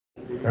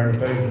Turn to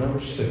page number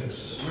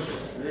 6.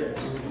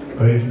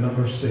 Page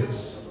number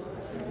 6.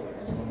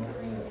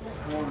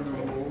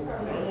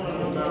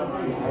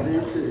 I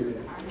did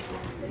too.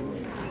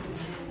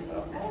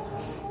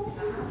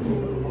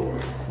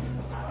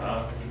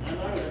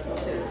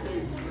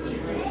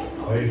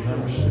 Page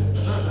number 6.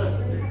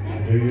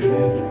 Do you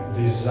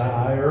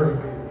desire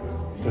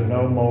to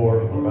know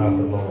more about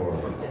the Lord?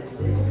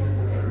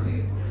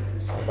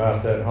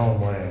 About that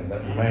homeland,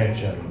 that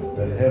mansion,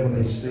 that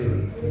heavenly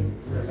city?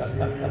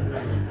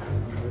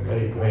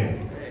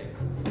 Amen.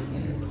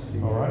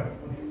 All right.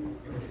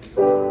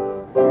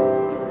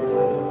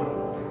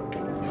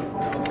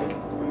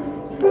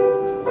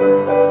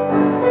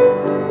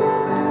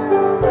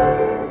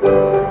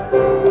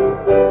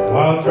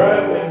 While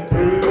traveling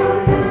through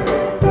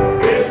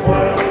this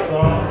world's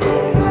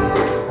awful,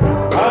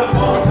 I'm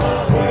on my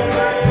way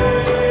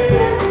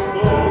to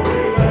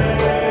glory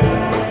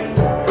land.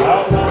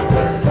 I'll not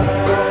turn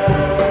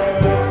back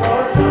for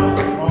some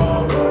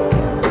tomorrow.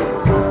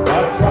 I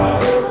try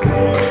to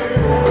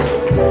fear,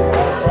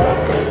 I try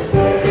to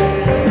say,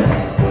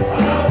 I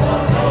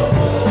want no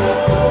more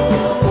about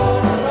my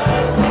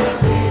Jesus.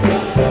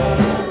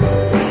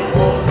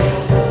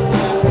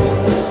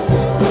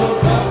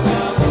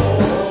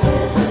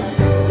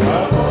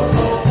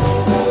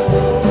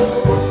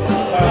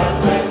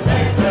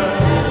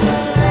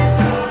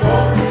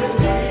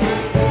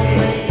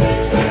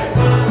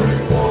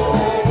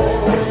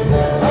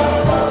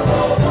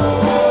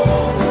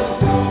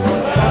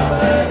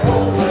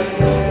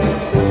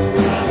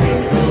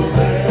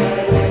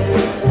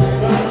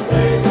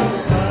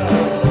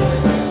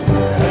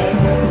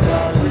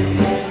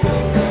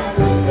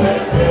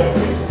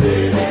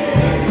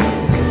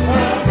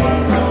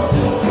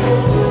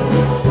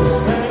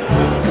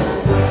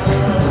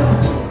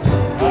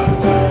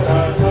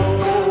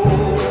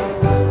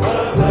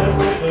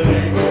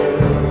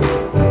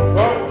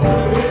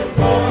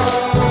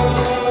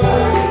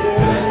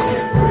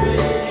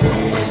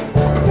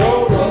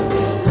 Oh,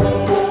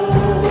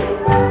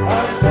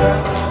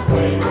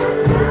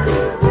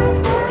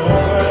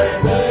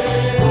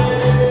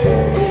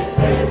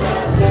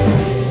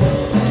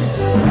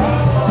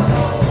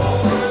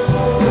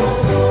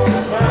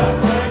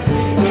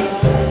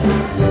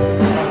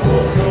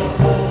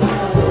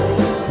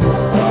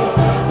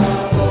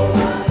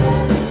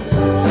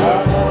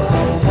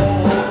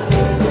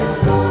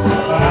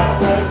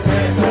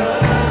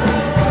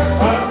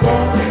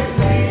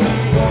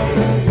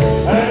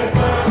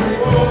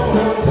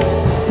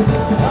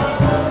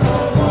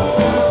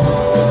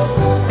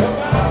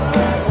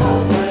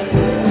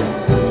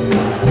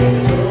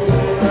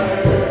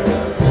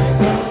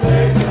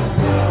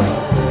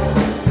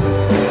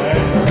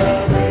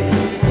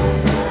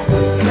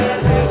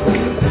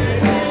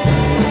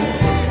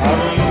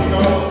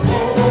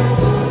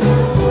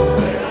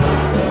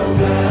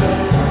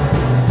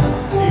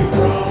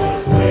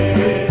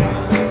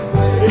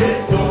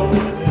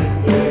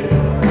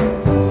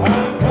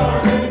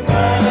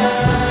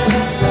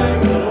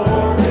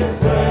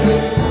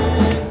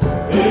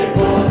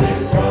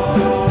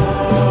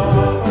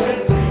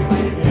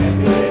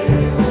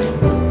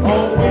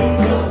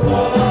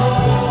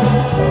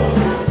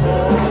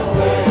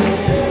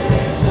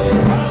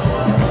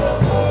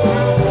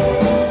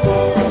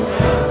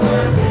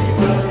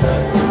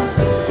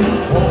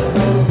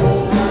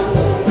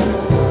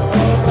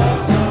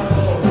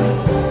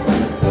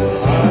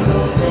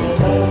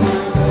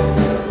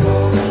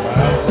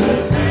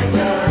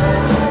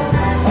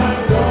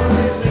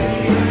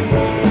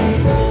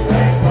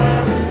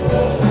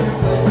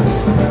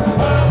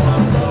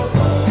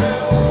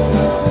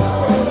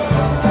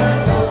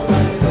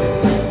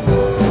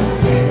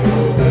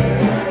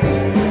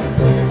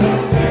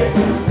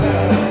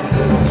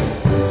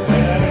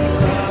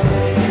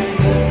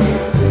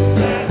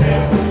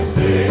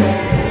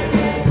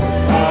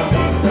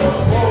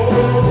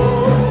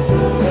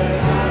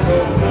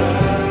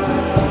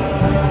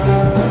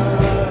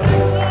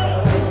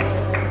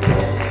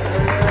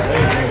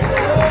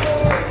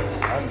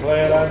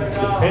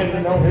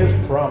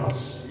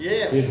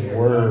 His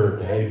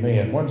word.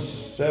 Amen.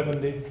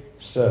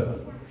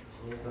 177.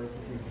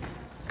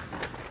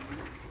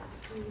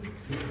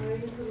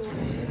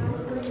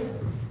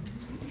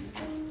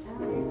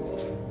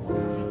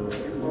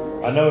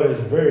 I know it is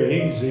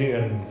very easy,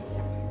 and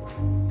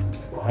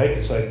I hate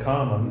to say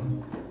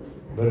common,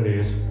 but it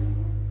is,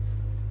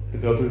 to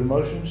go through the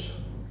motions.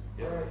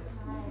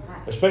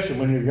 Especially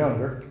when you're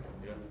younger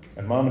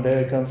and mom and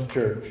dad comes to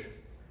church,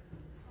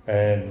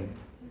 and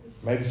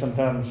maybe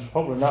sometimes,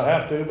 hopefully not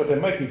have to, but they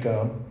make you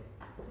come.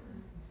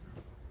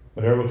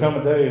 But there will come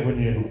a day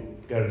when you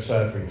got to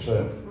decide for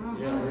yourself.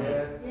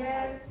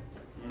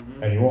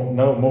 And you won't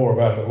know more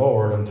about the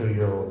Lord until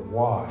you're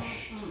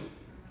washed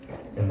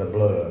in the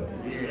blood.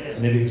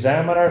 And to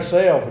examine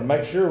ourselves and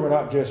make sure we're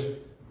not just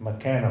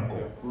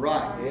mechanical.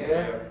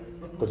 Right.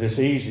 Because it's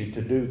easy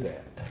to do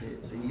that.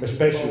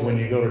 Especially when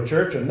you go to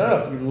church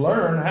enough, you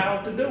learn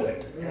how to do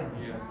it.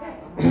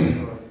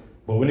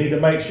 But we need to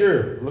make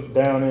sure, look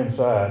down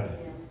inside,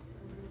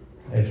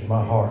 is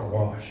my heart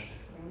washed?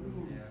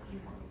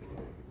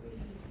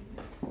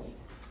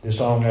 This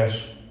song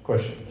asks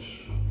questions.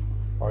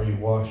 Are you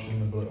washed in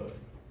the blood?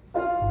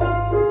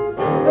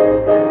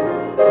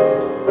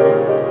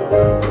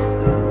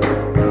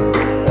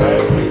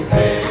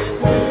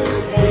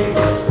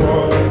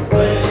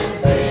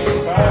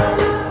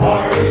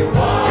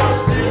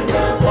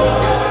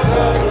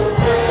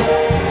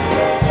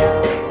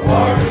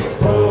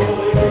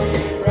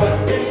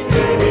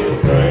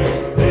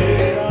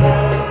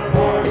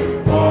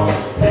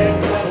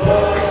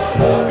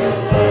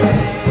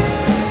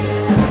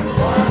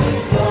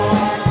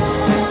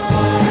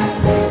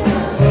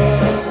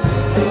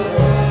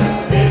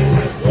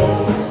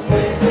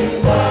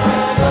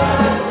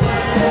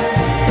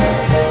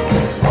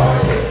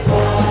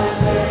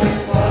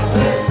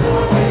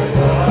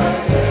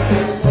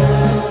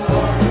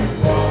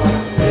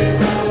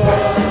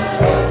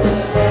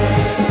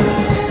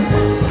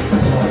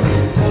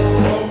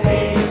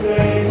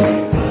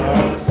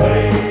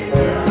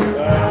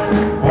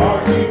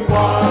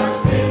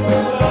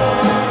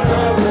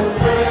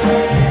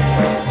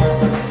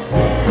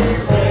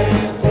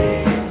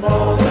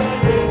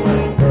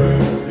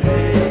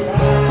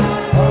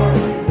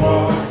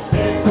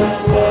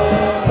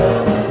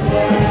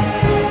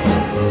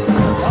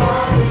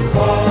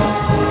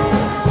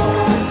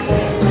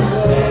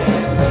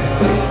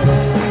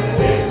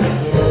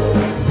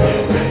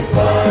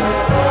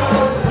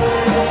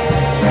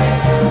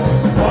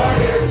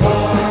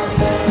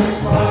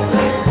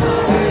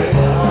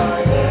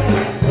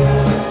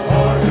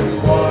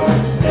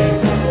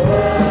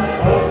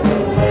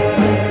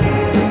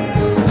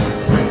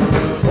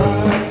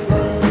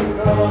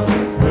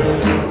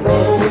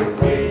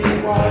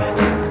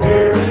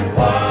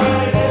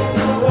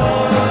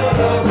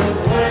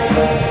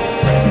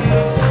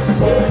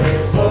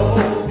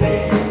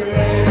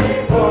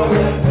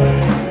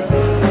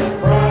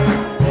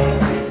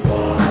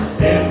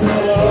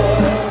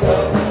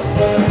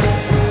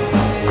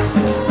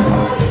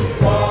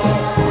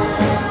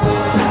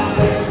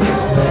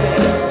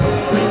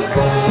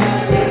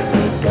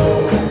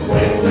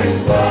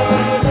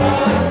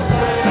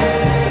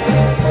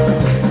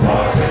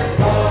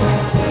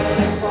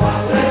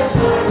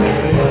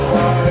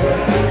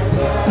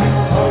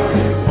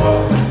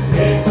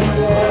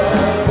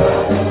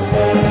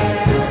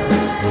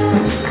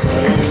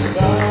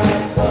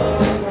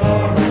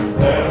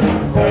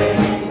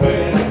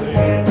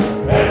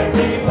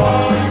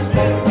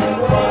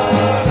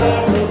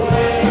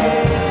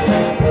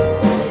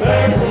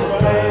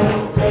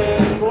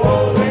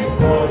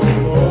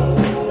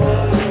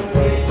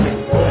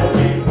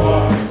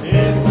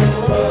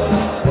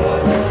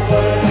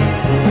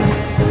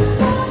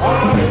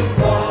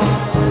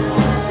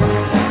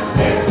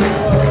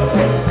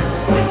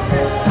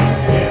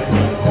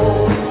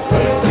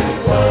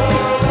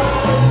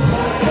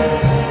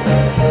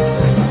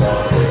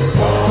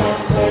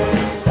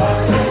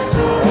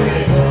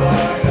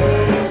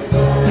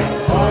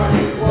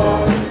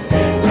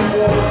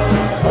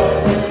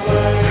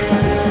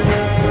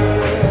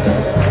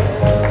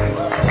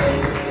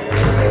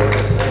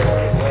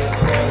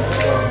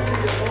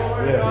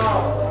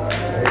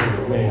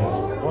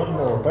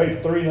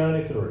 Page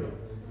 393.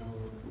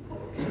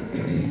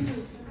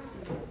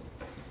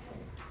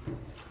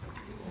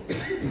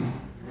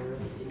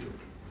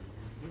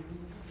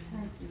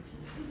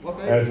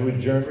 As we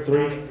journey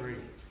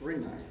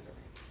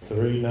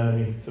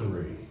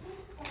 393.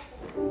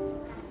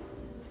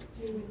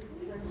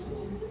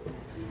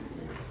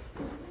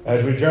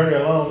 As we journey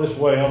along this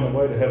way on the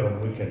way to heaven,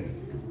 we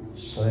can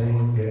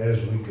sing as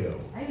we go.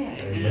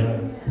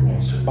 Amen.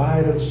 In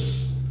spite of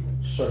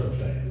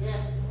circumstance.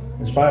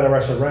 In spite of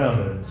our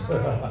surroundings.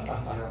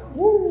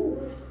 Woo!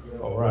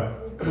 All right.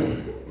 Oh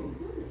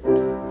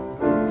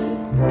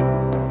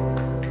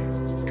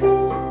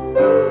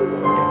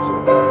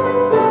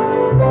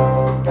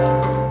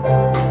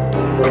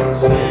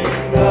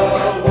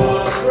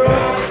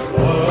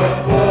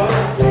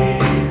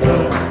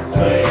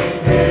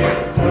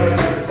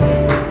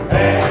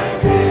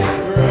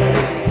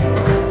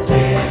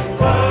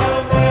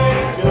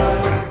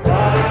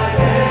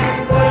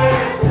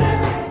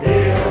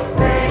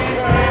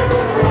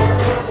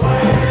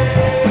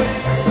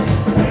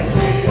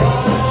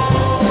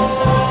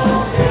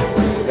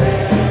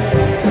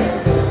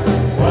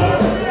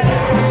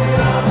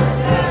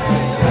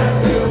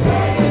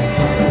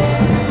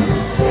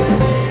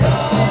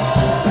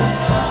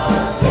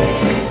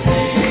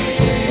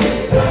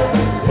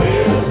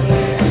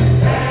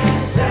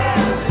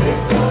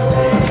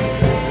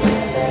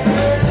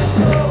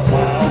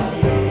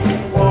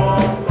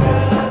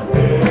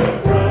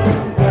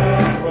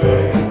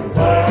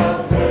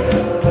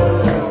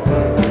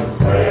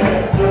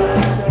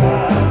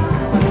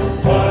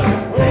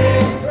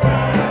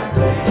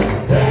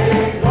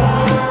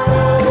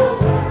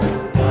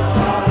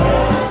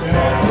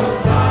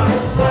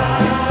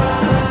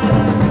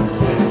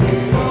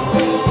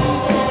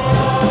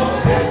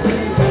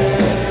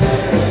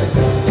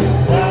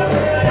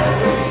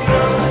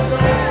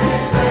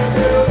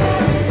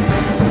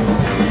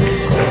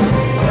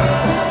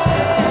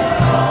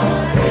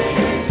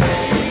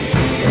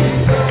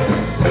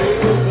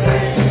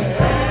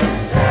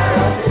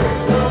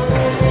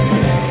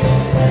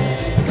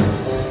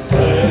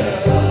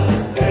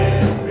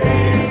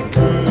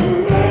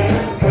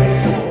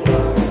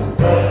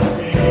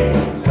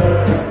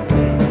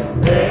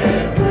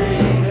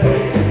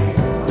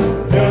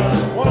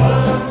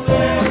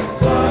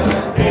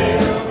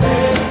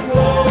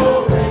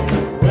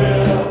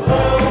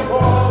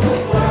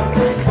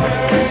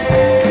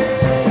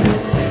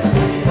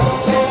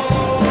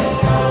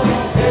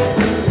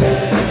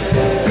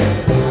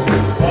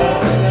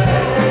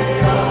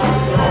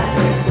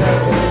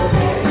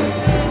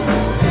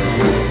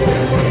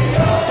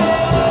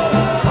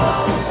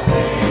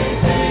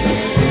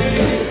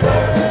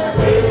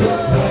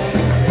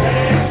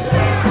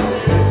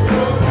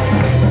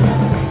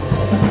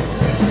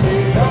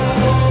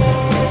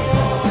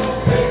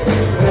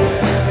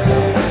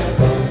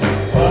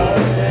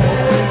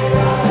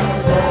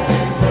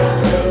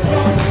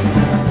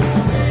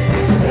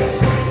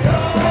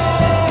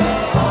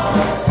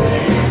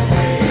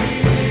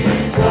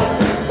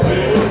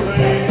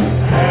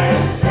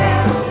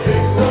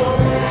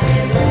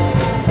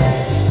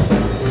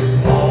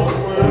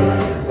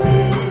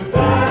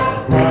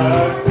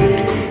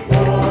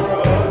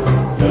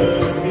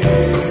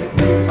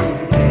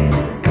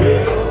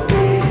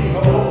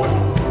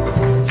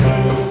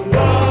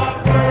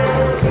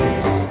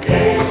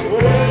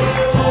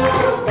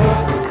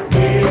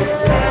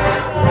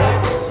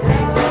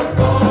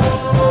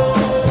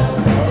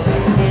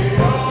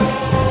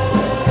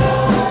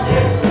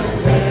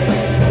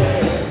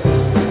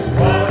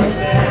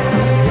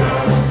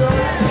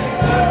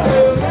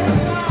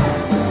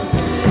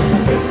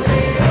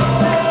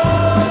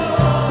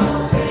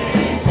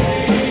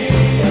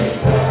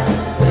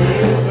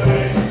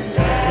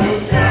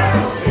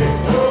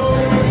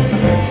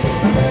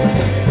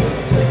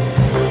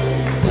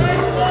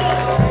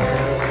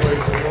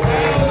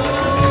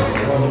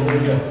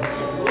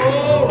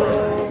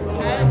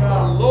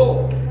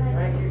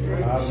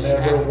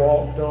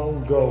walked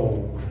on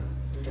gold.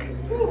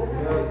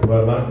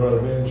 But my brother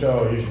Ben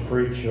Shaw used to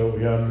preach over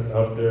yonder,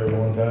 up there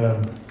one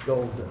time.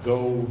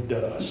 Gold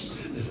dust.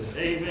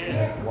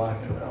 Amen.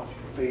 Wiping it off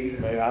your feet.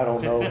 Maybe, I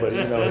don't know, but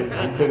you know,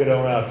 he took it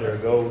on out there.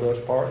 Gold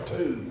dust part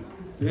 2.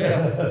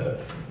 Yeah.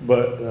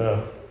 But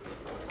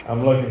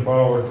I'm looking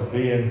forward to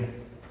being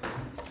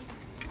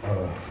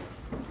a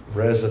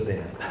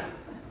resident.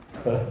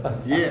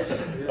 Yes.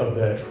 Of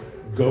that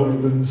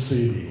golden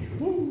city.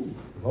 Woo.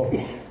 Lord.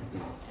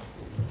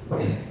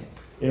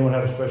 Anyone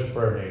have a special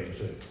prayer need to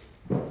say?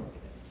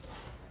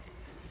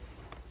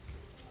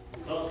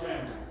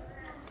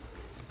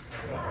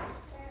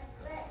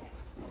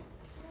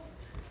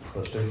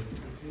 Let's do.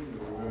 Continue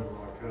to remember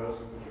my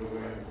cousin,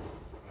 Joanne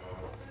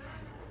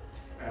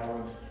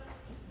Allen.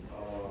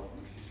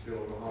 She's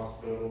still in the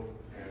hospital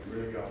and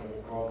really got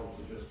more problems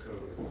than just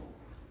COVID.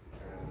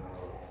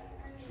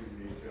 And she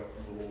needs help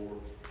from the Lord.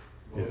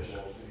 Yes.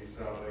 She needs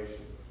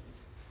salvation.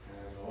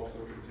 And also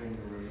continue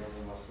to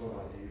remember my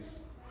son. He's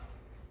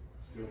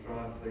still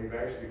trying. They've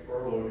actually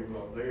furloughed him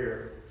up there,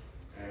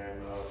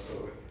 and so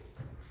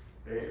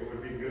it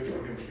would be good for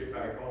him to get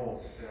back home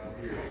down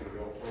here. So we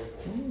all pray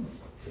for him.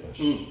 Yes.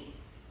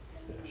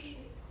 Yes.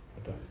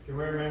 Can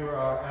we remember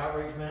our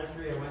outreach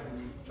ministry? I went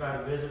and tried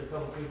to visit a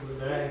couple people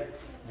today,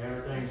 and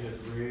everything's just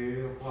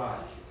real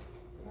quiet.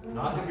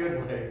 Not in a good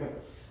way.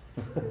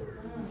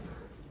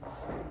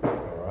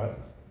 All right.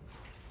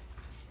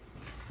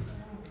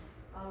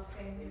 All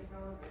strangers,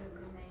 relatives,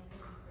 and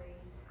neighbors,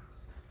 please.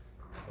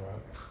 All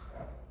right.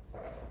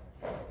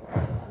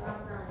 My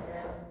son,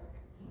 Dad.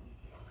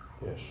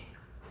 Yes.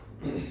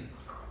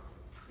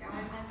 Y'all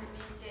remember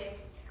me, Jake,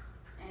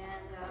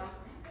 and a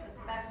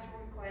special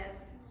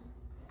request.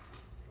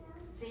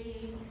 The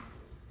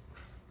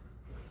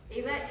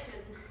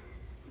election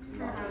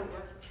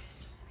turnover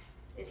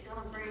is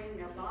going to bring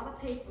a lot of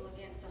people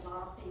against a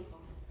lot of people.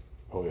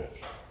 Oh, yes.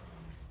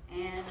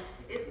 And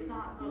it's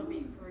not going to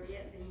be pretty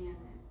at the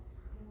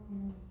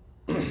end.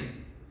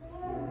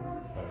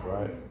 That's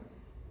right.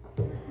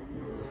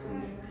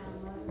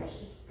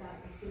 She's got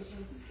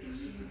decisions that she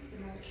needs to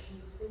make. She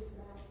needs to visit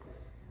out.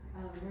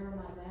 Remember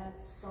my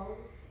dad's soul,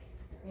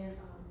 and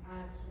I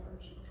have some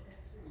urgent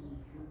requests.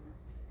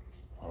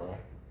 All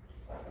right.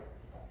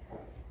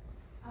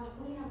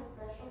 We have a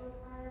special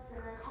request,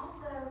 and then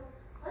also,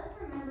 let's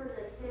remember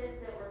the kids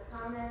that were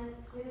coming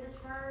to the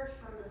church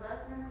from the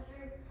bus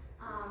ministry.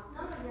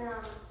 Some of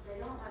them, they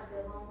don't have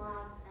good home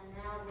lives, and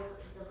now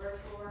with the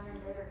virtual learning,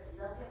 they are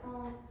stuck at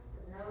home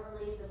with no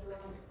relief of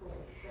going to school.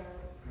 So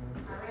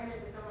I ran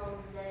into some of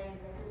them today, and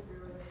they just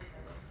really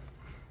disturbed.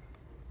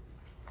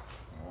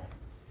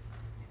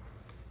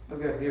 I've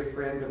got a dear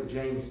friend of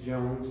James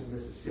Jones in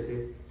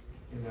Mississippi,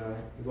 and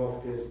he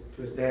walked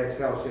to his dad's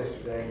house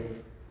yesterday, and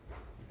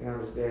he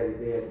found his daddy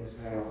dead in his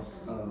house.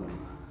 And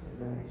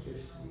he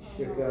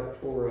shook up,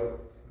 tore up.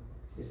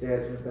 His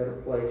dad's in a better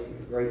place.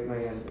 He's a great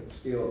man, but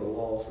still the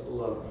loss of a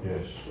loved one.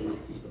 Yes. Please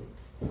keep him.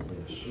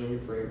 Yes. Keep him in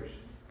your prayers.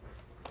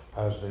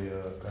 How's the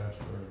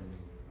pastor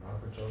in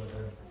Arkansas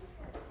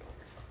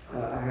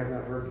there? I have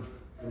not heard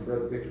from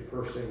Brother Victor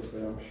personally, but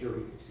I'm sure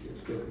he can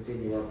still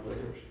continue our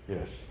prayers.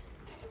 Yes.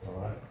 All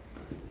right.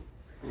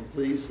 And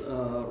please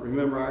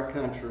remember our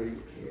country.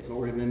 It's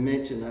already been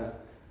mentioned.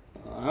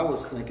 I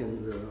was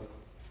thinking the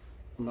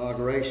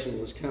inauguration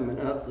was coming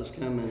up this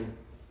coming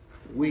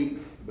week,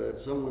 but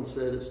someone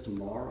said it's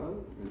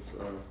tomorrow. And so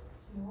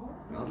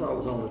I thought it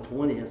was on the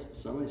 20th.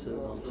 Somebody said it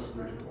was on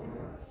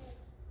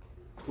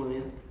the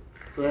 20th.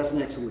 So that's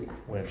next week.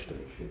 Wednesday.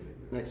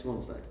 Next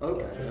Wednesday.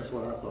 Okay, that's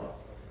what I thought.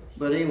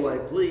 But anyway,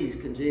 please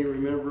continue to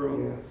remember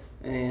them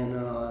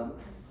and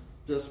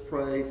just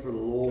pray for the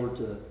Lord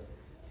to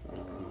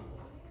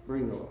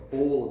bring the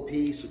oil of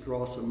peace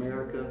across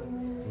America.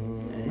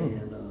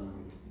 And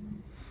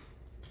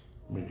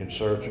we can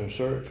search and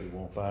search. We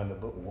won't find it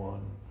but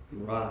one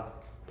right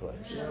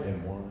place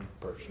in one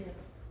person.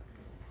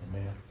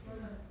 Amen.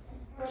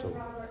 Brother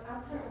Robert,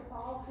 I took a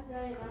fall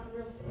today, and I'm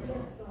real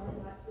stiff, so I'd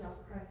like y'all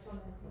to pray for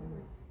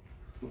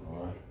me.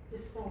 All right.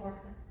 Just for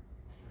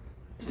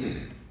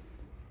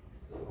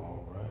All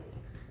right.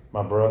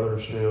 My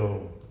brother's still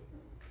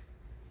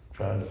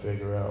trying to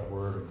figure out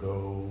where to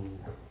go.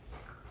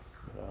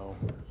 You know,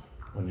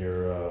 when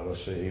you're,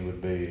 let's see, he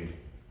would be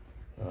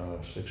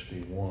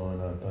 61,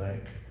 I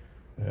think.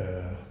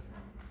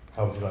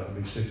 How would you like to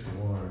be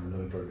 61 and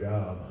looking for a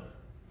job?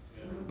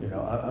 You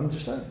know, I'm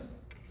just saying.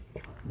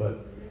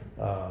 But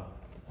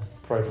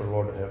pray for the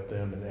Lord to help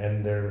them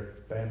and their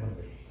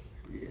family.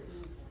 yes.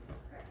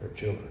 Their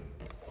children.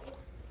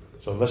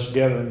 So let's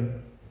gather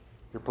in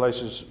your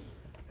places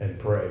and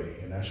pray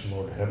and ask the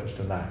Lord to help us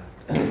tonight.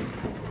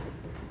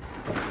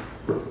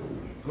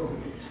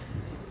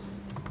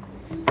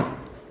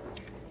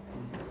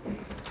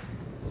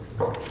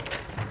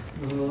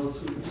 Oh,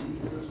 sweet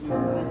Jesus, we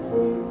thank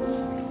you.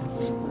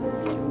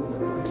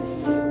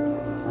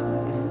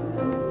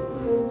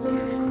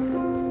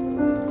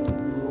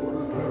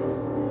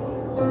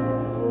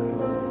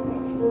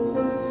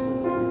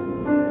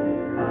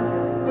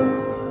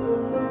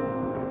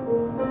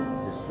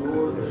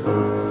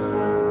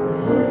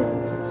 Lord,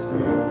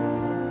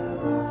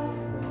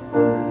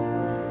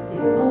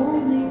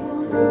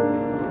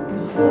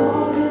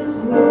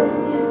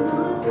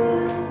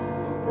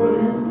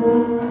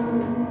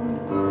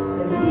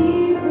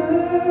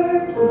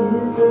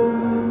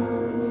 Water.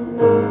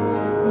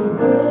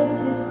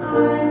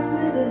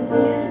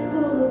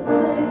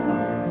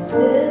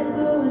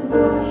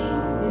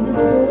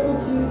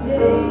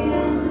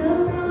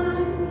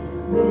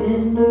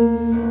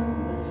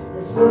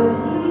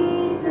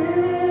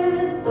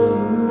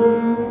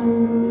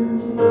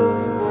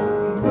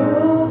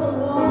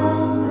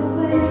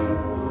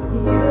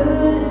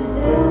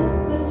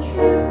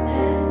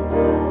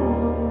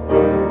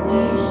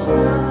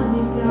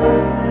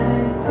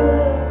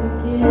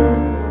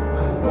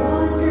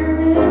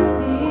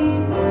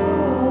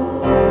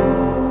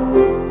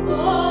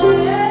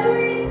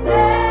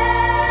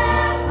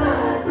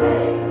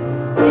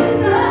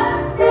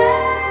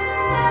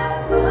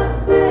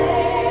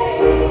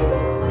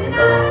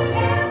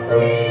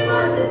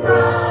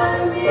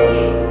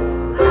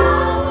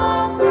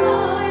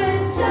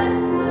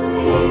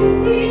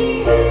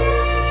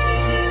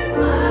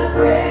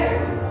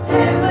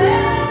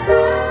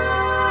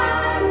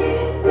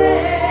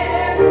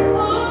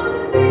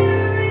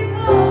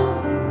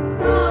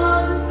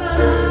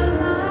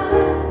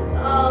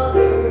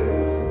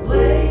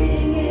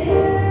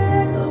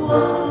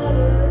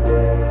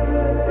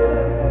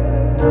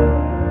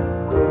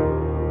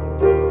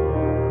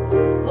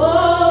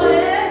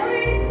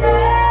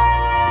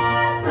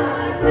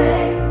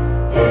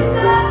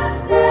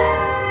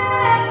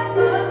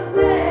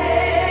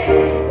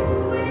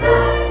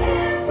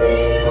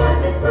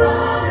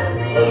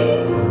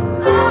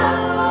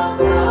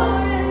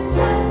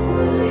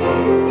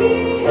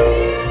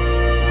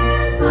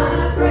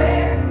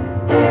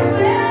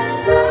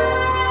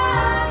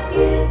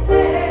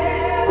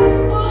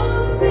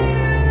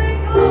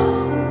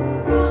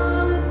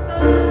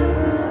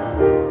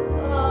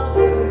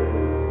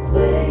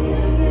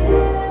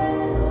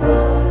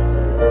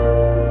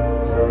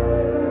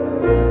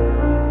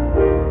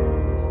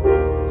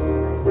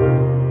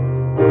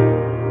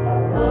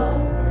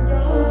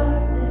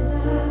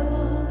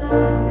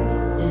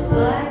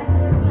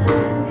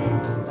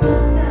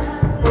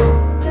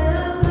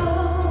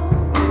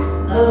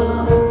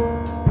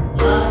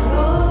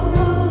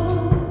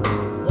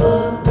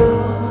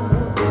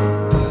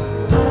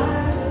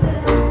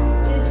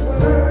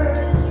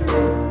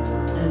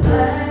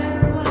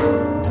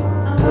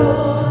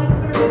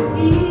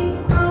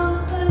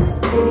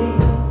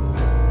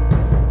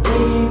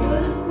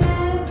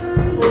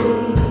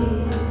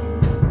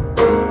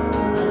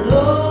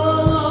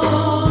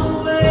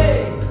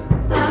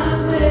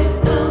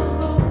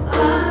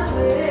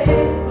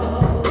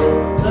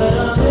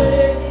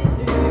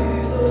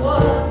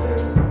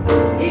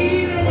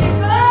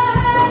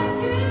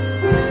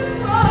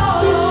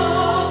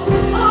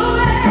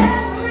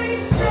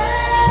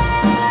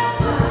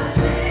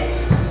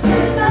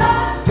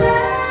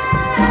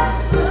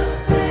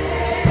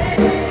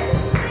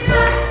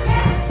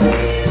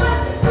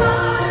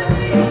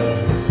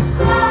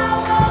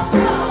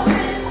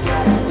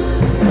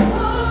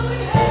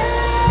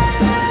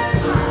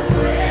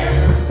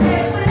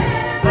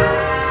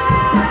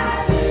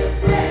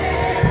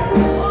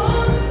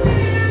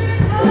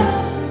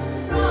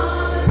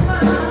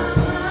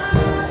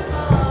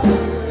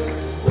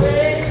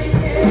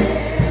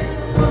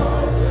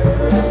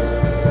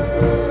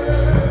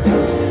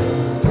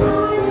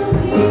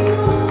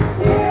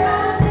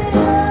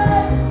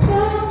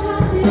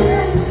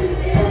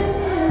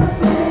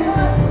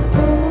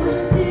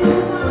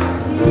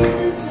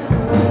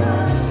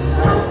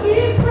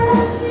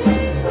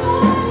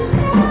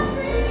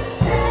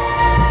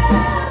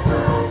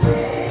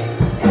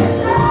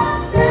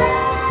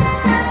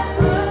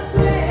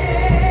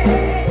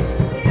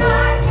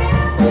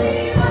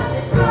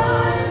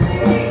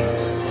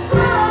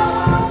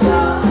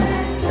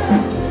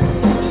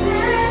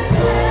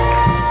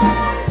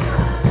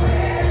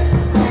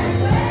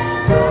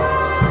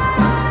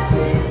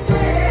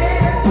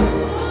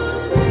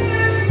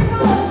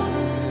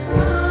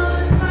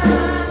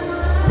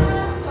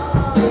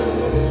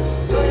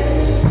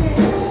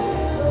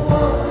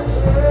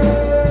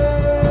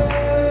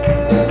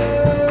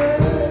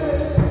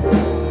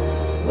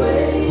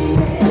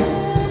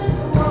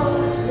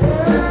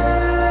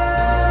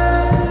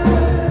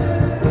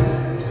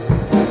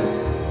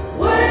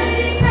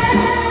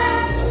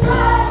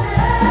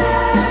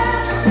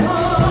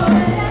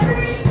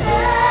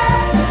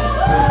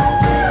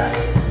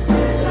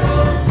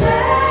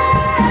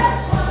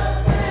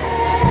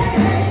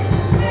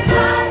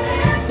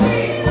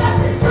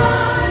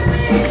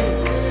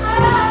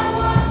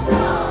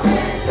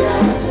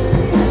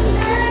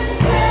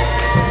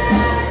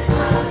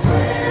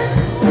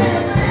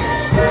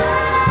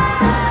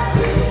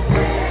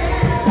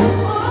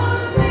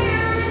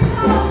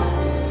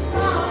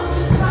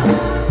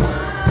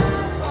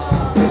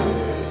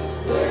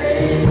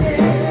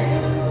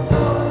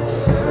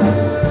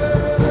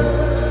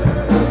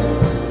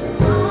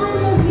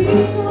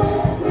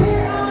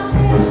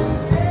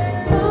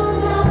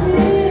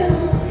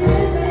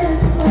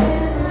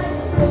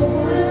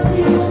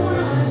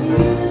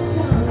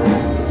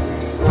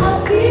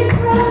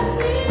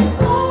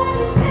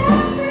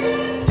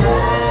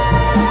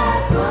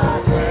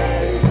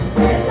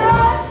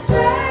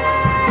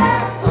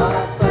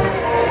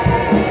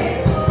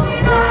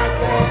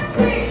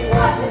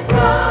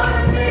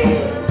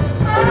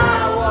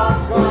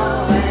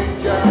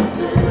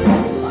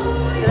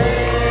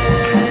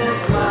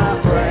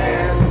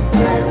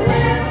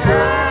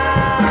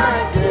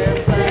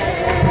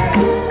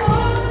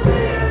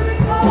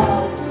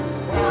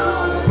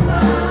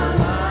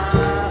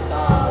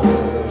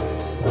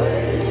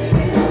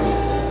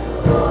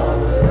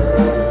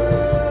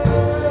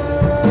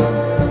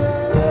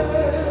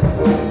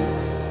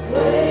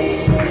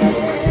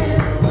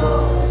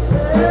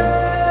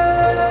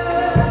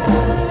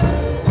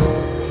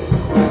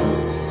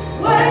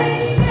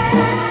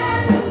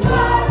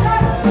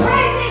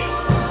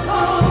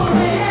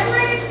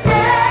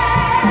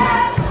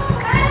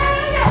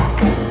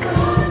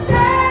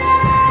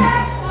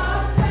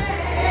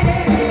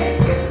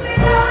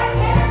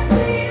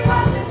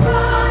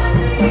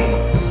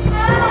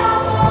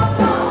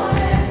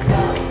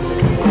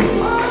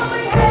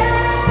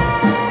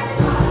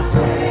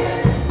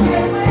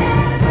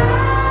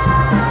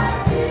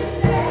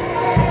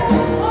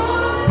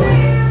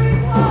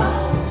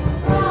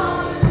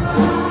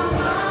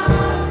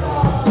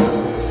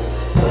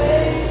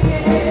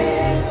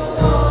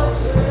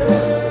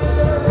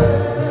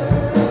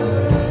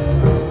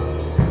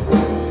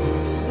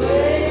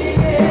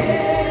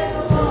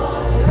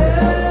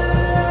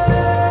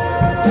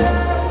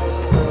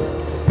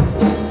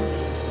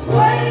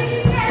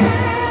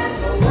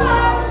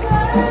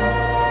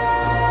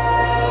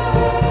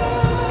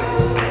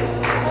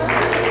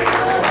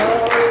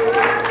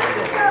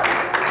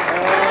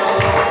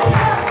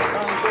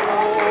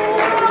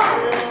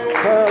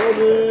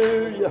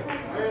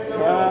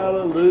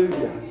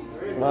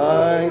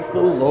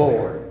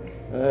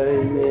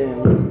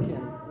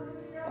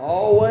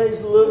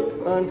 always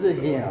look unto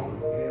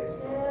Him.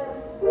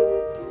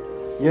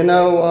 You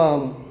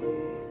know,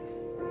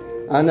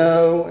 I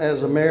know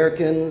as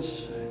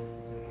Americans,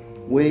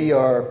 we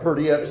are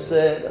pretty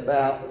upset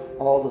about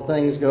all the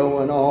things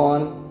going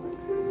on.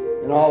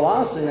 In all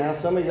honesty now,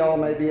 some of y'all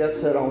may be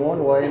upset on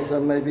one way and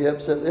some may be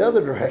upset the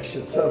other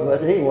direction. So,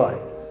 but anyway,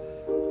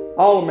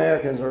 all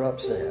Americans are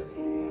upset.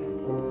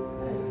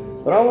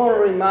 But I want to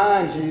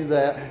remind you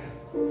that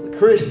the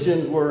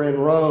Christians were in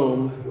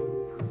Rome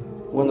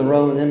when the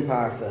Roman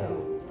Empire fell.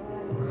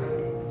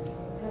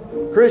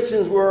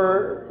 Christians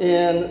were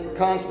in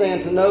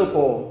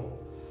Constantinople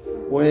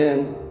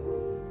when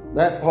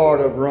that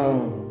part of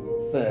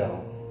Rome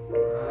fell.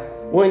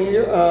 When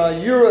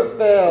Europe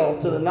fell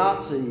to the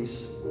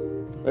Nazis,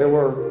 there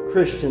were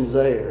Christians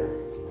there.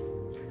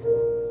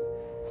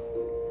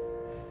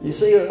 You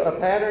see a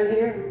pattern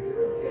here?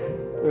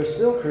 There's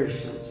still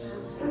Christians.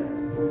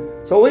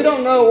 So we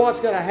don't know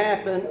what's going to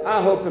happen.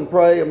 I hope and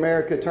pray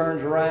America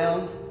turns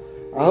around.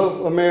 I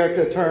hope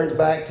America turns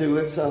back to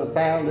its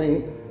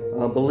founding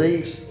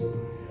beliefs.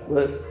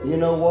 But you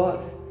know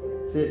what?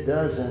 If it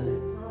doesn't,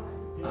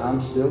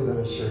 I'm still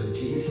going to serve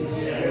Jesus.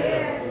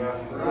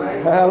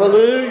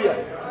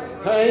 Hallelujah.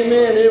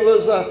 Amen. It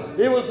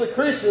was the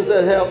Christians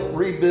that helped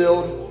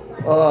rebuild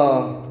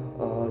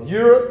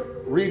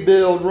Europe,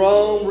 rebuild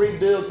Rome,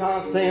 rebuild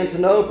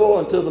Constantinople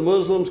until the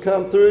Muslims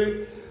come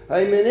through.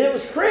 Amen. It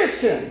was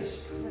Christians.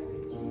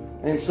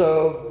 And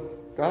so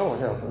God will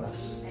help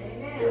us.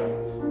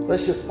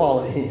 Let's just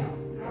follow Him.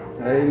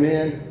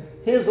 Amen.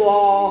 His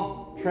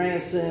law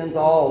transcends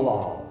all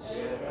laws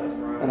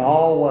and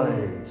all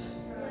ways.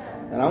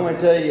 And I'm going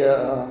to tell you,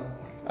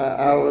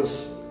 I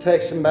was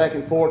texting back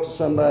and forth to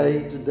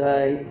somebody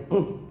today,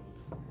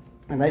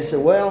 and they said,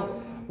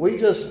 well, I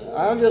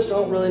just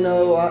don't really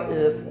know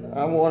if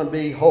I want to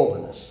be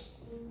holiness.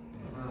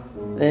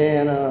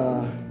 And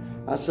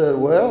I said,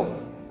 well,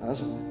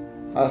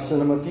 I sent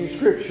them a few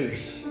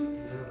scriptures.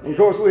 And of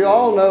course, we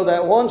all know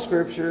that one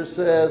scripture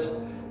says,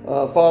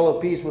 follow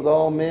peace with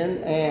all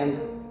men and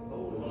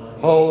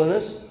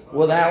holiness,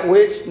 without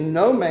which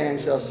no man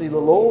shall see the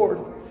Lord.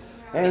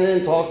 And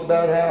then talks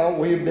about how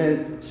we've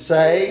been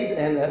saved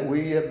and that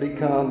we have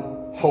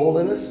become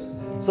holiness.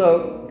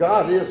 So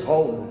God is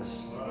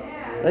holiness.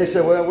 They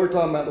said, well, we're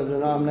talking about the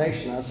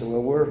denomination. I said,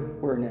 well,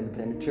 we're an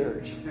independent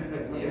church.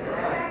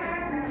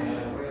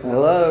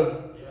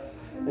 Hello.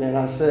 And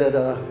I said,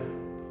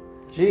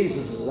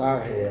 Jesus is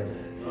our head.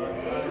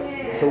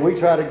 So we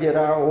try to get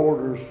our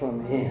orders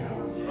from Him.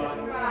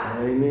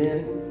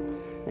 Amen.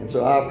 And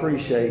so I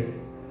appreciate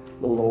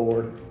the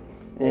Lord.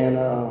 And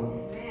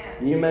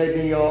you may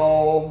be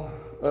all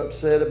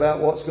upset about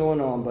what's going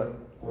on, but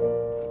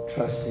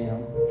trust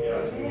Him.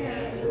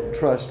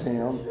 Trust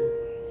Him.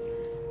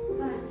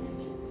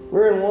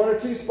 We're in one or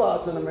two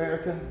spots in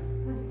America.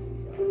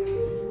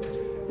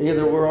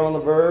 Either we're on the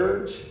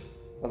verge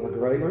of a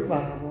great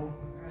revival,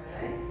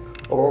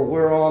 or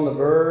we're on the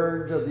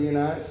verge of the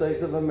United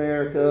States of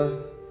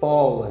America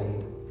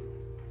falling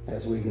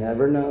as we've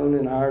never known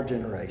in our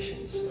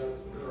generations.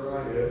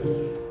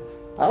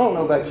 I don't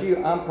know about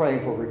you, I'm praying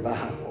for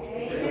revival.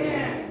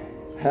 Amen.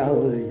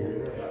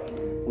 Hallelujah.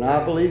 And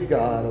I believe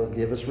God will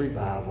give us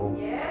revival.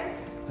 Yes.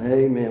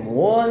 Amen.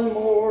 One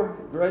more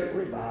great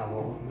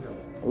revival.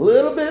 A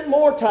little bit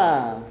more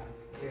time.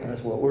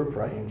 That's what we're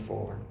praying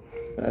for.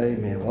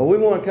 Amen. Well, we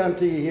want to come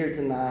to you here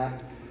tonight.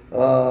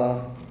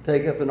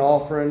 Take up an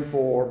offering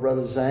for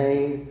Brother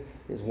Zane,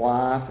 his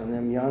wife, and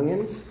them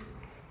youngins.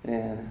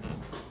 And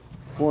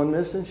one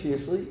missing, she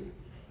asleep?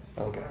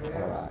 Okay,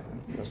 all right.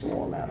 Must have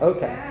worn out.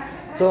 Okay.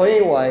 So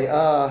anyway,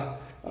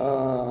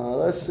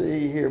 let's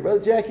see here. Brother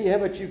Jackie, how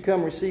about you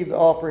come receive the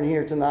offering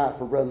here tonight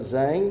for Brother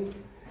Zane?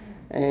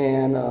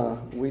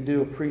 And we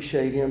do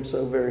appreciate him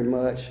so very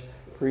much.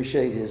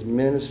 Appreciate his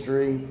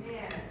ministry.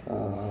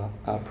 I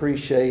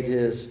appreciate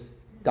his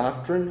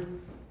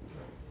doctrine,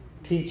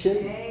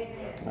 teaching.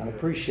 I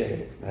appreciate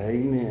it.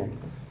 Amen.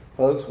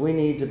 Folks, we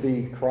need to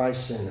be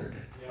Christ-centered.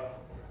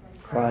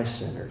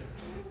 Christ-centered.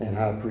 And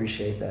I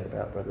appreciate that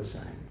about Brother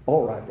Zane.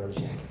 All right, Brother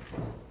Jackie.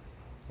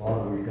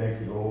 Father, we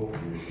thank you, Lord,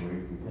 for this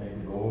week. We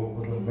thank you,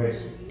 Lord, for the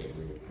message that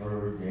we have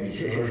heard. The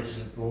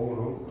encouragement, Lord,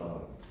 oh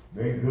God.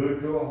 Been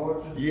good to our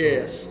hearts and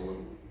yes. Lord.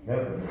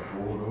 Helping us,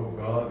 Lord, oh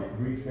God, to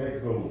reach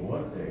that goal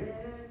one day.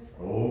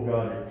 Oh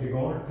God, if you're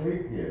going to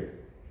take this,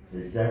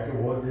 exactly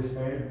what this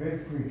man has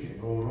been preaching,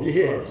 Lord, oh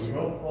yes. God.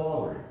 We're going to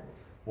follow it.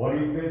 What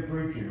he's been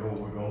preaching, Lord,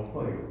 we're going to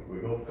fail.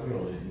 We're going to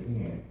fail in the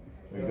end.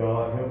 May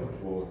God help us,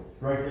 Lord.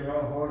 Strengthen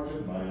our hearts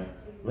and minds.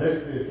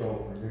 Bless this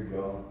offering to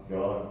God.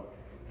 God,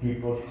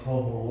 keep us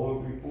humble, Lord,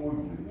 before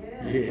you.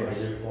 Yes. Pray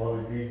this,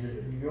 Father Jesus,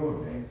 in your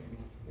name.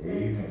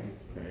 Amen.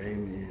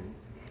 Amen.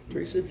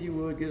 Teresa, if you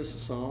would, get us a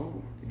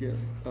song together.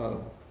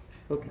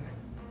 Okay.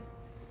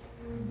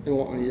 They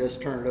want me to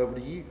just turn it over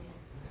to you.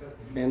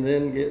 And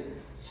then get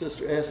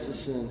Sister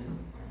Estis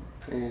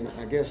and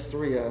I guess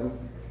three of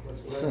them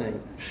to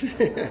sing.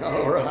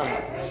 All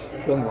right.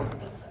 Come on.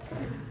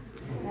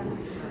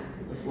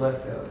 It's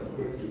left out.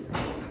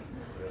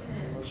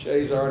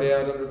 Shay's already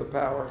out under the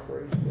power.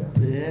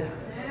 Yeah.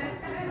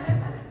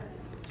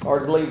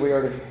 Hard to believe we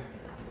are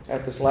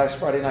at this last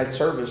Friday night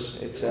service.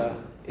 It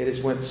has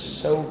went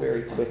so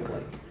very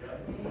quickly.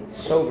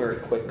 So very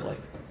quickly.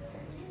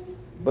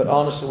 But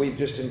honestly, we've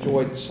just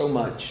enjoyed so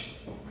much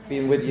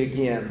being with you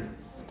again.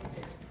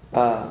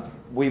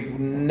 We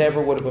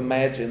never would have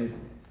imagined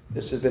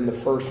this has been the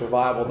first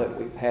revival that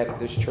we've had at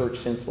this church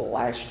since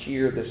last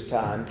year this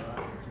time.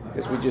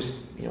 Because we just,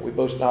 we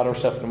boast not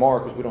ourselves tomorrow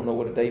because we don't know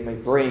what a day may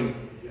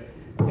bring.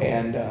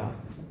 And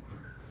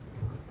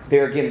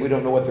there again, we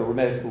don't know what the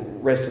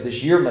rest of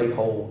this year may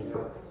hold.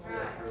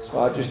 So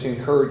I just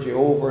encourage you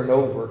over and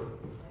over,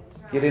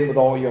 get in with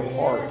all your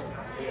heart.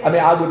 I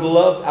mean, I would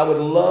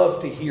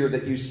love to hear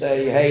that you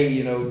say,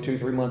 hey,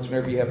 2-3 months,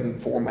 whenever you have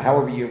informed,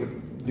 however you ever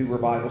do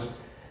revivals,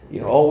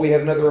 we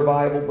have another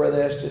revival,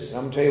 Brother Estis. And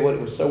I'm going to tell you what,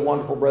 it was so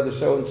wonderful, Brother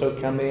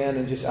so-and-so come in,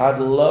 and I'd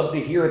love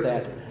to hear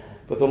that.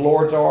 But the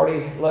Lord's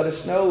already let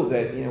us know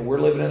that,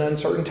 we're living in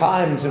uncertain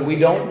times and we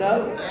don't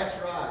know. That's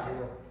right.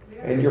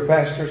 And your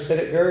pastor said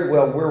it very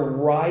well. We're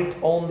right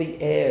on the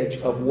edge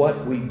of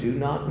what we do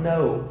not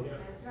know.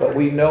 But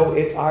we know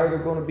it's either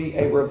going to be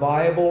a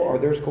revival or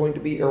there's going to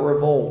be a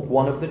revolt.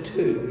 One of the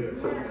two.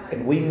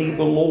 And we need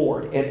the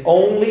Lord. And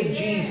only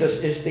Jesus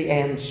is the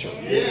answer.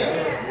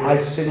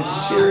 I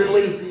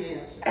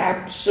sincerely,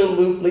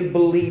 absolutely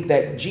believe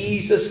that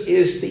Jesus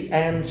is the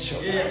answer.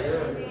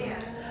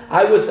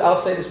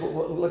 I'll say this,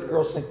 let the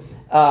girls sing.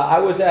 I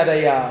was at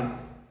a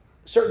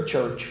certain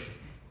church.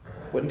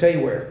 Wouldn't tell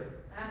you where.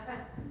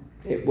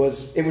 It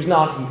was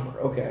not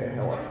here.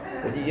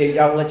 Okay.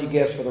 I'll let you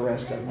guess for the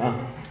rest of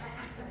them.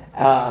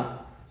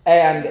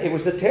 And it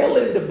was the tail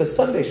end of the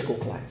Sunday school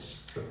class.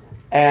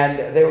 And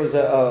there was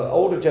an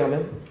older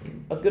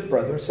gentleman, a good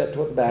brother, sat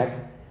toward the back.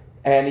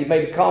 And he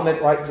made a comment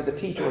right to the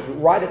teacher. It was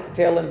right at the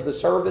tail end of the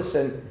service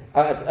and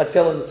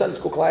tail end of the Sunday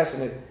school class.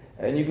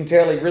 And you can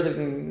tell he really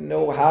didn't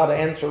know how to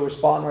answer or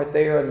respond right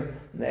there. And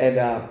in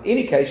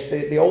any case,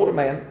 the older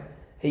man,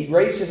 he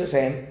raises his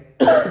hand,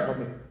 pardon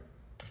me,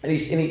 and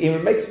he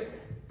makes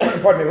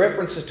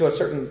references to a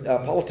certain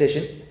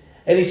politician.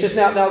 And he says,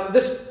 now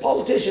this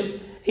politician,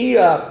 he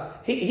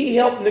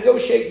helped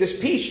negotiate this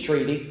peace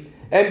treaty.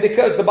 And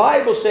because the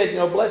Bible said,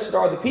 blessed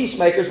are the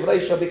peacemakers, for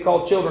they shall be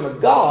called children of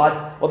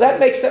God. Well,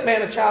 that makes that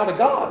man a child of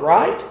God,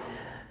 right?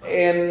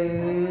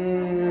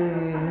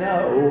 And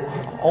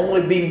no,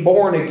 only being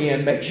born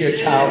again makes you a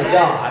child of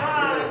God.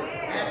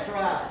 That's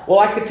right. Well,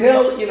 I could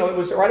tell, it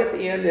was right at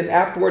the end, and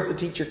afterwards the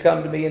teacher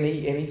come to me and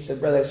he said,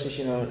 Brother, that's just,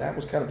 that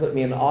was kind of putting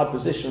me in an odd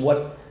position.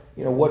 What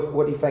do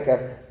you think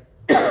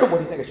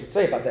I should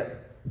say about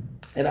that?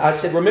 And I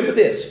said, remember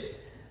this.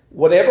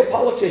 Whatever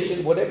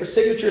politician, whatever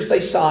signatures they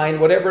sign,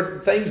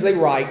 whatever things they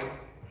write,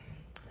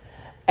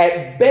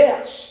 at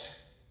best,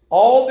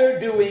 all they're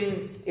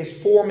doing is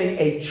forming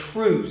a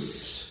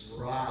truce.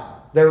 Right.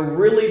 They're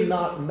really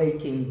not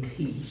making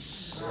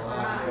peace.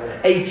 Right.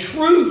 A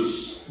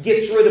truce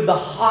gets rid of the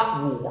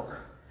hot war.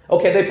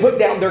 Okay, they put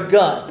down their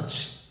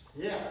guns.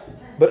 Yeah.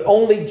 But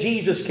only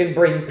Jesus can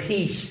bring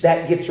peace.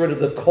 That gets rid of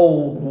the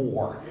cold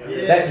war.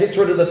 Yes. That gets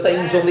rid of the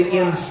things on the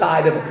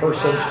inside of a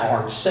person's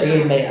heart.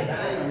 Say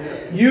amen.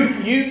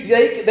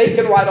 They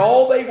can write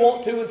all they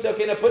want to and say,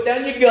 okay, now put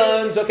down your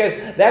guns.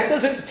 Okay, that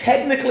doesn't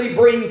technically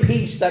bring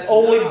peace. That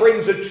only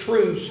brings a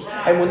truce.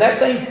 And when that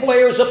thing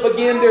flares up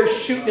again, they're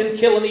shooting and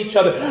killing each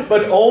other.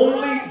 But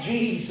only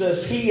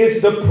Jesus, He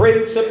is the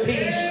Prince of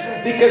Peace,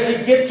 because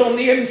He gets on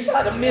the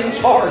inside of men's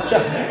hearts.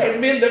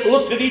 And men that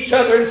looked at each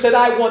other and said,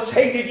 I once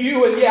hated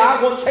you, and yeah,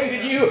 I once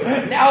hated you.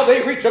 Now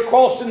they reach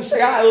across and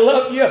say, I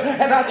love you,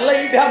 and I'd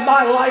lay down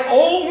my life.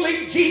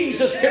 Only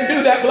Jesus can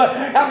do that.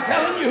 I'm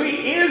telling you,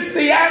 He is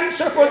the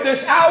answer for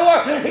this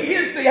hour. He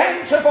is the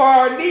answer for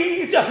our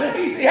needs.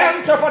 He's the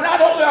answer for not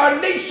only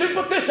our nation,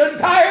 but this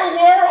entire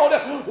world.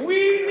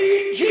 We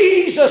need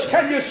Jesus.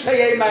 Can you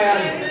say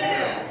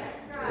amen?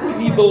 We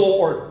need the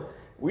Lord.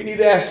 We need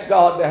to ask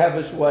God to have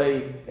His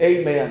way.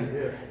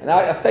 Amen. And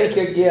I thank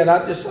you again.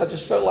 I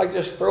just felt like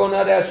just throwing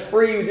that as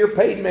free with your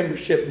paid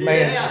membership.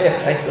 Man,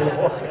 thank you,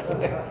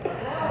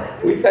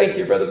 Lord. We thank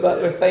you, Brother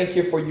Butler. Thank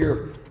you for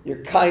your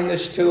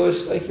kindness to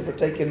us. Thank you for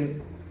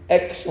taking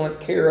excellent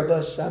care of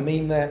us. I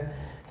mean that.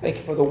 Thank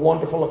you for the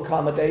wonderful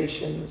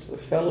accommodations, the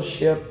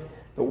fellowship,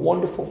 the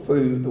wonderful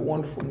food, the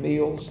wonderful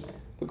meals,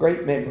 the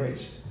great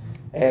memories.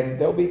 And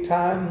there'll be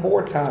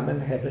more time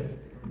in heaven.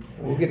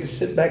 We'll get to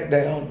sit back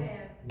down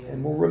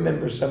and we'll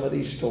remember some of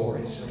these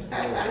stories.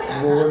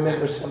 And we'll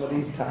remember some of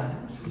these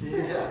times.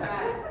 And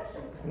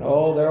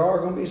there are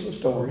going to be some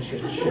stories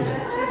just to share.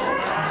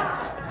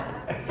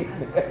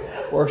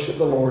 Worship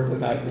the Lord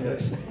tonight with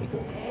us.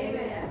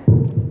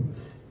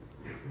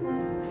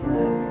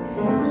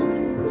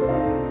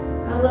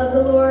 I love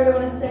the Lord. I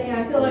want to say,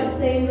 I feel like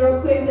saying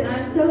real quick that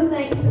I'm so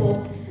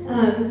thankful.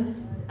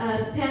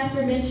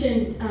 Pastor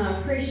mentioned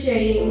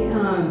appreciating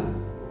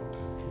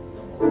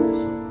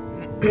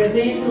the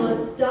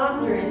evangelist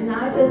doctrine, and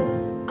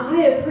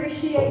I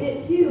appreciate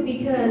it too,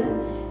 because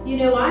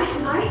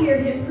I hear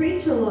him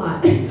preach a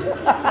lot. And,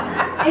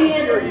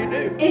 sure you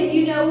do. And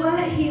you know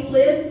what? He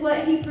lives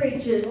what he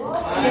preaches.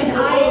 And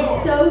I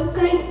am so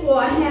thankful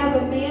I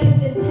have a man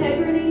of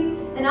integrity,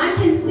 and I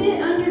can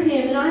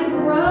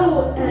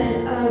grow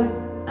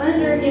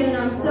under him, and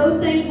I'm so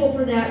thankful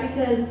for that,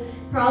 because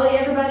probably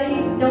everybody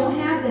don't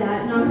have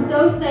that, and I'm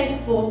so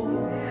thankful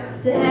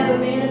to have a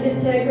man of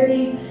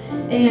integrity,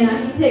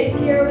 and he takes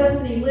care of us,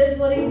 and he lives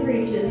what he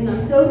preaches, and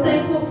I'm so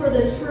thankful for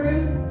the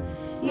truth.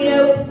 You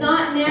know, it's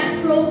not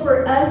natural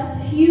for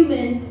us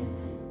humans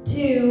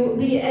to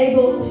be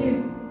able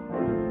to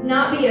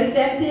not be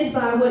affected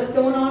by what's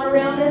going on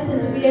around us,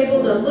 and to be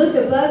able to look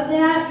above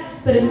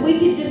that. But if we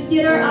could just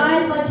get our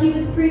eyes, like he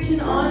was preaching,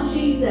 on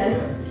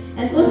Jesus,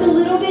 and look a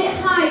little bit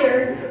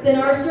higher than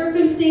our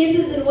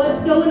circumstances and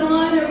what's going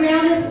on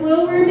around us,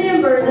 we'll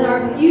remember that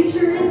our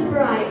future is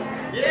bright,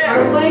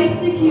 our way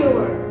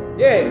secure.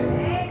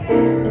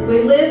 If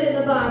we live in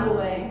the Bible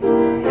way.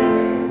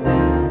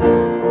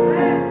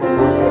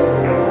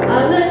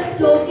 I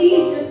left old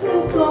Egypt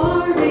so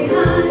far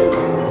behind,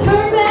 to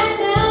turn back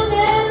now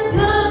never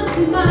comes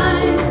to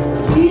mind.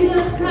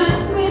 Jesus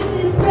Christ with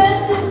his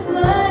precious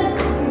blood,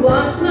 he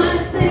washed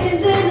my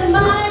sins in the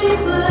mighty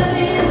flood.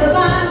 In the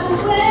Bible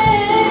way,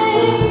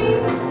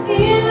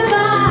 in the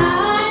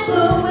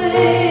Bible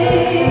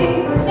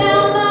way. Now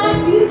my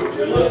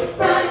future looks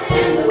bright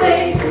and the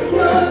way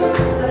secure.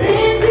 I've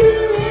been to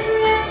the river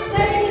and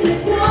taken the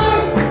cure,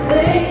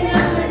 laying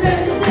out my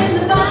treasures in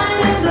the by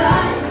and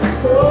by.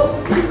 Go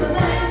to the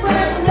land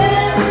where we'll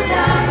never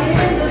die.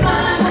 In the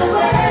Bible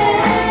way,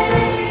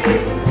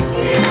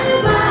 in the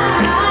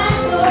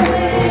Bible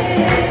way.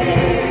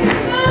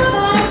 Now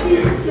my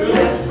future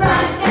looks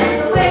bright and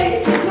the way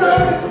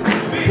secure.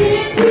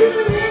 Been to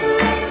the river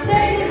and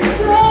taken the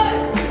cure,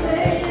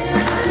 laying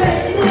out my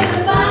treasures in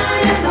the by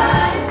and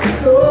by.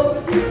 Go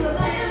to the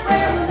land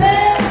where we'll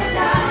never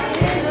die.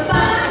 In the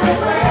Bible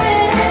way,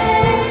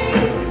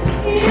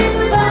 in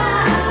the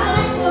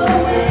Bible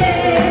way.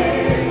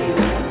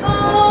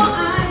 Oh,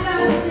 I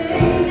got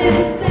saved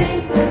and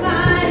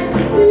sanctified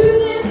to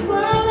this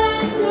world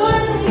that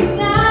surely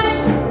died.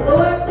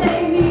 Lord,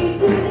 save me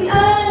to the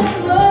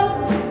uttermost,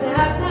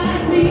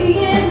 baptize me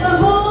in the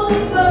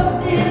Holy Ghost.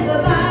 In the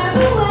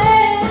Bible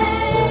way,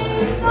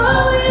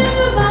 oh, in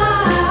the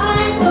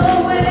Bible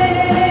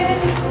way.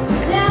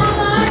 Now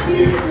my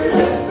future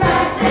looks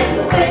bright and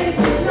the way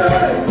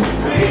secure.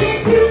 Been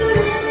to the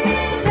river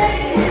and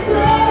taken its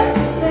Lord,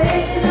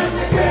 laying up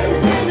my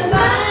treasures in the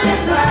by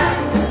and by.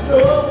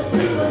 Over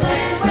to the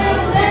land where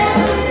we'll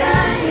never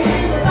die.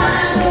 In the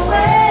Bible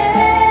way,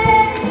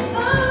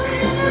 oh,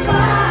 in the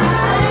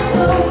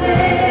Bible way.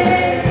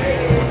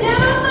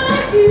 Now my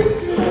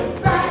future looks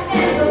bright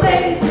and the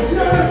way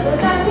secure. But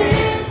I've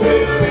been to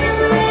the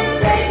river and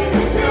taken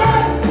its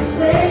Lord,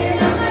 laying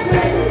up my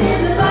treasures in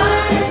the by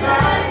and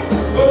by.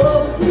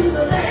 Over to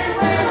the land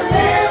where we'll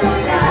never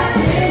die.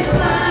 In the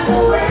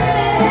Bible way,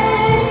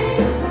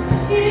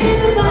 in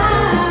the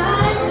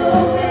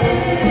Bible way.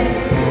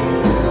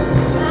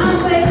 I'm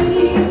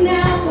waiting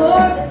now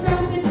for the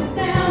trumpet to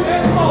sound.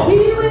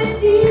 Be with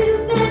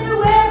Jesus and to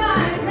wear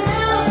my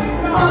crown.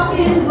 Walk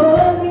in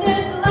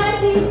holiness like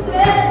he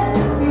said.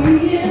 Be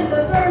in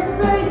the first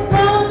grace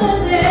from the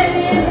dead.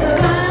 In the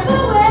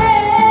Bible way,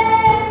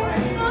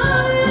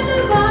 oh, in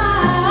the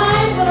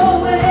Bible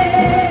way.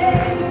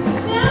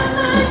 Now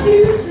my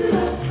future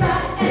looks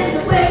bright and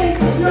the way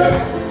secure.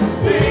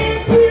 Been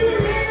to the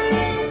river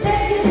and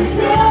taken the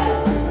cure,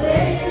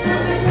 laying up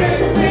my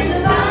treasures in the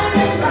by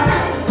and by.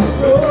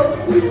 Go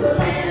to the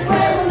land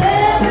where we'll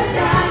never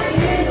die.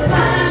 In the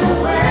Bible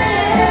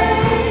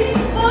way,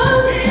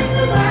 oh, in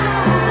the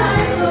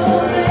Bible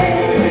way.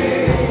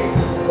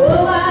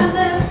 Oh, I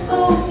left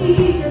old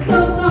Egypt so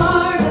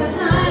far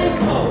behind.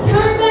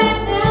 Turn back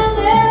now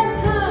never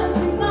comes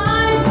to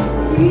mind.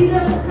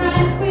 Jesus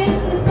Christ with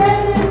his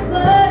precious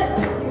blood,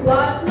 he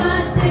washed my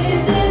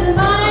sins in the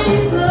mighty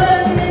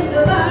flood. In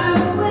the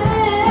Bible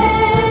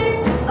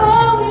way,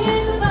 oh,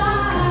 in the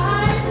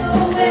Bible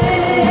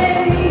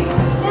way.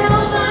 Now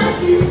my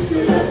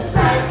future looks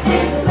bright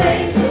and the way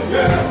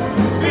secure.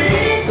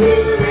 Been to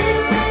the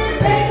river and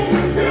taken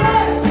the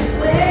cure,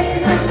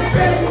 laying up my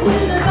treasures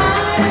in the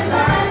by and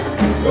by.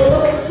 Go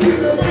to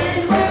the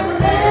land where we'll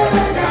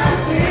never die.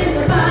 In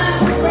the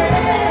Bible way,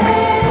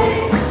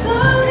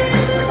 oh,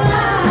 in the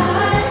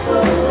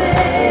Bible way.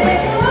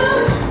 Oh,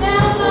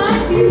 now my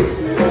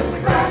future looks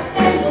bright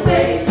and the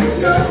way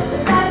secure.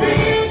 I've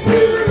been to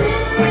the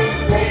river and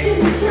taken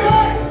the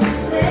cure,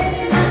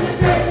 laying up my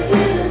treasures in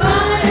the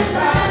by and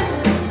by.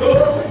 Go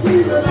to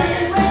the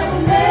land where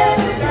we'll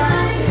never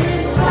die. In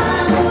the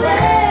Bible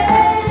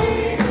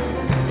way,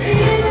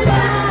 in the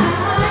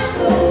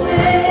Bible way.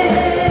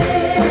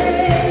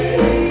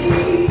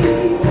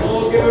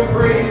 Oh, give him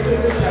praise in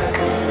this house.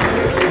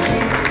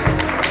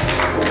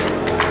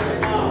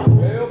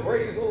 Well,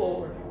 praise the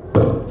Lord.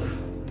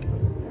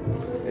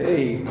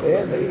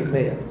 Amen,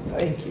 amen.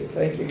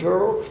 Thank you,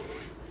 girl.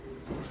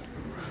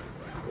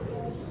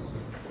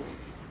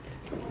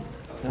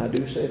 I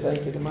do say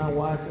thank you to my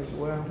wife as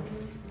well.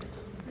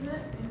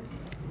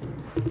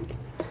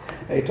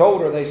 They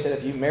told her, they said,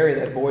 if you marry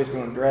that boy, he's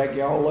going to drag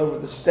you all over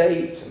the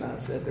states. And I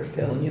said, they're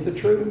telling you the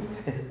truth.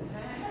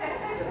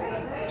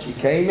 She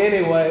came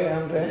anyway.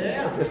 I'm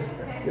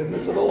saying,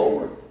 goodness of the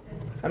Lord.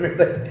 I mean,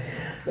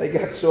 They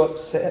got so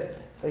upset.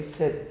 They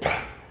said,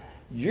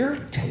 "You're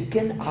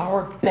taking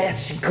our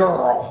best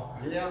girl."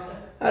 Yeah.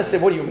 I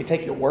said, "What do you want me to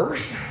take your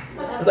worst?"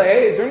 I was like,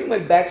 "Hey, is there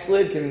anybody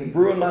backslid can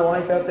ruin my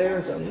life out there?"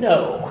 And so,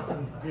 no.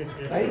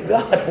 Thank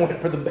God I went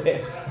for the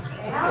best.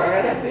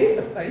 Glad I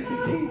did. Thank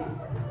you, Jesus.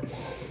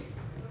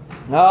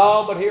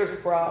 No, but here's the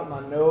problem.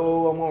 I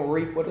know I'm going to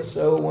reap what I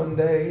sow one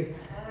day.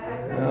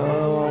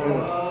 No, I don't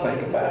want to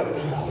think about it.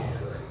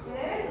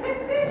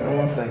 I don't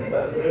want to think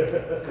about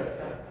it.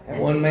 And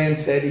one man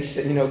said, he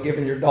said,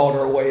 giving your daughter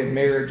away in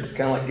marriage is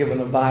kind of like giving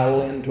a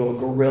violin to a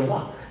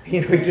gorilla. He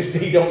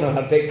don't know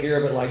how to take care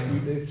of it like you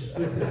do.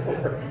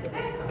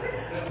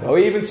 So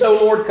even so,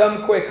 Lord,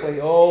 come quickly.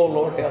 Oh,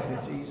 Lord, help me,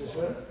 Jesus.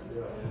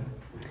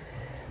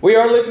 We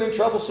are living in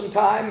troublesome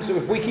times.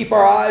 If we keep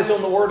our eyes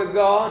on the Word of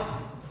God,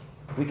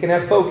 we can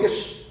have focus.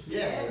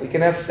 Yes. We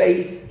can have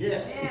faith.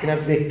 Yes. We can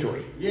have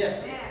victory.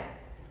 Yes.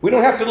 We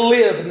don't have to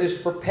live in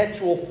this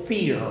perpetual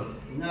fear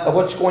of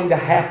what's going to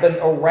happen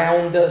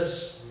around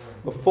us,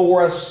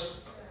 before us.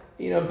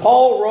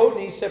 Paul wrote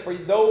and he said, for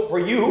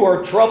you who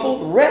are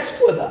troubled,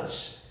 rest with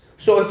us.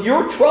 So if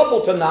you're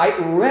troubled tonight,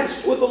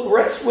 rest with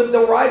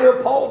the writer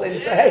of Paul. Then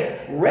say,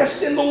 hey,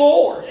 rest in the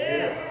Lord.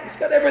 He's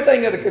got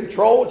everything under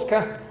control. It's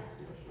kind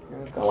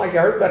of like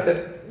I heard about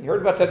that. You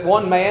heard about that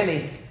one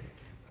man.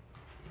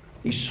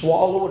 He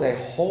swallowed a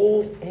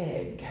whole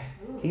egg.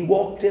 He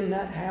walked in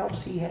that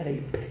house. He had a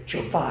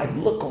petrified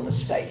look on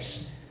his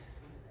face.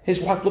 His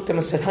wife looked at him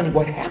and said, "Honey,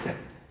 what happened?"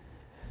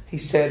 He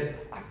said,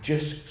 "I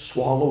just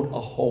swallowed a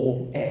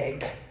whole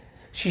egg."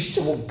 She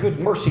said, "Well, good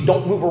mercy,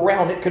 don't move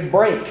around. It could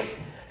break."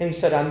 And he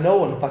said, "I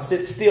know, and if I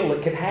sit still,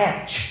 it could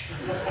hatch."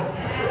 You know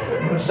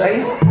what I'm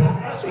saying?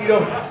 So you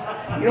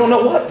don't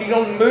know what? You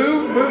don't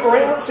move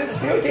around, sit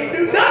still. You can't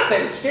do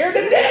nothing. Scared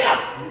to death.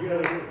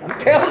 I'm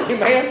telling you,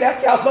 man,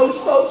 that's how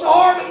most folks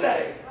are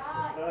today.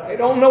 They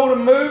don't know to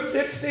move,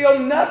 sit still,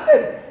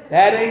 nothing.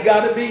 That ain't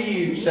got to be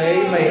you.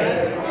 Say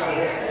amen.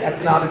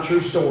 That's not a true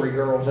story,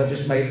 girls. I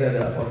just made that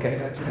up. Okay,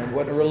 it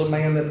wasn't a real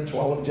man that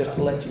swallowed, just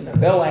to let you know.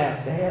 They'll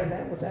ask,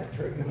 "Dad, was that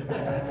true?"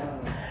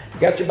 You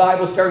got your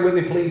Bibles? Turn with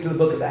me, please, to the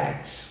book of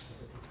Acts.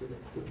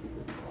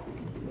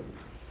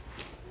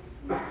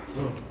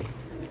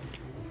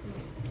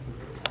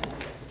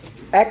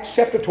 Acts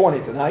chapter 20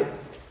 tonight.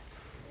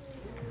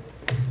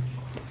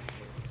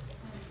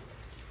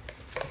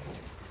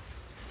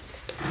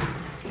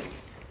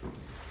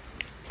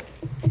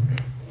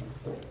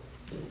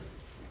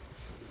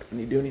 Can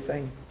you do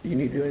anything? Do you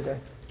need to do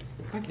anything?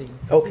 I can.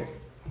 Okay.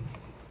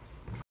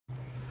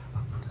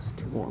 Just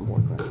two more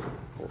things.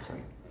 For a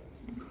second.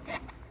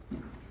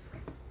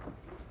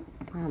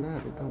 Found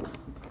out it don't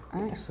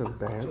act so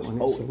bad when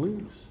it's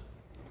loose.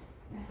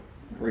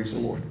 Praise the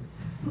Lord.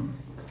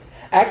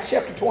 Acts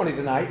chapter 20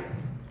 tonight,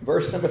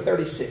 verse number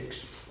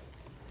 36.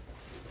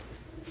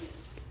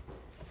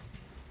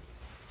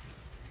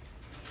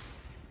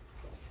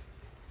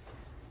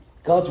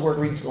 God's word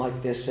reads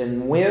like this: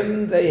 "And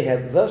when they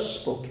had thus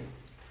spoken,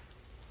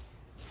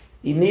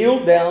 he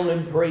kneeled down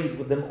and prayed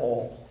with them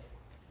all.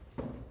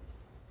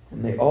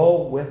 And they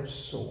all wept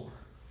sore,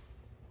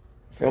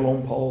 fell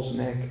on Paul's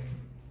neck,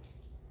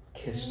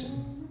 kissed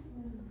him,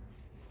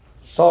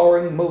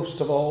 sorrowing most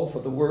of all for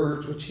the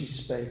words which he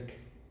spake,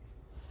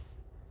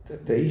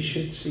 that they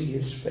should see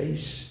his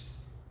face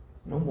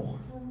no more."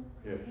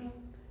 Yes.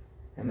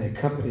 And they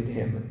accompanied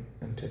him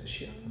unto the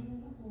ship.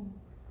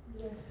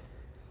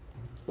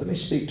 Let me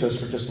speak to us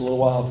for just a little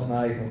while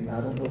tonight, and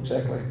I don't know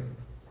exactly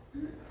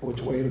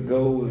which way to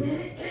go.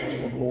 I just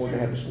want the Lord to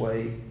have his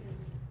way.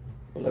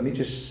 But let me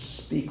just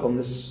speak on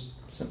this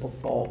simple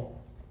thought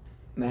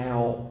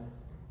now,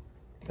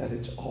 that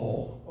it's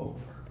all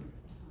over.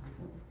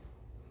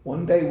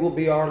 One day will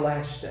be our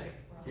last day.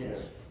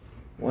 Yes.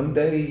 One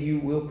day you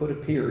will put a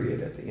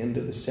period at the end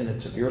of the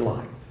sentence of your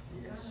life.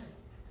 Yes.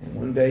 And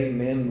one day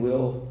men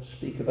will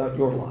speak about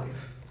your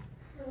life.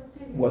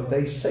 What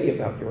they say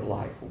about your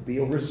life will be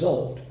a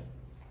result of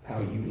how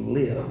you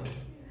lived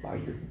by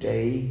your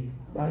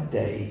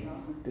day-by-day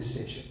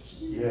decisions.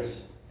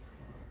 Yes.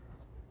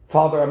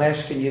 Father, I'm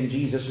asking you in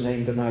Jesus'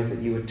 name tonight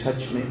that you would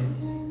touch me,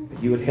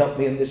 that you would help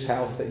me in this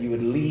house, that you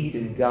would lead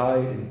and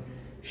guide and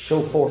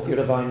show forth your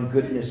divine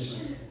goodness.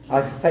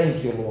 I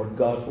thank you, Lord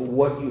God, for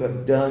what you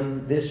have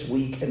done this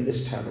week in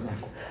this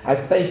tabernacle. I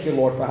thank you,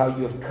 Lord, for how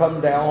you have come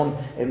down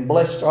and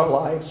blessed our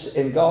lives.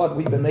 And God,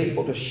 we've been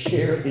able to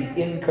share the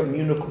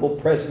incommunicable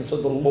presence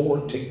of the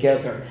Lord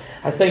together.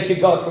 I thank you,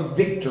 God, for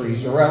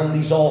victories around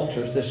these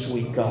altars this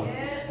week, God.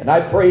 And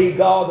I pray,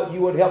 God, that you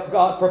would help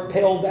God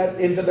propel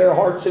that into their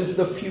hearts into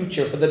the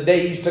future for the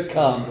days to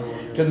come.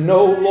 To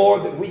know,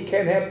 Lord, that we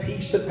can have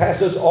peace that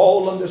passes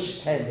all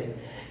understanding.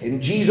 And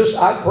Jesus,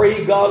 I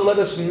pray, God, let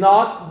us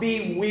not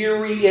be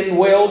weary in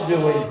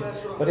well-doing,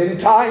 but in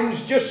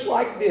times just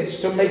like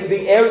this, to make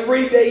the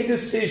everyday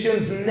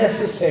decisions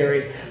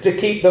necessary to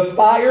keep the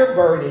fire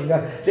burning,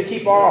 to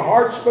keep our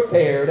hearts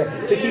prepared,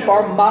 to keep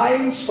our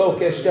minds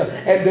focused,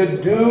 and to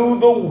do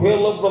the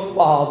will of the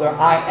Father.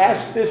 I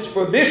ask this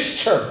for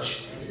this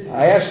church.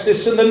 I ask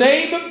this in the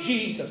name of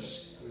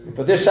Jesus. And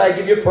for this I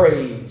give you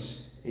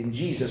praise. In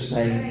Jesus'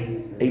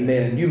 name,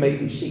 amen. You may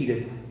be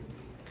seated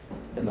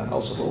in the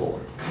house of the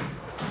Lord.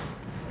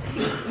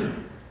 You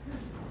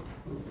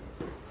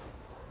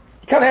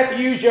kind of have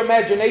to use your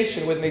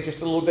imagination with me just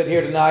a little bit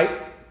here tonight.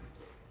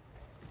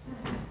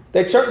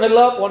 They certainly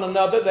loved one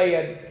another. They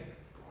had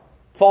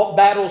fought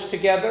battles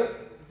together,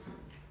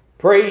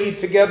 prayed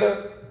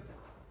together,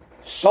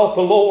 sought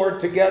the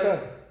Lord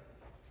together,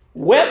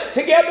 wept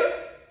together,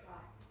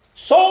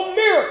 saw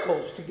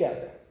miracles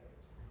together.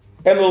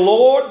 And the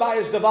Lord, by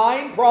His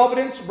divine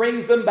providence,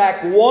 brings them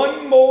back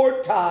one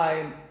more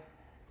time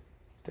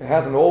to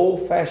have an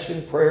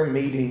old-fashioned prayer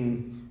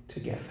meeting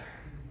together.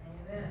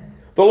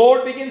 The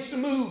Lord begins to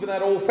move in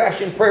that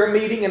old-fashioned prayer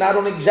meeting, and I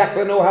don't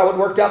exactly know how it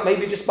worked out.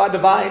 Maybe just by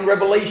divine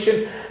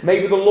revelation.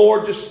 Maybe the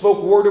Lord just spoke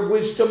a word of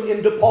wisdom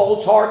into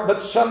Paul's heart,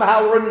 but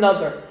somehow or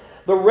another,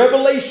 the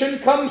revelation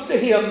comes to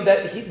him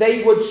that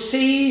they would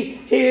see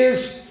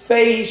his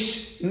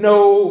face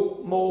no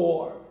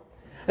more.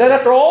 That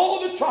after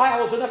all the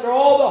trials and after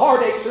all the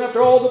heartaches and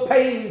after all the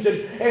pains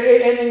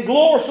and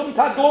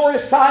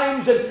glorious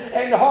times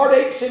and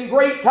heartaches and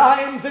great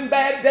times and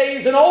bad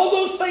days and all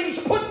those things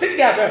put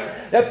together,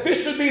 that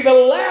this would be the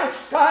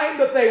last time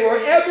that they were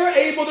ever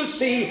able to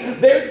see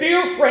their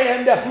dear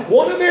friend,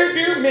 one of their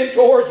dear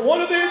mentors,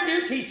 one of their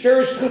dear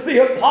teachers,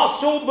 the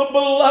apostle, the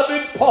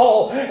beloved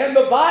Paul. And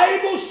the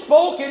Bible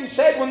spoke and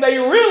said when they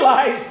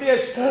realized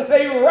this,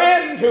 they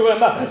ran to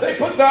him, they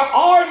put their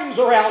arms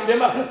around him,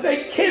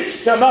 they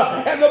kissed him,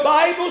 and the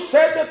Bible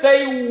said that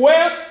they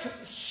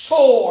wept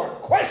sore.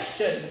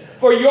 Question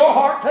for your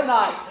heart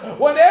tonight.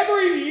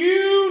 Whenever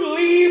you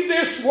leave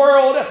this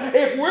world,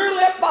 if we're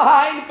left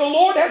behind, if the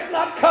Lord has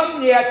not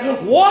come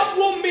yet, what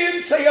will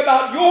men say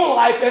about your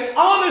life? And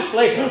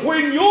honestly,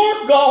 when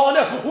you're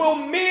gone, will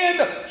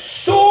men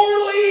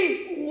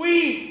sorely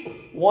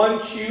weep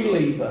once you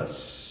leave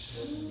us?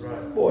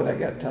 Boy, that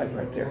got tight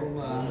right there.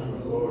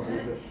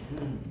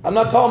 I'm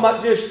not talking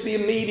about just the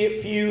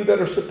immediate few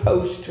that are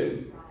supposed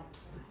to.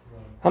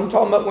 I'm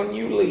talking about when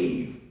you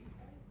leave.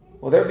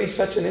 Will there be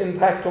such an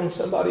impact on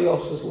somebody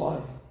else's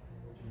life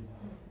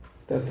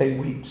that they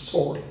weep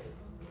sorely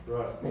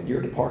at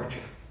your departure?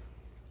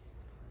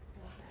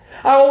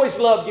 I always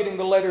loved getting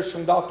the letters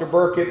from Dr.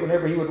 Burkett.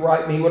 Whenever he would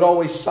write me, he would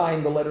always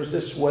sign the letters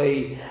this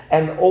way: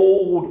 an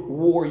old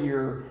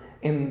warrior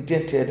in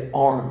dented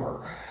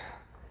armor.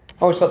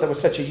 I always thought that was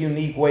such a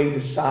unique way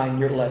to sign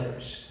your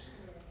letters.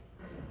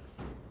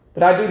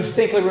 But I do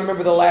distinctly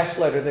remember the last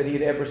letter that he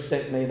had ever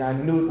sent me, and I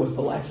knew it was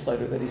the last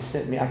letter that he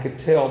sent me. I could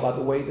tell by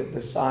the way that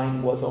the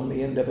sign was on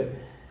the end of it.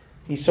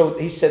 He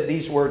said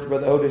these words,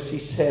 Brother Otis. He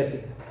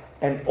said,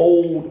 an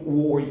old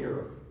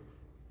warrior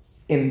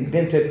in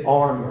dented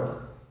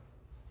armor,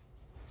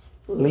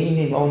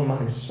 leaning on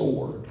my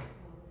sword,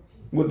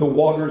 with the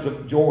waters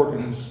of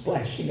Jordan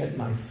splashing at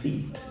my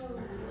feet,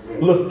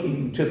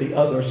 looking to the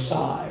other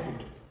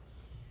side,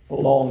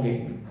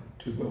 longing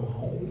to go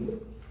home.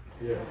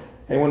 Yeah.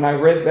 And when I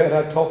read that,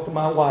 I talked to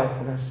my wife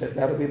and I said,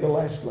 that'll be the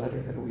last letter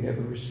that we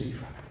ever receive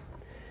from him.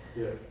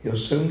 Yeah. He'll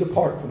soon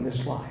depart from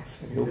this life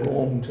and he'll go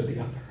on to the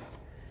other.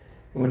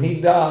 And when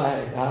he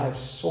died, I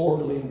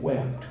sorely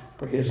wept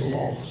for his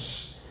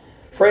loss.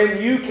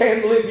 Friend, you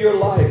can live your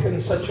life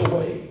in such a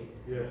way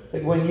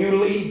that when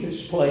you leave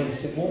this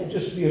place, it won't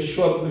just be a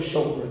shrug of the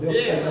shoulder. They'll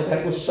say,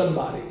 that was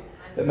somebody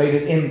that made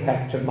an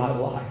impact in my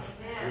life.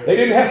 They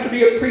didn't have to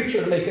be a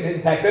preacher to make an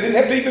impact. They didn't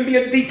have to even be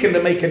a deacon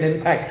to make an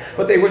impact.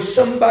 But they were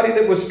somebody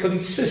that was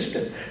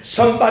consistent.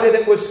 Somebody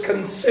that was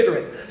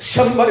considerate.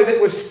 Somebody that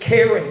was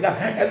caring.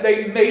 And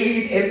they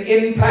made an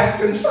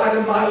impact inside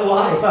of my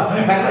life.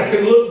 And I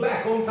can look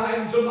back on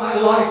times of my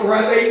life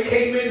where they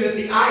came in at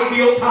the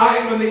ideal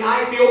time and the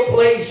ideal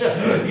place.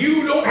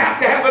 You don't have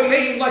to have a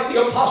name like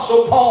the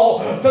Apostle Paul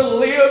to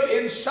live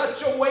in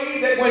such a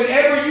way that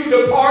whenever you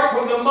depart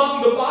from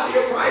among the body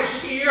of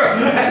Christ here,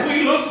 and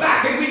we look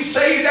back and we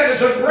say, that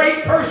is a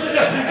great person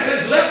and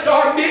has left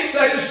our midst.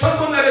 That is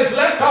someone that has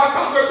left our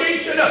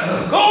congregation,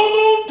 gone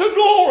on to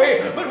glory.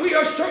 But we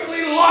are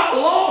certainly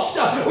lost.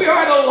 We are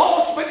at a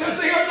loss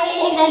because they are no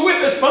longer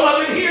with us.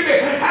 Beloved, hear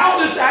me. How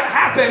does that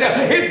happen?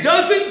 It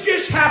doesn't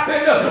just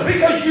happen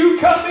because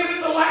you come in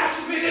at the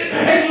last minute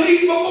and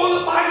leave before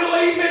the final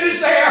amen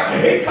is there.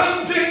 It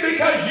comes in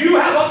because you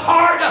have a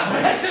card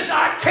that says,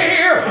 I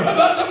care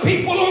about the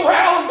people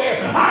around me.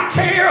 I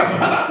care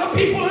about the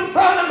people in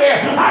front of me.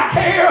 I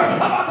care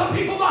about the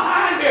people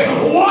behind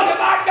me. What have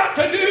I got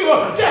to do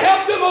to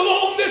help them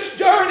along this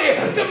journey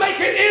to make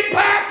an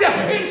impact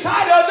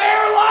inside of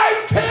their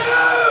life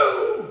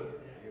too?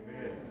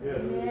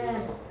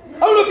 Amen. I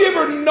don't know if you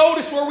ever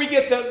noticed where we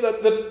get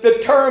the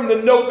term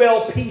the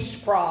Nobel Peace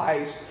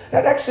Prize.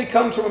 That actually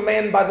comes from a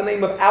man by the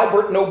name of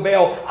Albert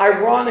Nobel.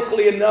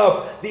 Ironically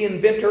enough, the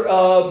inventor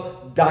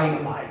of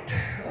dynamite.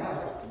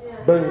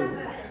 Boom.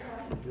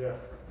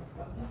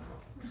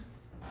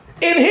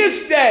 In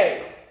his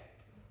day,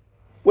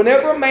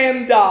 whenever a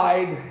man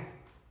died,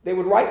 they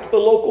would write to the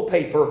local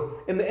paper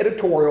in the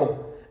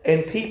editorial,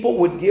 and people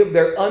would give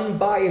their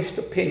unbiased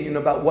opinion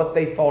about what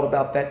they thought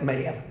about that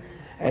man.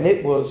 And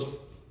it was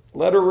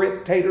Let her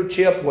potato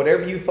chip,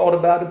 whatever you thought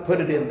about it, put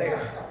it in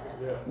there.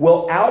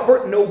 Well,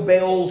 Albert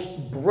Nobel's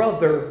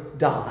brother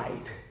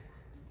died.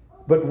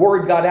 But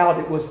word got out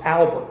it was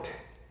Albert.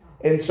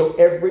 And so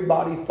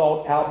everybody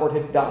thought Albert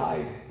had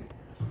died.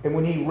 And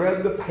when he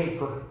read the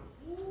paper,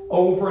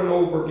 over and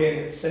over again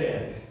it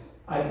said,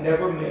 "I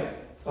never met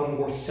a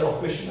more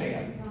selfish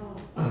man.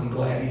 I'm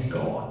glad he's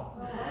gone."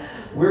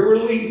 We're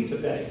relieved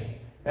today.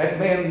 That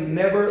man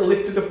never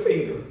lifted a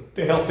finger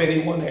to help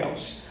anyone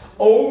else.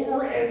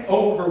 Over and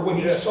over, when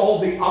he saw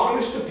the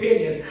honest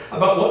opinion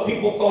about what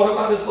people thought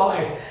about his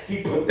life, he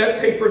put that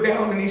paper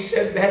down and he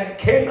said, "That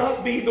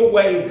cannot be the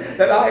way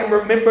that I am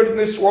remembered in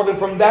this world." And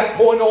from that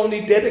point on,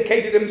 he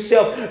dedicated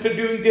himself to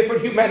doing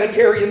different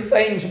humanitarian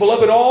things.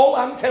 Beloved, all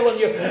I'm telling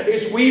you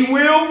is we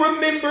will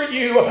remember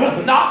you,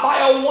 not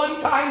by a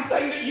one-time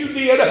thing that you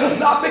did,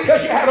 not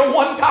because you had a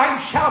one-time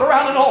shout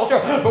around an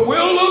altar, but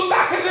we'll look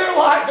back at their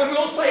life and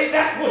we'll say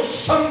that was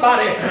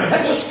somebody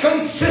that was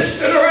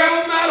consistent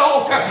around that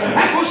altar.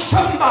 That was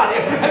somebody,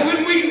 and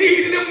when we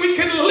needed him, we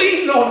could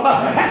lean on him.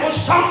 That was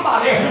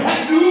somebody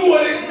that knew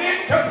what it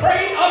meant to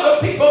pray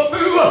other people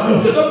through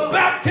to the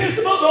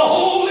baptism of the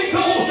Holy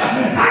Ghost.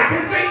 I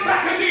can think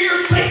back of dear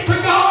saints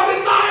of God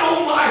in my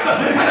own life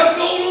and have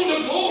gone on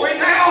to glory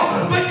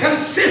now, but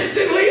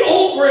consistently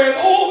over and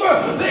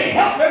over, they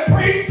helped me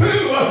pray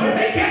through.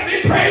 They kept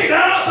me prayed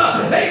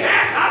up. They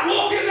asked I'd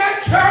walk in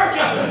that church,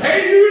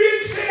 and you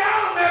didn't sit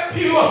down in that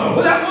pew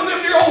without one of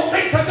them dear old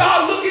saints of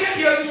God looking at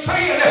you and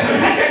saying,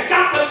 "And you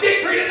got the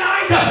victory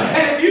tonight."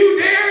 And if you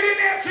dared and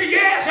answer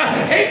yes,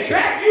 he'd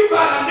drag you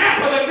by the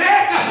nape of the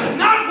neck,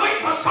 not wait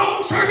for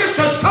song service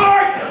to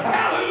start.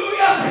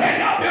 Hallelujah.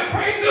 And help you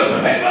pray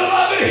through. And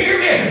beloved, hear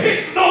me.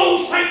 It's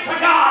those saints of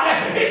God.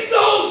 It's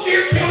those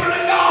dear children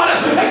of God.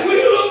 And we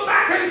look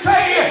back and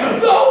say,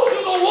 those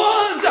are the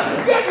ones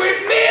that we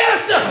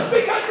miss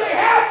because they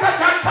had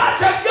such a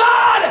touch of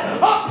God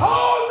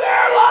upon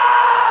their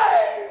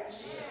lives.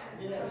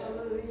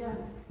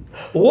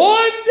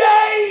 One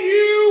day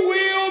you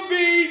will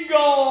be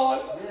gone.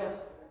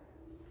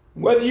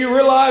 Whether you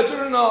realize it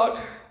or not,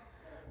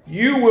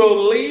 you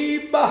will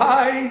leave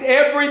behind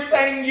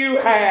everything you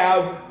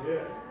have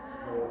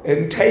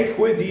and take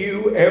with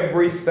you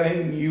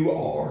everything you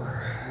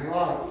are.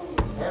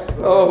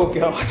 Oh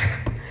God.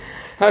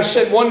 I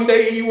said one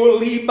day you will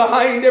leave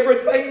behind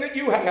everything that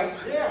you have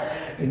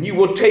and you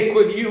will take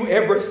with you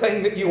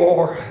everything that you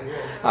are.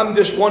 I'm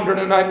just wondering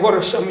tonight, what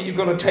are some of you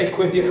going to take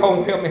with you?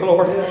 Oh, help me,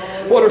 Lord.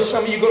 What are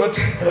some of you going to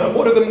take?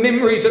 What are the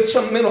memories that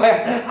some men will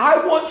have?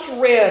 I once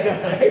read,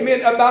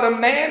 amen, about a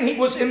man. He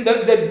was in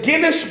the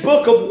Guinness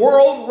Book of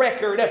World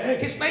Record.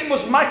 His name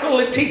was Michael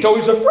Letito. He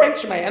was a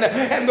French man.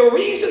 And the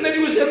reason that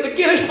he was in the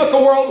Guinness Book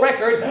of World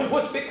Record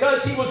was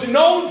because he was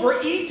known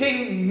for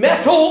eating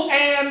metal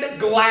and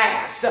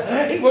glass.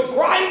 He would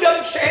grind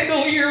up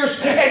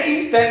chandeliers and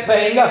eat that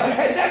thing.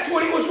 And that's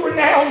what he was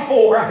renowned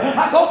for.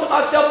 I thought to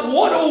myself,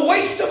 what a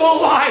waste of a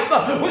life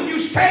when you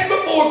stand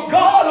before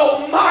God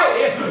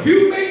Almighty.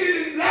 You made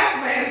it in that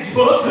man's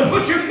book,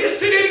 but you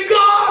missed it in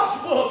God's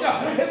book.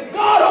 If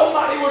God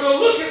Almighty were to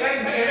look at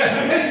that man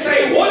and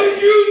say, "What did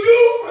you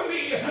do for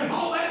me?"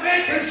 All that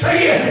man can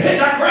say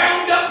is, "I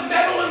ground up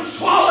metal and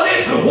swallowed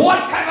it."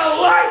 What kind of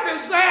life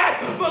is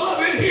that?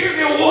 Beloved, hear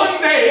me.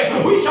 One day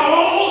we shall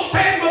all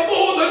stand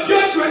before the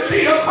judgment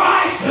seat of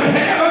Christ, and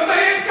every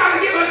man's got to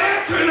give an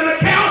answer and an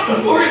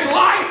account for his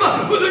life,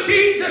 for the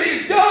deeds that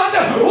he's done,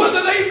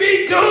 whether they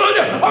be good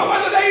or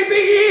whether they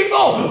be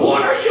evil.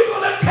 What are you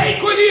going to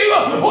take with you?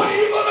 What are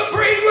you going to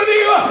bring with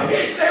you?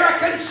 Is there a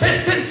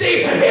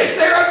consistency? Is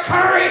there a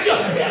courage?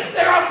 Is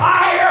there a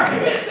fire?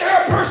 Is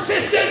there a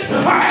persistence?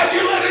 Or have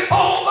you let it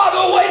fall by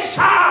the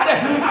wayside?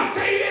 I'm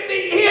telling you, at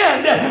the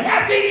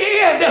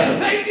end,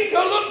 they need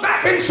to look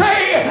back and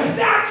say,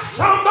 that's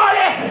somebody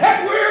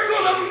that we're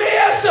going to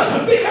miss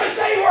because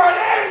they were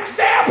an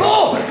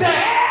example to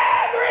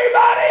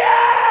everybody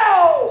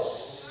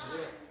else.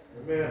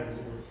 Amen.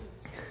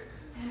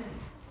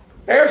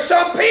 There are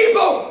some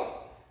people,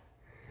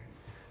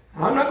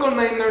 I'm not going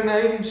to name their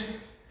names,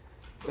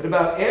 but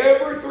about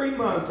every 3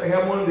 months they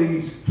have one of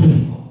these.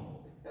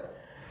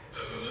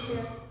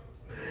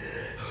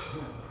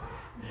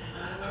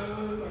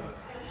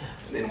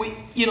 Then we.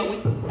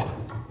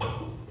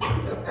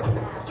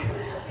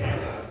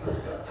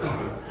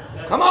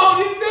 Come on,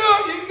 you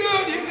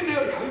can do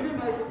it.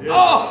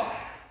 Oh.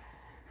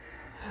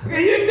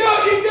 Okay, you can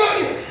do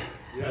it.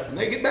 And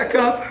they get back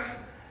up,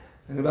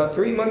 and about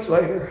 3 months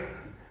later,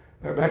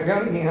 they're back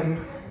down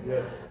again.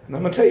 And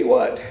I'm going to tell you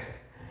what,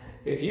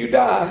 if you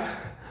die,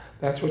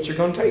 that's what you're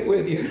going to take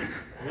with you.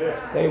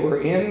 They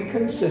were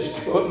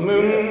inconsistent. Help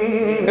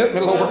me,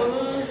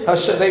 Lord. I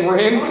said they were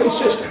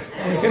inconsistent.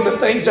 in the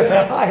things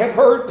that I have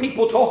heard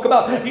people talk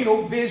about,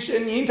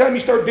 vision. Anytime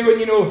you start doing,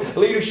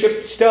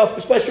 leadership stuff,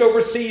 especially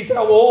overseas,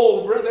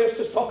 Brother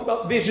Estis talk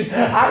about vision.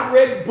 I've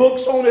read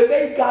books on it.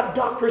 They've got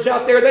doctors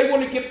out there. They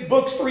want to get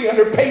books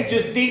 300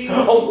 pages deep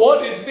on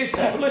what is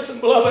vision. Listen,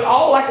 beloved,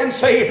 all I can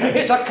say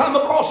is I come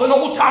across an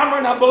old timer,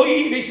 and I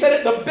believe he said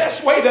it the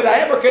best way that I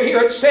ever could hear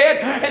it said,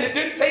 and it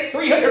didn't take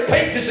 300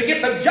 pages to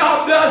get the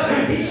job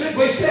done. He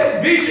simply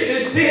said, vision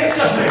is this.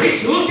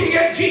 It's looking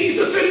at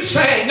Jesus and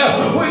saying,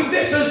 when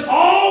this is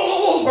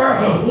all over,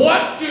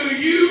 what do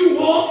you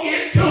want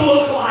it to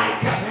look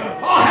like?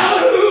 Oh,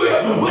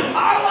 hallelujah. When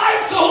my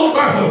life's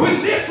over,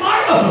 when this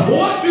life,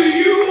 what do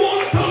you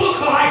want it to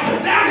look like?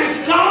 That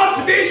is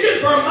God's vision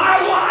for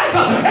my life.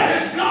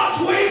 That is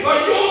God's way for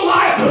your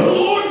life.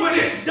 Lord, when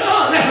it's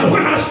done,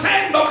 when I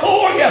stand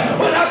before you,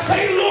 when I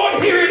say,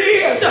 Lord, here it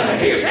is.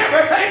 Here's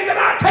everything that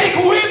I take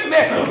with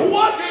me.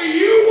 What do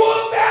you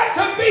want that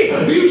to be?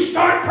 You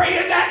start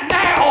praying that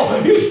now.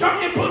 You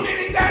start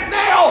implementing that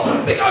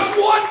now. Because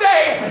one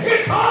day,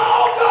 it's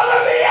all going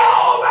to be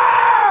over.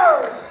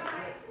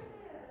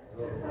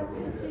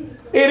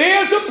 It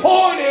is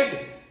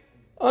appointed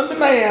unto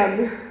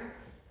man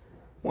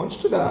once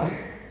to die.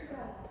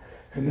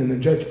 And then the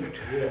judgment.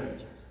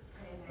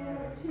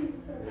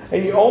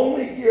 And you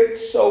only get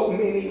so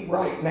many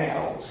right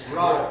nows.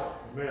 Right.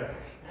 Amen.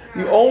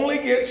 You only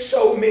get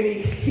so many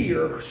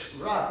hearers.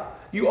 Right.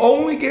 You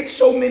only get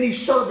so many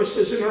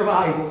services and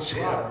revivals.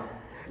 Right.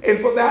 And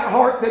for that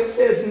heart that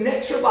says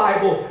next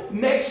revival,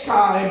 next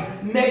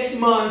time, next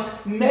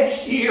month,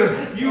 next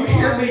year, you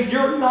hear me,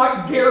 you're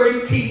not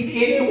guaranteed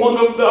any one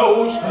of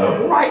those.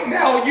 Right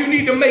now, you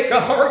need to make a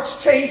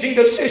heart-changing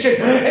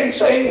decision and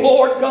saying,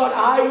 Lord God,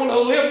 I want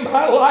to live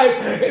my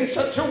life in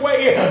such a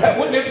way that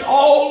when it's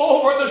all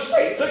over, the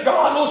saints of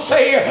God will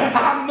say,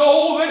 I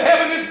know that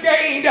heaven is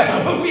gained,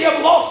 but we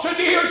have lost a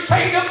dear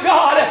saint of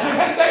God,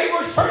 and they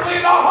were certainly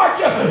in our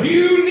hearts.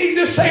 You need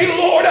to say,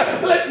 Lord,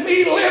 let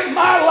me live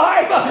my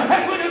life.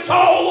 And when it's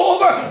all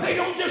over, they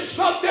don't just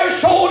shrug their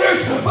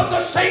shoulders, but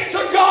the saints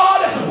of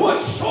God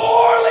would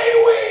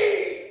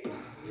sorely weep.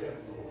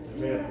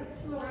 Amen.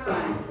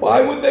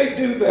 Why would they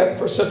do that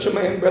for such a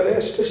man, Brother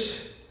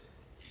Estis?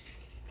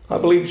 I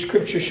believe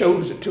Scripture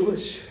shows it to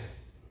us.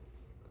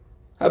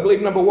 I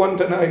believe, number one,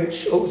 tonight it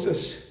shows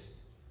us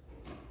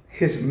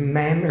his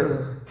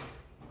manner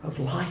of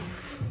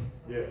life.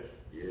 Yes.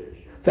 Yes.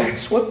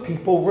 That's what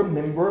people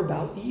remember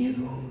about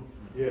you.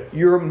 Yes.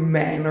 Your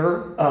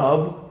manner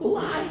of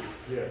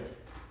life. Yes.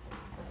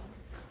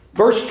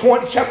 Verse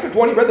 20, chapter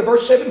 20, read the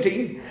verse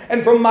 17.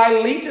 And from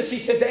Miletus he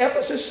said to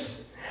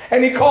Ephesus,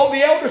 and he called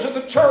the elders of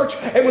the church,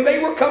 and when they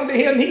were come to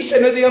him, he said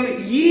to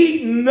them,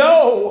 ye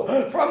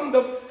know from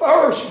the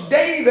first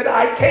day that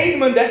I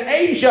came unto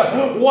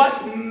Asia,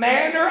 what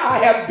manner I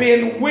have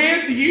been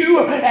with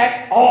you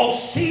at all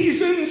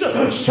seasons,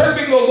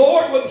 serving the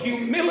Lord with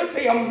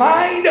humility of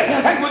mind,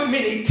 and with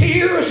many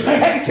tears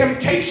and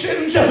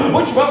temptations,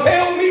 which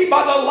prevailed me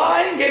by the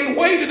lying in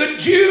wait of the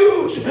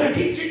Jews.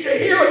 Did you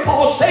hear what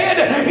Paul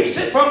said? He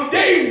said, from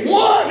day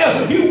one,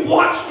 you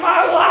watched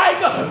my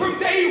life. From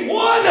day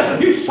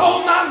one, you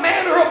saw my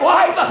manner of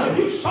life.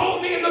 You saw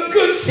me in the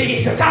good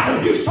seasons.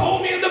 You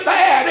saw me in the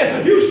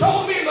bad. You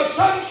saw me in the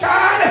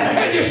sunshine.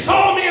 And you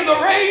saw me in the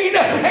rain.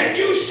 And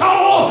you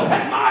saw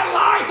that my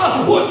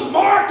life was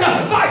marked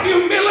by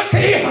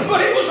humility,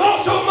 but it was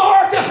also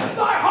marked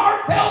by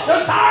heartfelt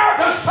desire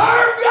to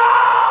serve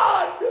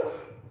God.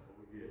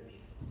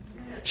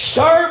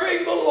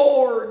 Serving the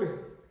Lord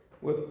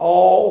with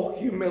all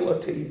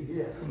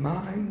humility of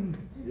mind.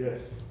 Yes.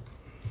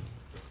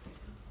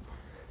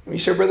 When you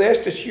say, Brother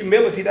Estes,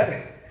 humility,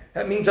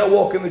 that means I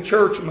walk in the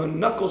church and my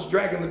knuckles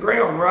dragging the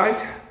ground,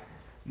 right?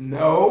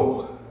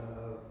 No.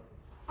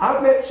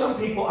 I've met some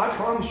people, I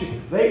promise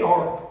you, they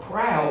are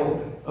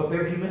proud of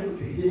their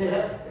humility.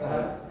 Yes.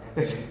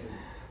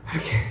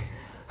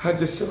 I'm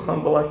just so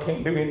humble I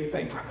can't do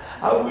anything.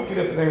 I would get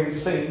up there and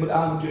sing, but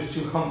I'm just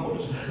too humble.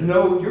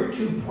 No, you're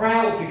too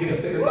proud to get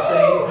up there and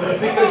sing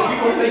because you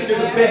don't think you're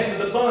the best of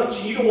the bunch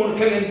and you don't want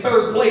to come in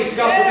third place,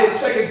 God forbid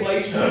second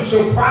place.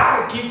 So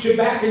pride keeps you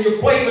back and you're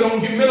blaming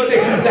on humility.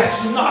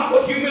 That's not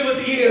what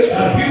humility is.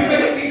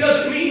 Humility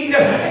doesn't mean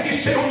that you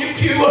sit on your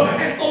pew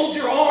and fold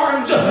your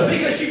arms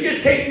because you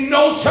just can't.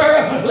 No,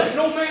 sir. Let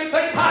no man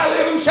think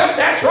highly of himself.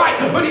 That's right.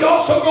 But he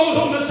also goes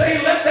on to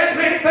say, let that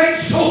man think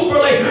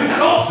soberly.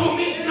 That also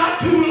means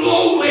not too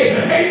lowly.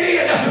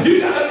 Amen.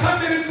 You got to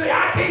come in and say,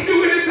 I can't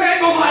do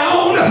anything on my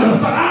own,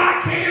 but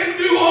I can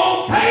do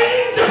all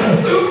things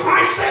through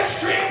Christ that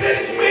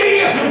strengthens me.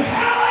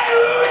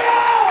 Hallelujah.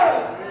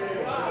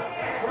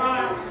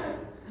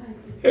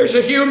 There's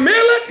a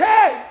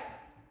humility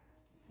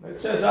that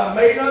says, I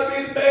may not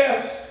be the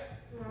best.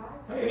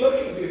 I ain't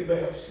looking to be the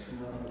best.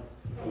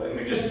 Let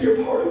me just be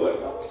a part of what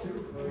God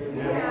do.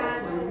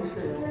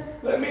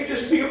 Let me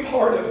just be a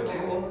part of it.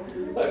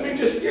 Let me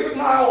just give it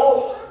my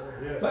all.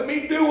 Let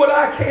me do what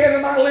I can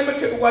in my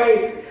limited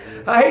way.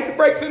 I hate to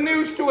break the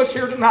news to us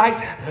here tonight,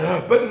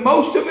 but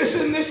most of us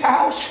in this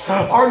house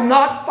are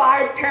not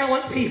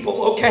 5-talent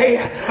people, okay?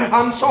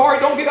 I'm sorry,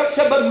 don't get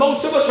upset, but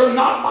most of us are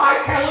not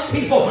 5-talent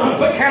people.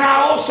 But can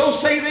I also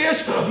say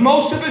this?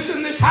 Most of us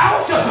in this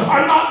house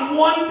are not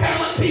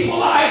 1-talent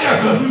people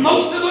either.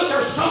 Most of us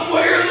are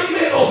somewhere in the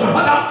middle,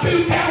 about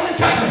 2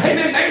 talents, and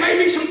then there may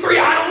be some 3,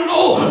 I don't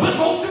know, but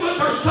most of us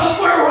are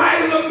somewhere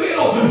right in the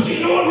middle. So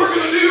you know what we're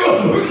going to do?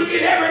 We're going to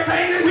get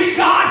everything that we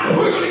got.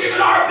 We're going to give it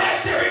our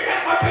best every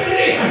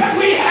opportunity that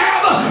we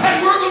have,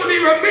 and we're going to be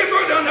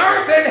remembered on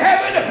earth and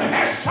heaven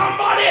as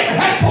somebody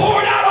that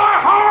poured out our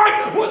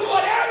heart with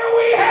whatever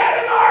we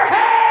had in our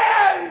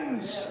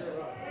hands.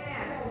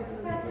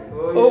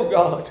 Oh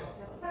God.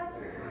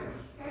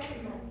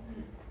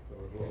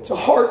 It's a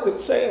heart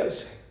that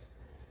says,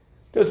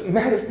 doesn't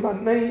matter if my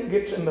name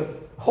gets in the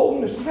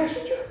Holiness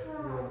Messenger.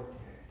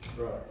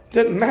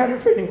 Doesn't matter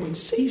if anyone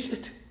sees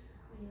it.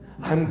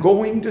 I'm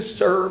going to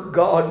serve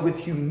God with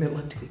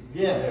humility.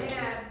 Yes.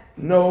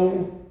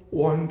 No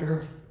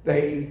wonder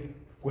they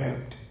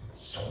wept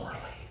sorely.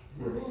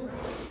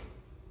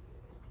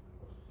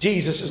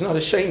 Jesus is not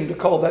ashamed to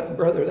call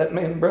that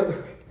man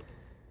brother.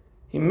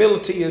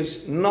 Humility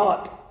is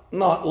not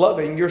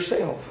loving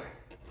yourself.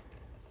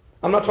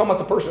 I'm not talking about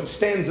the person that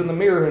stands in the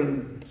mirror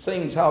and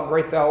sings how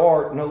great thou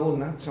art. No,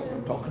 that's not what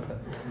I'm talking about.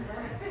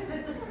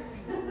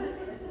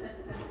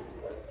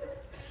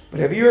 But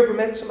have you ever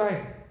met somebody?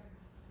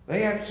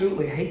 They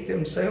absolutely hate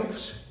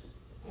themselves.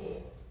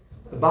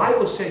 The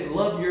Bible said,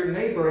 love your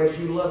neighbor as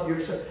you love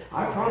yourself.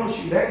 I promise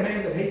you, that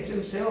man that hates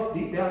himself,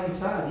 deep down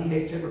inside, he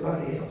hates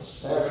everybody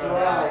else. That's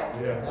right.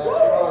 Yeah. That's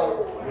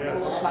right. Yeah.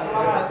 That's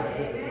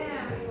right.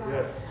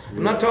 Yes.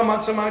 I'm not talking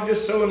about somebody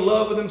just so in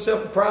love with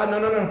himself and pride. No.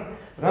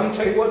 But I'm going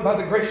to tell you what,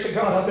 by the grace of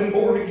God, I've been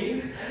born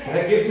again. And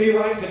that gives me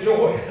right to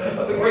joy.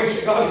 By the grace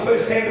of God, He put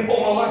His hand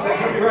upon my life. That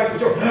gives me right to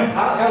joy.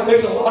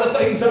 There's a lot of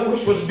things I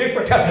wish was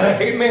different.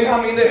 Amen.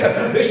 I mean,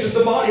 this is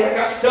the body I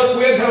got stuck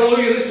with.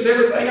 Hallelujah. This is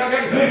everything I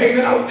got.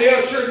 Amen. I would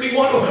sure be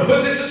one of them.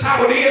 But this is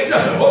how it is.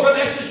 Over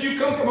this is you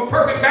come from a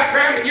perfect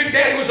background and your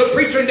daddy was a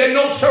preacher and then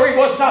no, sir, he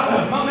was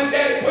not. Mom and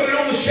daddy put it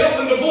on the shelf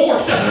and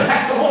divorced.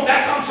 That's the home.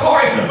 I'm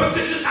sorry. But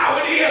this is how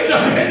it is.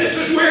 And this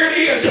is where it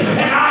is. And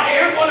I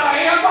am what I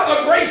am by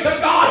the grace of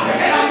God.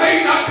 And I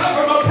may not come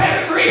from a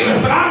pedigree,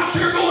 but I'm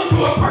sure going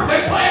to a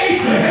perfect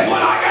place. And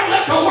what I got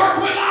left to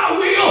work with, I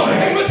will.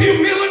 And with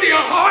humility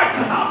of heart,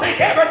 I'll take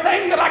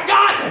everything that I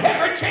got,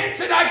 every chance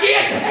that I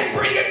get, and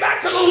bring it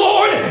back to the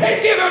Lord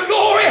and give Him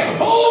glory.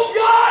 Oh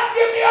God,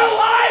 give me a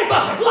life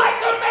like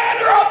the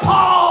manner of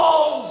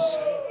Paul's.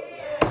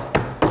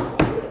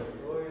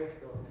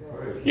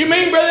 You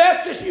mean, Brother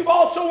Estis, you've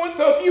also went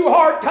through a few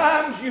hard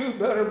times? You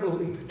better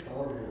believe it.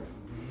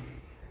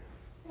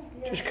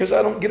 Just because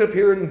I don't get up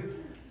here and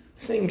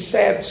sing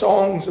sad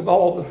songs of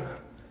all the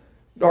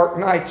dark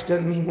nights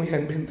doesn't mean we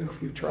haven't been through a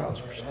few trials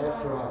ourselves.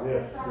 That's right.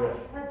 Yes.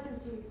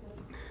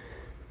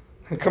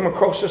 I come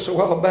across this a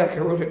while back. I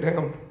wrote it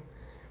down.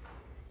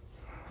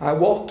 I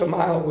walked a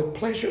mile with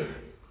pleasure.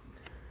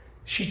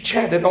 She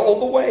chatted all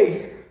the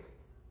way,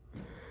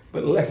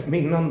 but left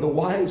me none the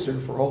wiser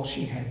for all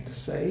she had to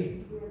say.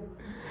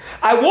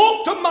 I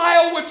walked a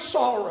mile with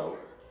sorrow,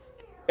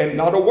 and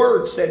not a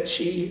word said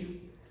she.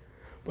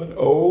 But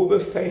oh,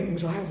 the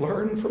things I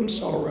learned from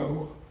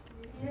sorrow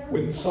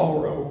when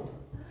sorrow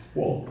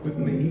walked with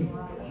me.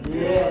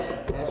 Yes,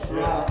 that's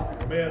right.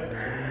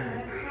 Amen.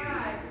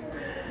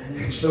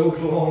 It's those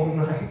long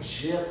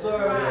nights. Yes,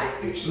 sir.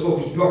 It's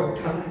those dark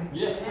times.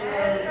 Yes,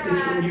 sir.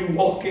 It's when you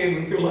walk in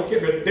and feel like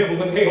every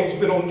devil in hell's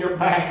been on your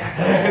back.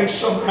 And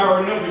somehow or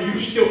another you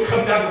still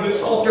come down to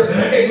this altar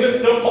and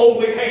lift up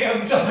holy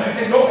hands.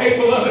 And no, hey,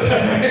 beloved.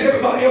 And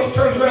everybody else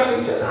turns around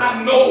and says,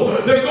 I know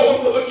they're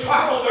going through the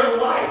trial of their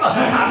life.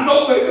 I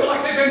know they feel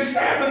like they've been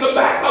stabbed in the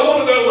back by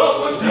one of their loved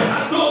ones.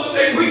 I know that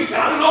they've reached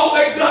out and all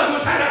they've done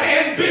was had a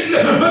hand bitten.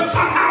 But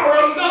somehow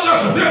or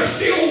another they're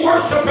still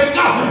worshiping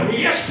God.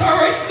 Yes,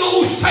 sir, it's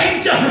those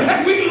saints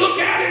that we look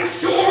at and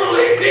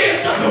surely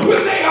this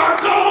when they are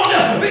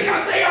gone,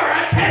 because they are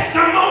a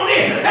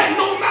testimony, and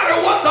no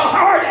matter what the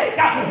heartache,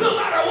 no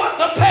matter what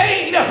the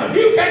pain,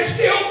 you can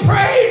still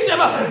praise Him.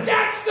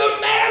 That's the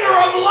manner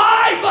of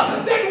life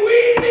that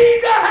we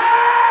need to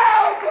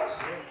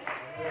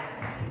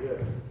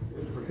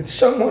have. It's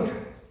someone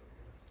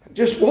that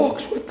just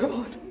walks with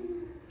God,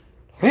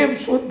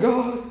 lives with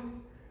God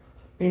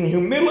in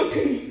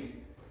humility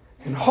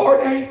and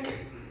heartache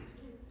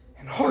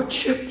and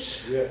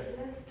hardships. Yes.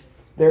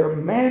 Their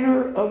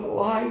manner of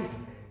life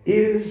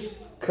is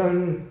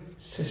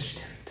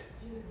consistent.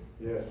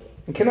 Yes.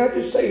 And can I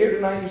just say here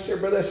tonight, you say,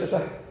 Brother Estes,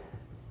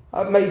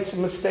 I've made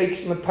some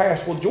mistakes in the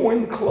past. Well,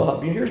 join the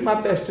club. And here's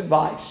my best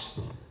advice.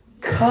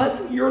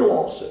 Cut your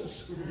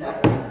losses.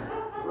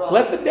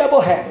 Let the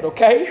devil have it,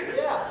 okay?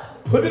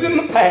 Put it in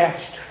the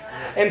past.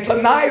 And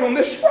tonight, on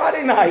this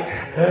Friday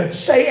night,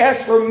 say,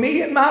 as for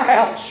me and my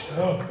house,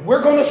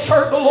 we're going to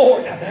serve the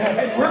Lord.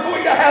 And we're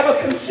going to have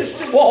a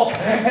consistent walk.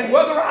 And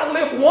whether I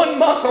live live 1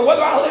 month or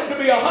whether I live to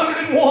be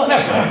 101,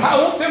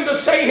 I want them to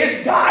say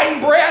his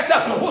dying breath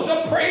was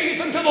a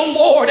praise unto the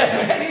Lord,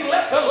 and he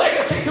left a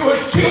legacy to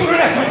his children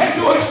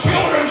and to his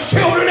children's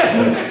children.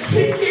 And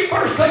seek ye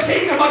first the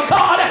kingdom of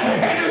God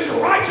and his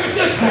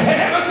righteousness,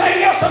 and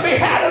everything else will be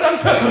added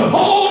unto.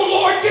 Oh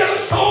Lord, give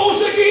us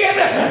souls again,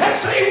 and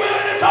say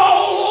when it's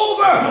all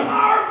over,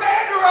 our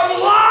manner of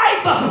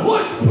life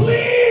was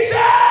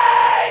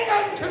pleasing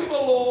unto the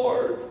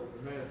Lord.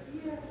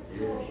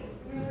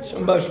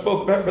 Somebody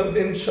spoke about Brother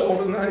Ben's soul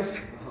tonight.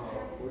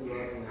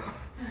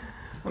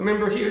 I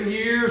remember hearing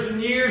years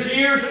and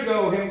years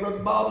ago, him and Brother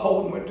Bob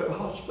Holden went to the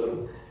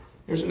hospital.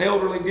 There's an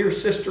elderly dear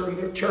sister in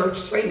their church,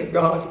 saint of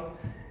God.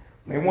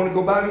 They wanted to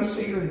go by and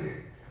see her.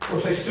 And of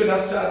course, they stood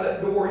outside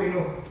that door, you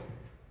know,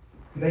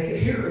 and they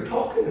could hear her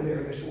talking in there.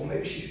 And they said, well,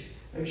 maybe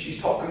she's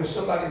talking to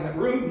somebody in that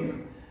room, you know.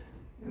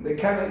 And they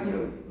kind of, you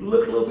know,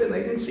 looked a little bit, and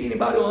they didn't see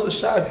anybody on the other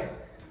side.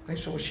 They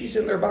said, well, she's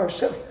in there by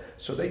herself.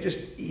 So they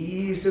just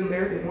eased in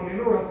there, didn't want to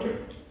interrupt her.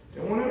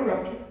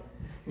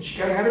 And she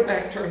kind of had her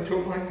back turned to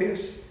him like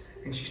this.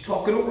 And she's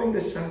talking over on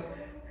this side.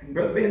 And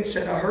Brother Ben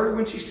said, I heard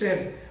when she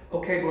said,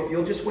 okay, well, if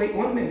you'll just wait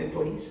 1 minute,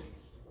 please.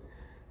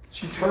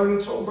 She turned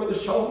and saw Brother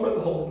Shaw and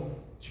Brother Holden.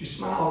 She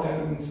smiled at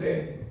him and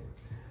said,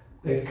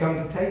 they've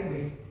come to take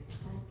me.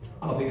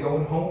 I'll be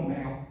going home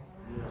now.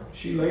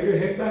 She laid her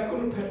head back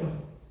on the pillow,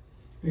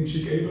 and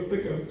she gave up the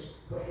ghost.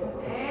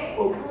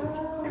 Oh,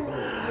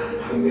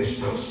 I miss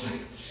those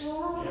saints.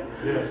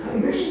 I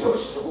miss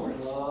those stories.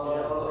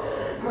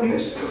 I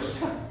miss those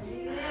times.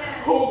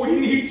 Oh, we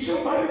need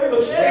somebody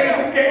that'll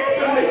stand in the gap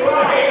and lift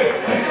their hands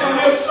and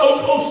live so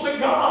close to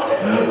God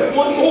that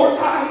one more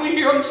time we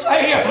hear them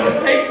say,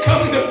 they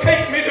come to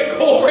take me to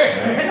glory,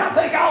 and I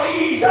think I'll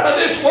ease out of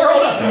this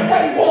world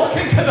and walk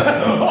into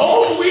the...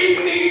 Oh, we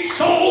need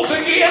souls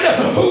again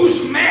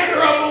whose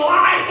manner of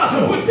life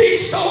would be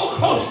so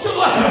close to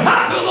the...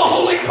 I feel the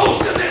Holy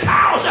Ghost in this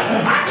house.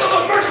 I feel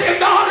the mercy of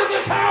God in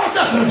this house.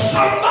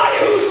 Somebody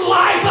whose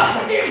life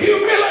in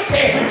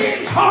humility,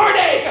 in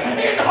heartache,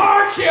 in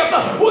hardship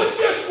would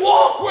just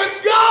walk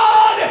with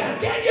God.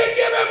 Can you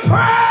give him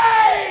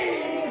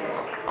praise?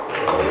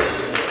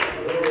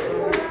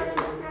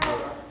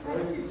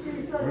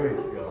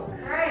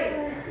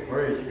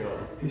 Praise God.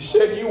 He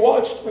said, you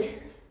watched me.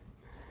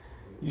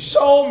 You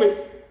saw me.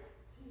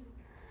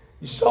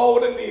 You saw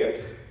what I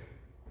did.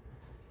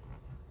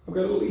 I've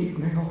got to leave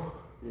now.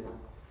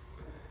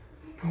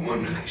 No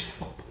wonder they said,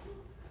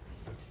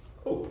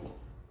 oh,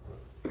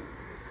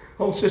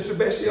 Sister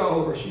Bessie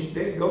Oliver, she's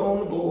dead, gone on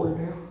to glory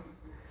now.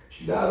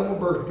 She died on my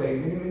birthday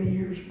many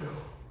years ago.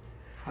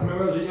 I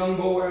remember as a young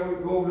boy, I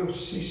would go over to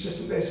see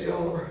Sister Bessie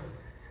Oliver.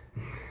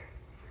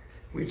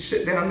 We'd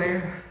sit down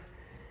there,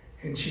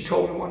 and she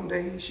told me one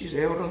day, she's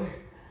elderly,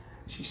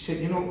 she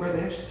said, you know, Brother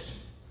Estis,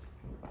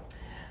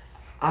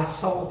 I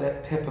saw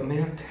that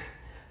peppermint,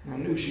 and I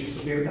knew she was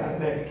severe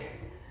diabetic.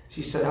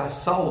 She said, I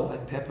saw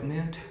that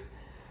peppermint,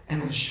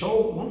 and I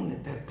sure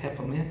wanted that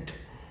peppermint.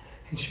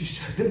 And she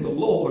said, then the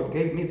Lord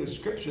gave me the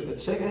scripture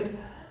that said,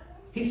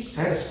 He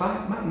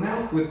satisfied my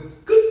mouth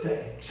with good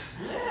things.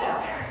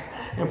 Yeah.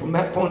 And from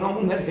that point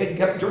on, that head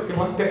got jerking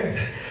like that.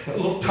 That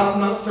little top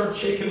knot started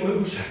shaking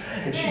loose.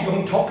 And she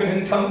went talking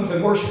in tongues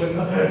and worshiping.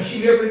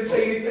 She never did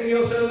say anything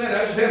else other than that.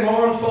 I just had my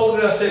arms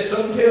folded. I said,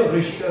 something tells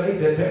me she done ate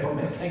that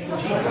peppermint. Thank you,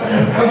 Jesus.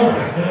 Come on.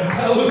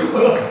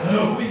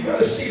 Hallelujah. We got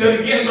to see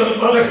that again, Brother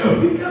Butler.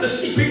 We got to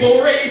see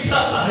people raised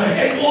up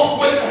and walk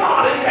with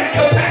God in that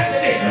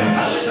capacity.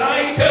 Now, listen,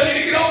 I ain't telling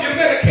you to get off your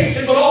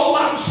medication, but all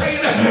I'm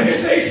saying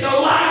is they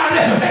align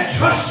and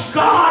trust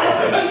God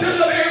until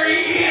the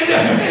very end.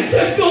 And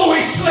says, though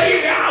he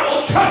slay me, I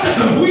will trust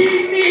him.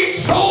 We need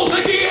souls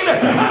again.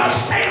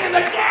 Stand in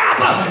the gap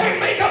and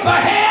make up a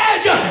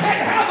hedge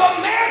and have a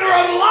manner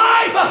of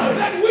life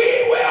that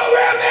we will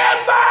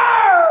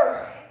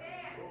remember.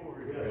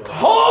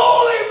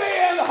 Holy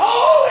men,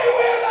 holy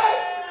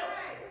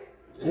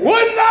women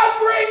would not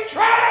bring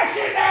trash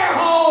in their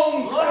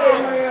homes.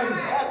 Amen.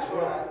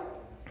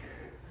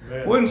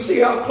 Wouldn't see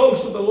how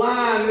close to the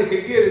line they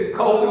could get and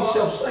call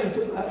themselves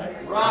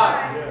sanctified.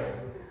 Right.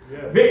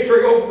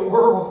 Victory over the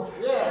world.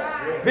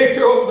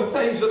 Victory over the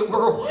things of the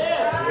world.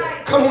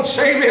 Come on,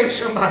 say amen to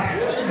somebody.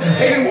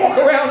 They didn't walk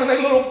around in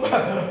their little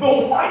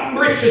fighting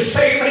breeches,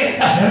 say amen.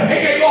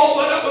 They gave all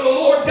that up with the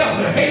Lord.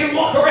 They didn't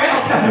walk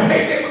around.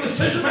 They gave with the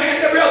scissor man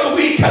every other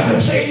week,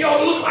 saying,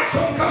 y'all look like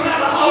something coming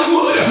out of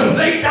Hollywood.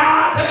 They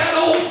died to that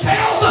old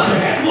self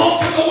and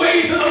walked in the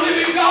ways of the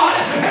living God.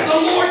 And the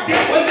Lord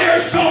dealt with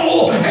their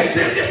soul and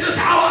said, this is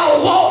how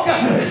I'll walk.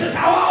 This is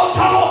how I'll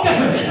talk.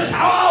 This is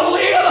how I'll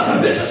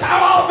live. This is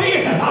how I'll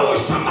be. I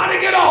wish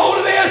somebody get a hold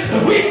of this.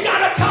 We've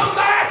got to come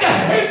back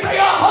and say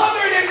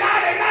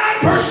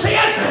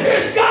 199%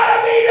 it's got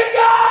to be to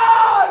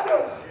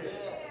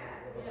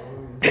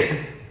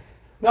God.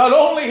 Not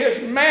only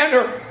his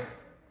manner,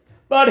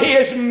 but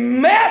his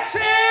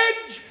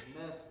message.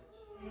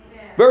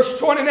 Verse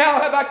 20, now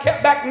have I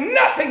kept back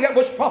nothing that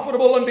was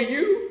profitable unto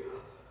you,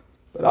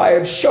 but I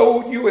have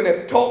showed you and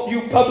have taught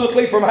you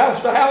publicly from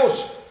house to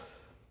house,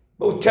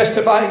 both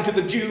testifying to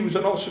the Jews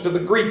and also to the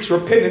Greeks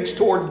repentance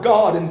toward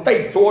God and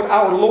faith toward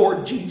our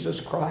Lord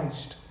Jesus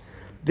Christ.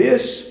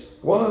 This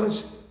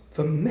was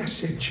the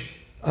message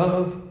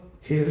of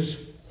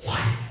his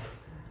life.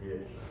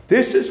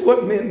 This is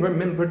what men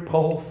remembered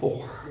Paul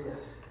for.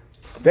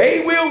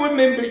 They will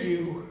remember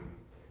you.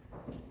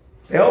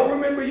 They'll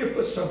remember you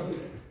for something.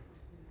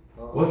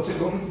 What's it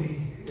going to be?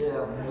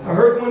 I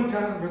heard one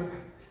time,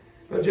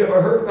 Brother Jeff,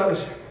 I heard about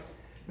his,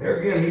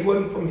 there again, he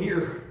wasn't from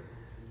here.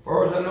 As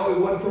far as I know,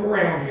 he wasn't from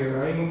around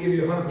here. I ain't going to give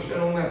you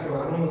 100% on that,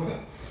 though. I don't know.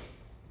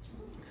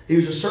 He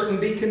was a certain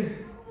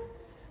deacon,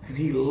 and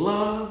he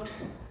loved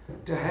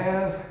to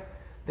have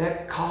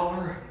that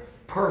collar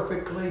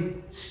perfectly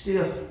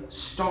stiff,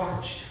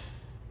 starched,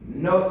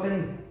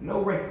 nothing, no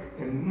rain.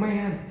 And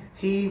man,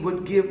 he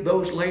would give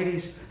those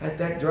ladies at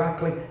that dry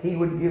clean, he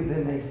would give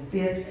them a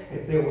fit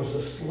if there was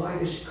the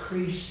slightest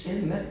crease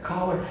in that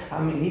collar.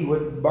 I mean, he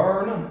would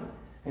burn them.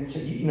 And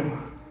so,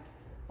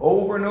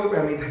 over and over.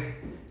 I mean,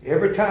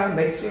 every time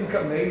they'd see him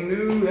come, they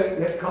knew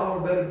that collar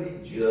better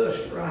be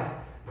just right,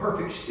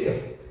 perfect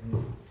stiff.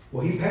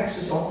 Well, he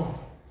passes on.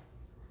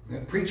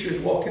 That preacher's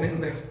walking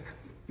in there,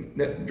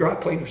 that dry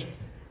cleaners.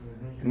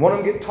 And one of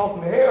them get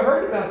talking to me, hey, I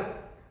heard about it.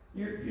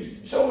 You're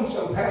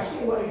so-and-so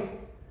passing away.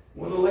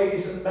 One of the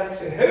ladies in the back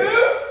said, who?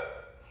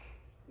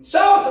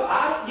 So-and-so.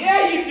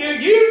 Yeah, you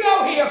do. You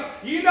know him.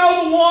 You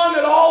know the one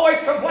that always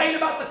complained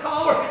about the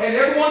collar. And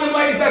every one of the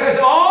ladies back there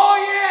said, oh,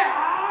 yeah,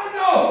 I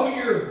know who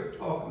you're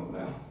talking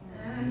about.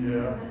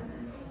 Yeah.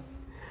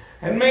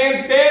 And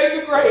man's dead in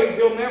the grave.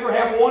 He'll never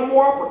have one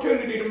more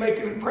opportunity to make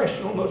an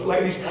impression on those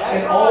ladies.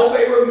 And all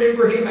they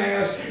remember him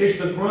as is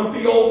the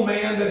grumpy old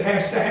man that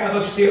has to have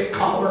a stiff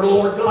collar.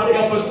 Lord God,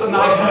 help us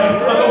tonight.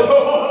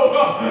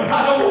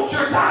 I don't want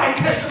your dying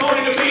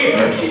testimony to be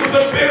she was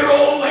a bitter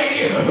old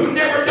lady who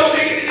never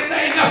donated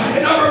anything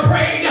and never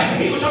prayed.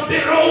 He was a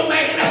bitter old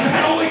man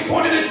and always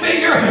pointed his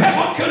finger at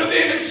what could have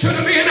been and should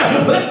have been.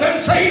 Let them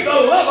say the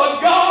love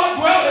of God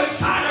dwelled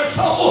inside her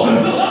soul.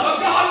 The love of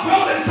God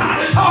dwelled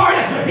inside his heart.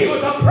 He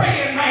was a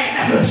praying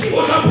man. She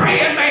was a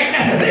praying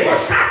man. They were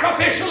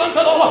sacrificial unto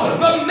the Lord.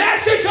 The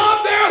message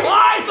of their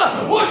life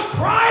was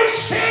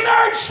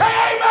Christ-centered. Say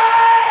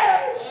amen.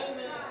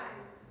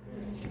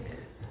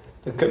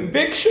 The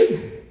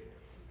conviction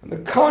and the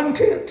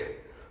content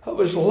of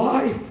his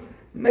life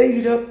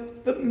made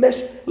up the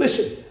message.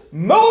 Listen,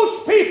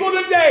 most people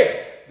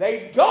today,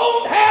 they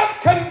don't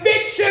have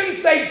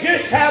convictions, they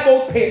just have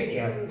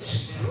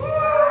opinions.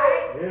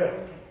 Yeah.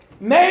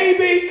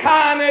 Maybe,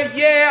 kind of,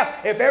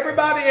 yeah, if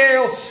everybody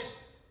else,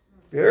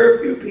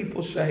 very few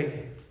people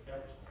say,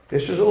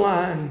 this is a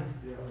line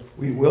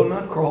we will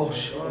not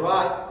cross.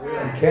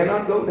 We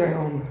cannot go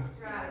down.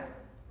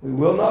 We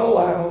will not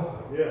allow.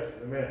 Yes,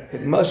 amen.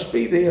 It must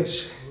be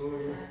this.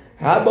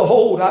 I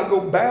behold, I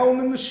go bound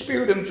in the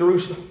Spirit in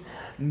Jerusalem,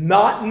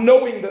 not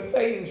knowing the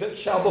things that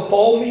shall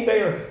befall me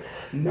there.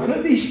 None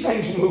of these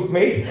things move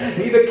me.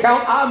 Neither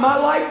count I my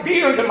life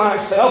dear to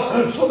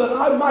myself, so that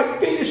I might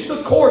finish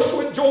the course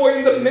with joy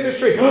in the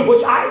ministry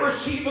which I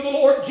received of the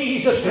Lord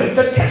Jesus,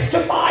 to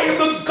testify of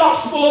the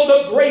gospel of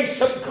the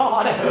grace of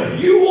God.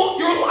 You want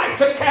your life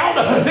to count,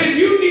 then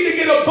you need to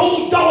get a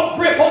bulldog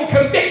grip on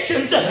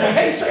convictions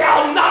and say,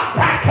 I'll not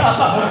back up.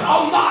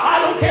 I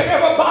don't care if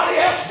everybody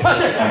else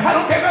does it. I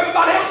don't care if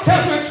everybody else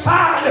tells me it's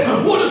fine.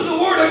 What does the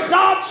Word of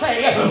God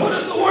say? What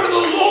does the Word of the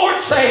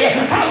Lord say?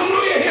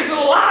 Hallelujah. His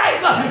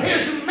life,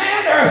 his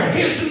manner,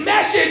 his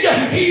message,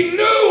 he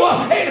knew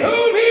in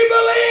whom he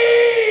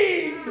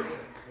believed.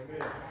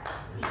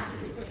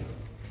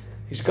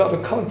 He's got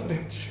a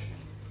confidence.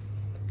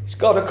 He's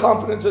got a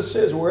confidence that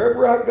says,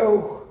 wherever I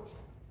go,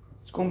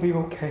 it's going to be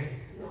okay.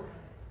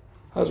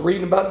 I was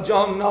reading about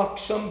John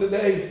Knox some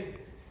today.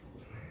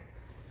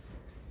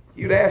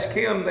 You'd ask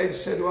him, they'd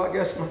said, well, I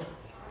guess my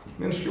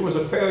ministry was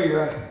a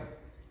failure.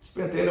 I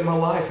spent the end of my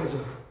life as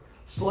a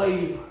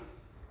slave,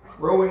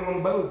 rowing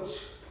on boats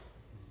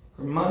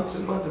for months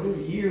and months,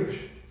 maybe years.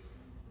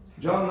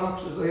 John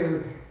Knox is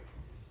there.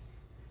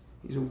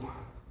 He's a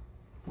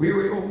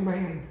weary old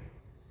man.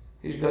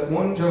 He's got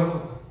one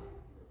job,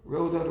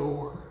 row that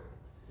oar.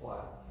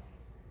 Wow.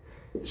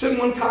 It said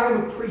one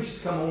time a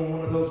priest come on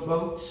one of those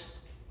boats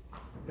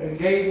and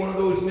gave one of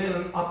those men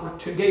an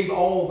opportunity, gave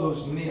all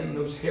those men,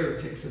 those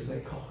heretics as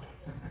they called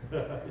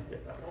it,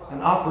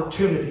 an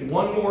opportunity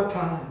one more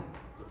time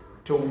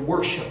to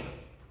worship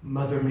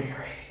Mother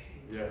Mary.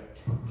 Yeah.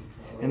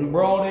 And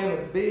brought in a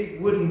big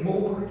wooden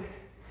board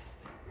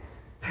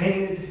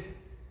painted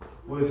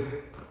with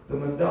the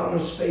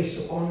Madonna's face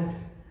upon it,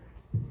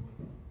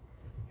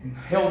 and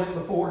held it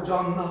before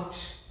John Knox.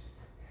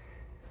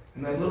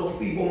 And that little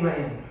feeble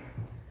man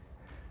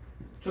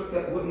took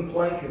that wooden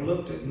plank and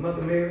looked at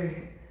Mother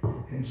Mary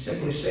and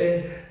simply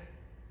said,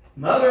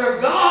 Mother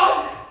of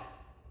God,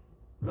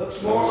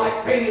 looks more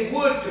like painted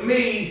wood to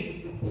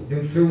me,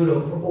 and threw it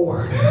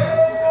overboard.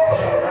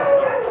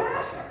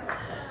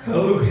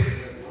 Hallelujah.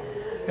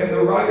 And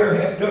the writer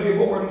F.W.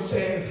 Bourne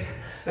said,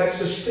 that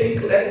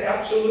succinctly, that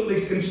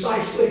absolutely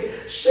concisely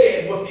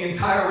said what the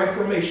entire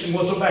Reformation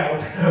was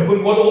about.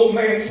 When one old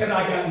man said,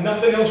 I got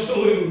nothing else to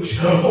lose,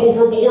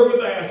 overboard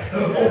with that,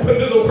 open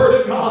to the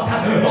Word of God.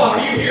 Oh, are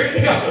you hearing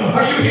me?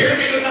 Are you hearing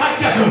me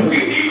tonight?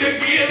 We need to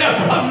get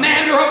a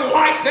manner of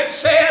life that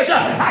says,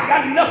 I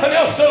got nothing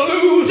else to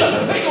lose.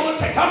 They're going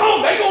to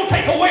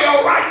take away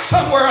our rights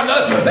somewhere.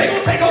 They're going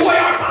to take away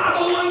our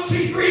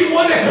 501c3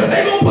 one day.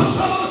 They're going to put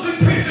some of us in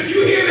prison.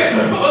 You hear me?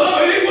 But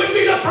beloved, it wouldn't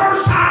be the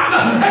first time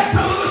that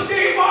some of us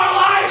gave our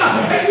life,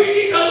 and we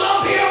need to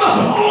love Him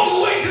all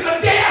the way to the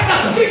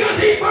death because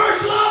He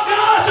first loved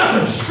us.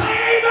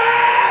 Say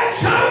amen,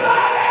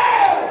 somebody!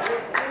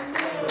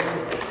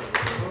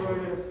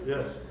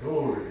 Yes,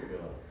 glory to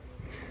God.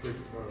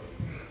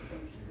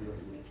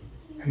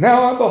 And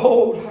now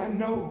behold, I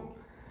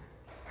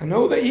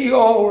know that ye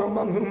all are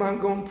among whom I'm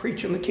going to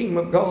preach in the kingdom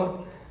of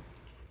God.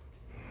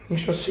 You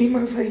shall see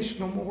my face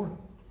no more.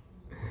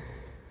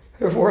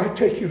 Therefore I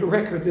take you to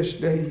record this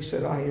day. He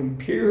said, I am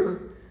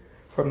pure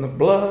from the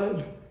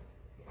blood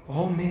of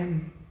all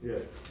men.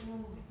 Yes.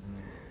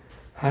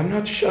 I am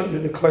not shunned to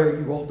declare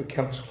you all the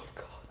counsel of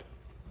God.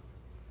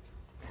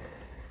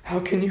 How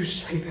can you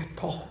say that,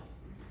 Paul?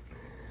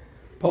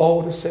 Paul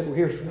would have said, well,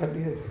 here's what I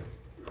did.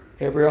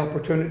 Every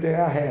opportunity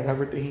I had, I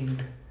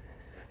redeemed.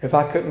 If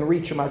I couldn't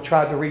reach him, I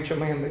tried to reach a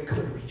man that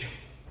could reach him.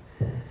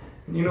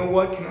 And you know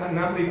what? I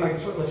can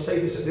certainly say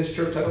this at this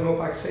church. I don't know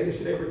if I can say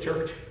this at every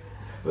church.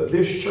 But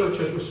this church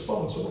is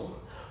responsible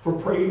for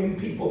praying in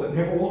people that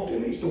never walked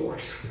in these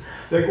doors.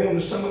 They're going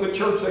to some other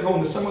church, they're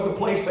going to some other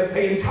place, they're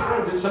paying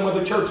tithes at some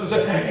other church,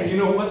 and you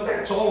know what?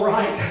 That's all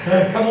right.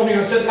 Come on here,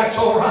 I said that's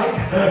all right,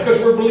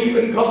 because we're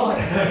believing God,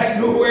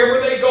 and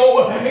wherever they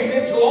go,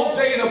 amen, so long as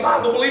they in a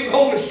Bible-believing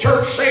Holiness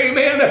Church, say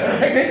amen.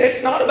 Amen.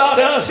 It's not about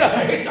us.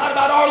 It's not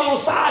about our little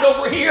side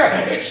over here.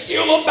 It's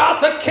still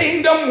about the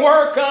kingdom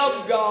work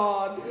of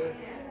God.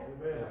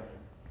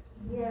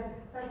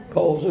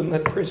 Paul's in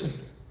that prison.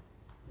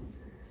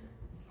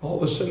 All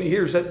of a sudden he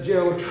hears that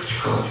jailer.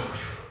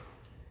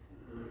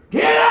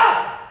 Get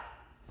up!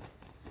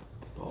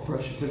 Paul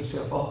brushes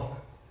himself off.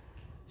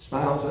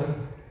 Smiles at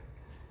him.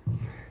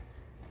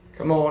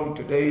 Come on,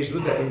 today's the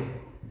day.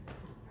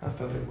 I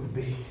felt it would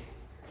be.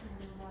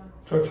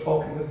 Starts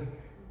walking with him.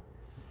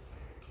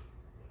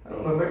 I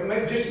don't know,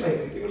 maybe just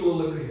maybe, give it a little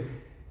liberty here.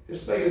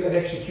 Just maybe that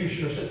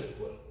executioner says,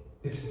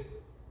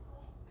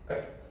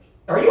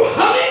 are you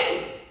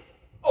humming?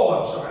 Oh,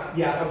 I'm sorry.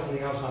 Yeah, that was me.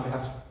 I was humming.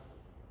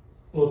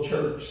 A little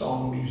church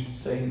song we used to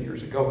sing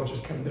years ago. It's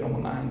just kind of been on my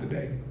mind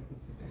today.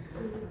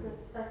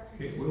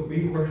 It will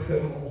be worth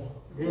it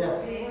all.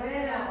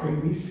 Yes.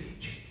 When we see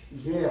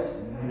Jesus. Yes.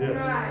 Yes.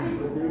 Right.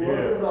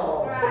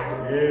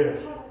 Yes.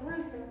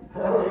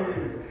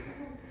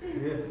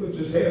 Yes. Puts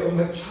his head on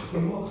that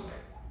chopping block.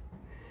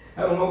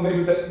 I don't know,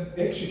 maybe that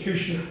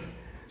executioner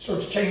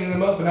starts chaining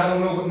him up, and I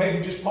don't know, but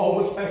maybe just Paul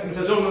looks back and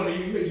says, oh, no,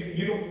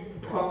 you don't,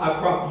 I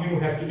promise you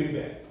don't have to do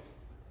that.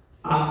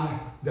 I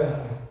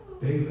die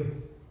daily.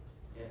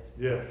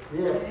 Yeah.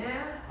 Yes.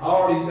 I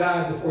already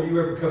died before you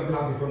ever come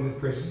down from the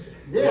prison.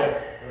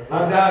 Yes. I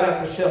died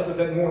after self at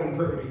that morning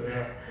prayer meeting.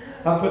 Yeah.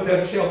 I put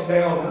that self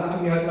down.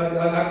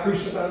 I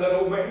crucified that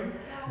old man.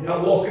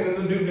 Now walking in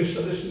the newness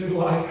of this new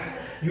life.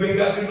 You ain't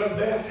got to do none of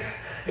that.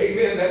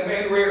 Amen. That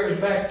man rears his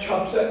back,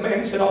 chops that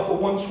man's head off with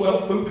one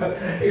swell foot.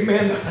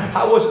 Amen.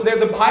 I wasn't there.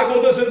 The Bible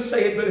doesn't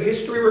say it, but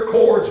history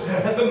records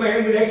that the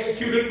man that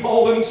executed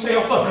Paul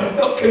himself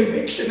felt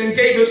conviction and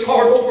gave his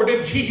heart over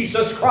to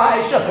Jesus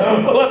Christ.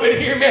 Beloved,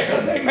 hear me.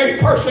 They may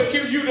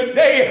persecute you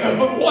today,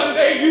 but one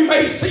day you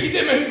may see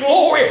them in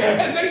glory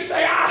and they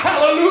say,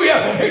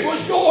 hallelujah. It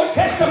was your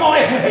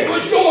testimony. It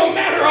was your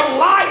manner of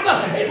life.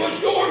 It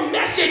was your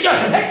message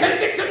that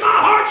convicted my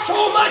heart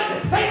so much.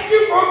 Thank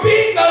you for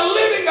being the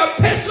living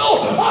epistle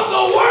of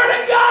the Word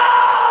of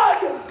God.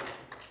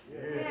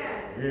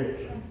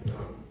 Yes.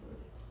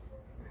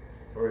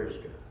 Praise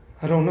God.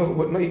 I don't know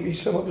what maybe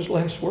some of his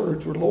last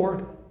words were,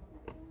 Lord.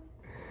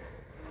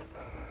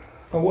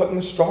 I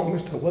wasn't the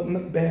strongest. I wasn't the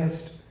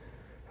best.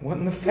 I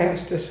wasn't the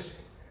fastest.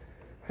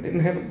 I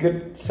didn't have a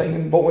good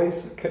singing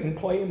voice. I couldn't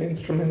play an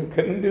instrument. I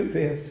couldn't do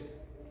this.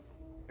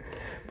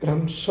 But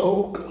I'm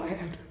so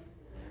glad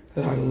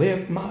that I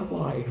lived my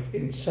life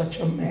in such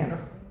a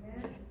manner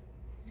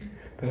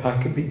that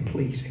I could be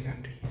pleasing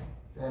unto you.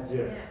 That's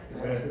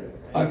Yes. it.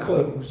 I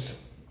close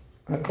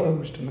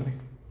tonight.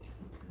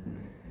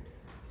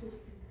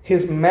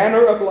 His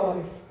manner of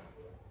life,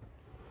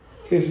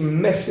 his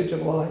message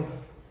of life,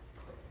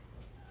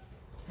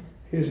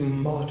 his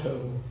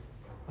motto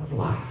of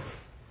life.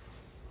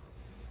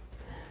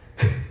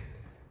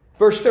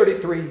 Verse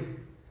 33.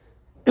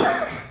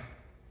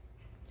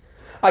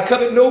 I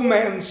covet no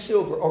man's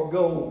silver or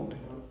gold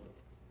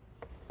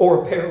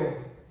or apparel.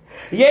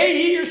 Yea,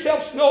 ye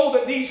yourselves know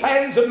that these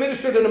hands have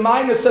ministered unto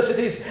my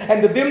necessities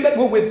and to them that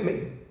were with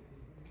me.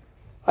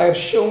 I have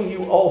shown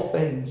you all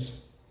things.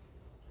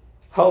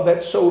 How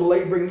that so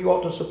laboring you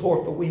ought to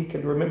support the weak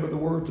and remember the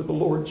words of the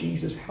Lord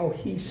Jesus, how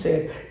he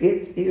said,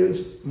 it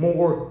is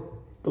more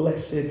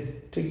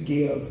blessed to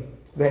give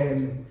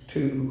than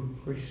to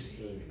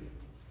receive.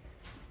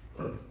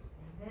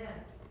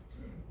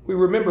 We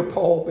remember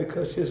Paul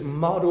because his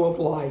motto of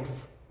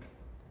life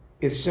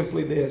is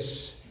simply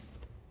this: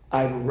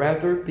 I'd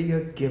rather be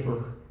a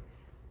giver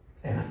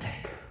than a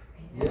taker.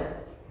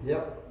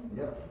 Yep.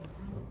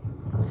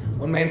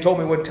 One man told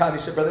me one time,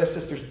 he said, Brother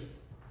Estis, there's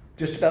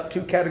just about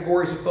 2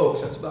 categories of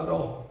folks. That's about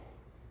all.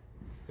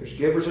 There's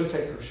givers and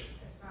takers.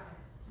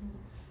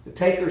 The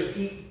takers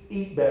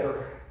eat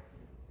better.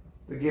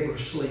 The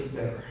givers sleep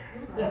better.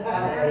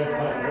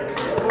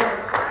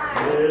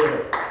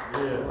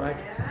 Right?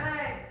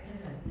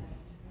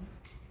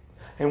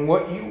 And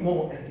what you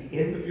want at the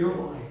end of your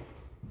life,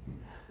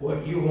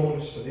 what you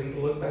want is for them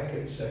to look back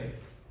and say,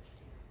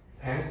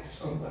 that's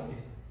somebody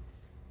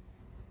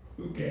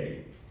who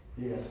gave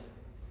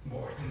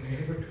more than they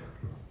ever took.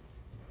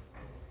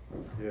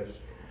 Yes.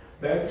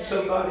 That's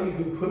somebody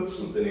who put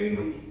something in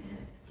me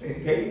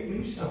and gave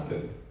me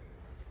something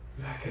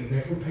that I can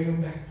never pay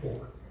them back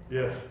for.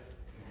 Yes.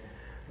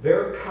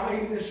 Their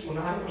kindness when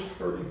I was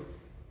hurting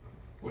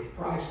was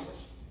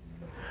priceless.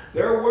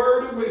 Their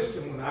word of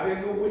wisdom when I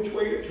didn't know which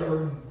way to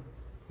turn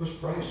was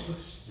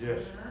priceless.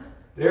 Yes.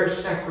 Their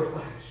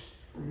sacrifice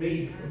for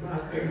me and my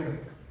family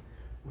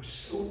was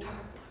so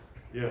timeless.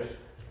 Yes.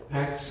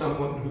 That's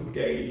someone who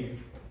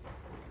gave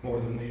more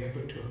than they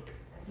ever took.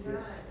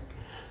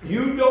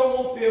 You don't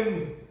want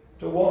them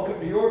to walk up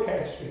to your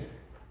casket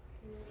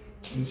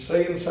and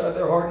say inside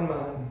their heart and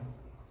mind,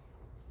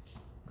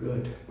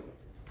 good.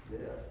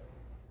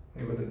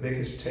 They were the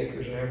biggest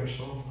takers I ever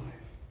saw in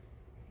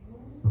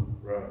life.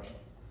 Right.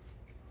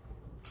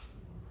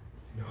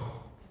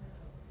 No.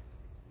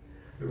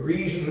 The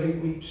reason they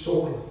weep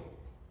sorely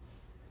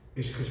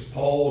is because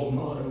Paul's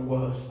motto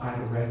was,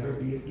 I'd rather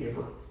be a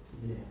giver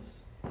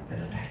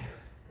than a taker.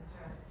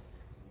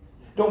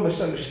 Don't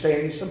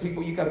misunderstand me. Some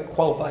people, you got to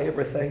qualify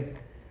everything.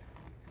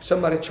 If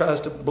somebody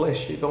tries to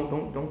bless you,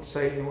 don't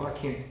say, no, I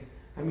can't.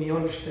 I mean, you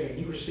understand.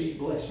 You receive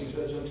blessings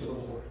as unto the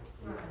Lord.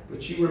 Right.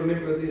 But you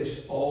remember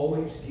this,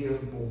 always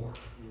give more.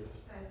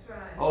 That's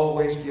right.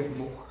 Always give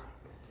more.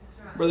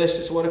 That's right. Brother, this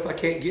is what if I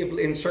can't give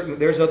in certain,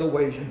 there's other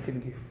ways you can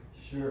give.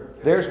 Sure.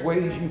 There's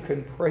ways you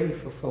can pray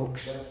for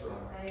folks. That's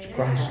right. It's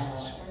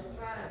priceless.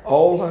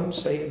 All I'm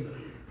saying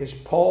is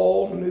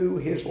Paul knew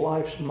his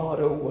life's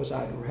motto was,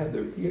 I'd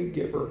rather be a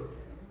giver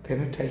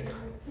than a taker.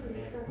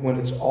 When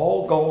it's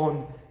all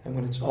gone and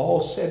when it's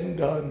all said and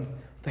done,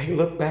 they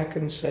look back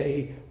and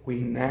say, we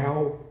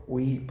now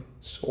weep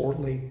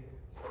sorely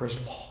for his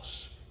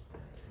loss.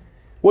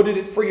 What did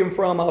it free him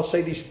from? I'll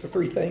say these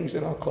 3 things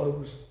and I'll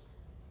close.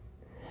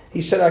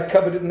 He said, I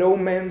coveted no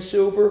man's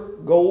silver,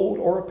 gold,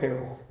 or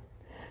apparel.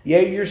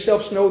 Yea, you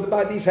yourselves know that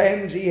by these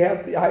hands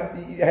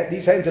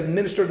these hands have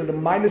ministered unto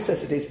my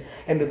necessities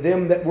and to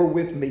them that were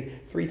with me.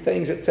 3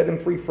 things that set him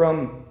free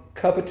from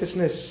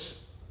covetousness,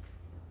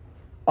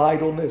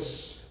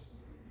 idleness,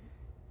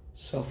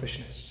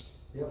 selfishness.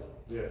 Yep.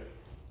 Yes.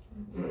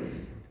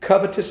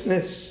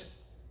 Covetousness,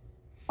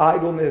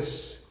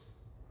 idleness,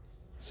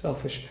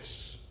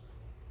 selfishness.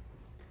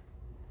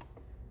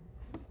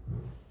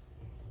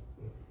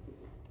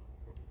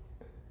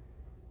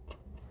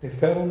 They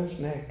fell on his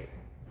neck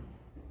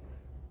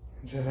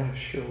and said, I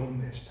sure will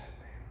miss that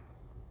man.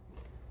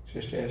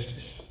 Sister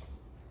Estis,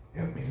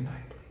 help me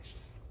tonight,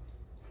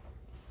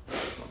 please.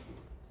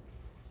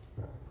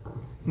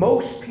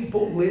 Most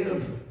people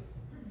live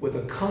with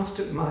a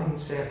constant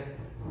mindset,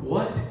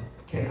 what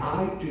can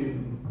I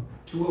do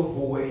to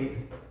avoid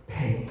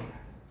pain?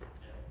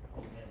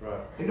 Right.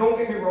 And don't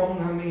get me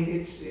wrong, I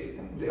mean,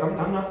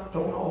 I'm not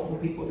throwing off on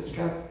people that's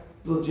got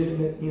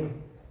legitimate,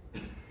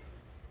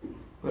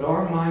 but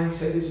our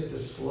mindset is at the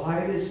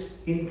slightest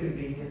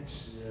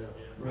inconvenience,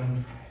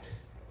 run from it.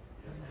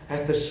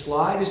 At the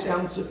slightest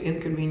ounce of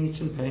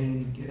inconvenience and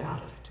pain, get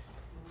out of it.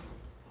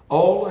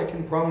 All I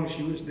can promise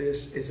you is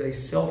this, is a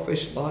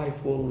selfish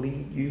life will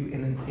lead you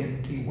in an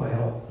empty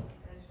well.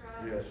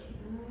 Yes.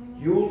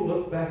 You'll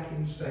look back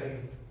and say,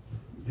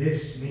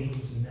 this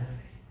means nothing.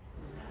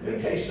 Let me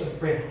tell you something,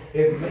 friend.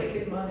 If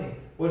making money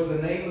was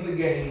the name of the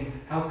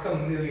game, how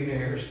come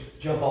millionaires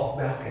jump off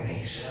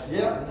balconies?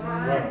 Yep.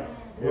 Right.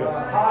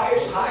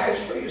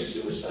 Highest rate of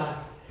suicide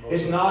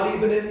is not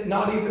even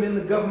in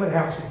the government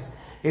housing.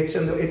 It's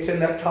in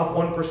that top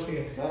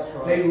 1%. That's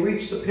right. They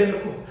reach the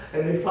pinnacle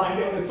and they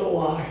find out it's a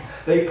lie.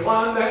 They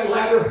climb that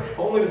ladder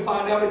only to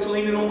find out it's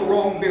leaning on the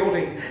wrong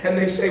building. And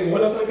they say,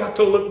 what have I got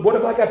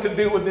to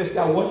do with this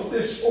now? What's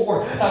this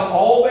for?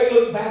 All they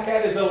look back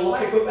at is a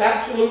life of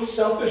absolute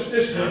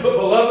selfishness. But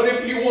beloved,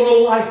 if you want a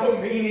life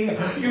of meaning,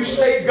 you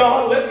say,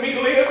 God, let me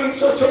live in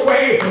such a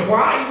way where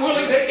I'm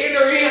willing to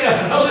enter in.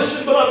 Now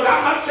listen, beloved,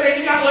 I'm not saying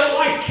you got to let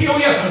life kill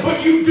you,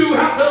 but you do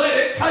have to let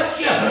it touch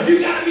you.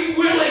 You got to be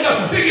willing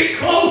to get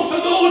close to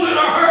those that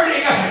are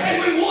hurting. And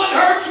when one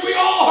hurts, we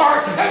all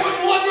hurt. And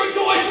when one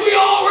rejoices, we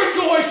all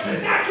rejoice.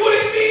 That's what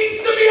it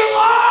means to be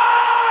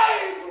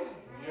alive.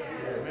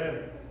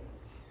 Amen.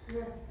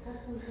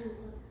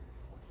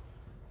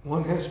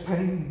 One has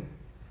pain.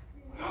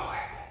 We all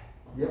have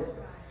it. Yep.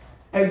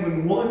 And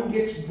when one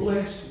gets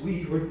blessed,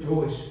 we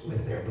rejoice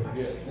with their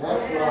blessing.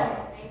 That's right.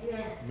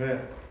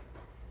 Amen.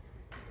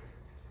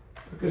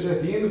 Because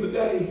at the end of the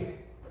day,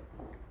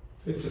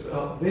 it's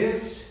about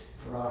this.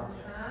 Right.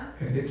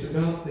 And it's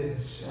about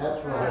this.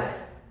 That's right.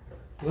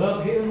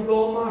 Love Him with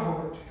all my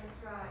heart.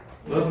 That's right.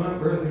 Love my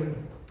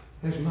brethren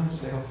as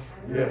myself.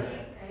 Yes.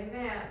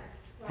 Amen.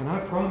 And I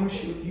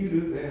promise you, if you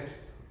do that,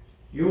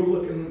 you'll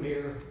look in the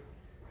mirror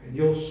and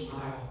you'll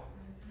smile,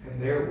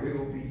 and there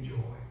will be joy.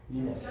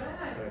 Yes.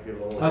 Thank you,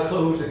 Lord. I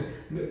close in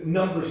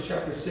Numbers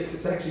chapter 6.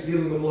 It's actually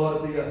dealing with a lot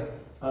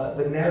of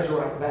the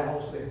Nazarite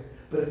vows there.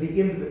 But at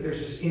the end of it, there's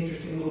this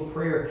interesting little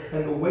prayer.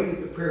 And the way that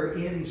the prayer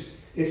ends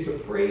is to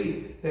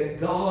pray that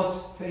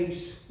God's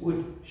face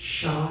would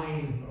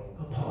shine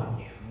upon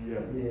you.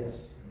 Yeah.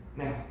 Yes.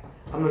 Now,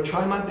 I'm going to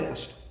try my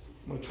best.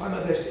 I'm going to try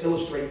my best to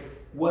illustrate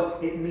what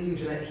it means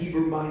in that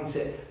Hebrew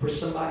mindset for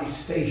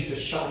somebody's face to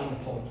shine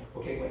upon you.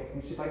 Okay, wait. Let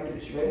me see if I can do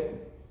this. You ready?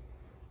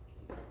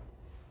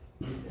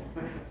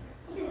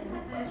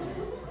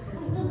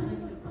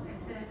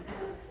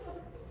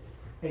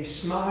 A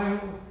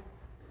smile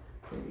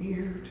from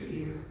ear to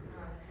ear.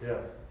 Yeah.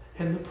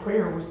 And the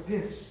prayer was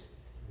this.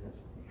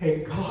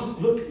 Hey,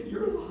 God, look at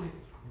your life.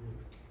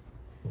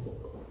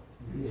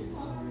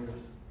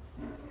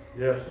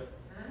 Yes.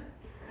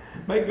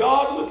 May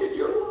God look at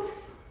your life.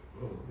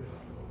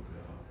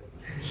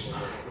 And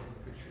smile.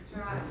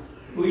 That's right.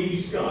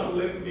 Please, God,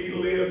 let me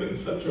live in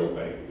such a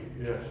way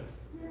Yes.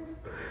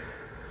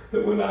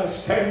 that when I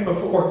stand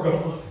before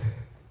God,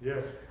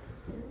 Yes.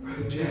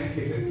 Brother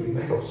Jackie, that the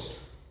master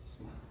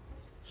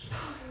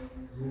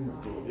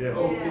Yes.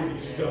 oh,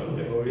 please, God,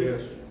 let Oh, me.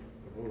 yes.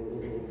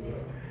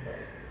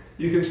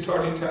 You can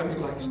start anytime you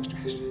like, Sister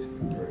Esther.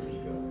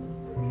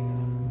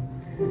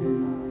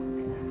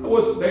 I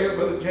wasn't there,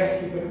 Brother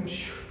Jackie, but I'm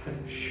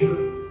sure.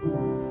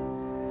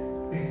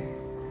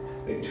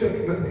 They took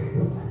him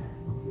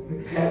and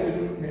they patted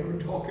him and they were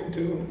talking to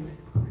him.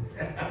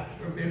 I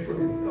remember,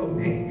 oh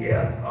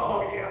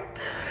yeah.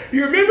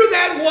 You remember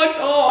that one?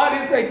 Oh, I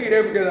didn't think you'd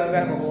ever get out of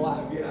that one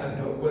alive. Yeah, I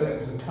know. Well, that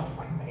was a tough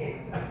one, man.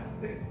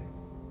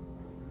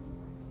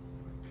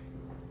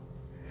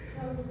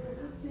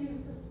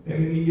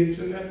 And then he gets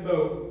in that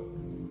boat,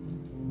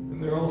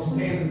 and they're all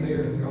standing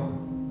there, and they're all,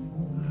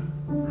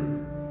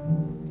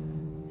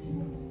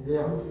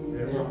 Yeah.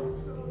 Yeah.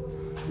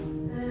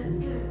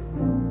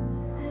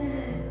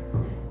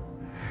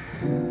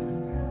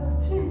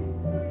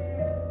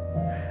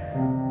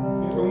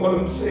 and one of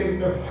them saying in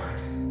their heart,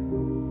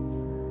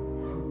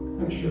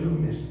 I'm sure he'll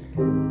miss it.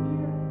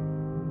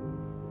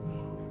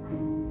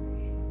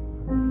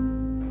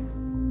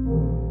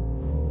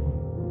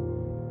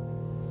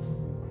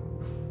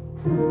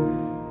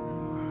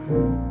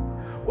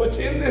 What's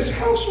in this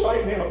house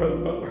right now, Brother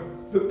Butler,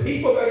 the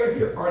people that are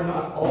here are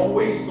not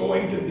always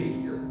going to be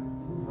here.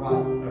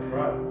 Right. That's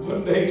right.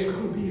 One day it's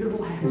going to be your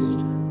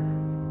last.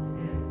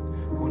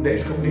 One day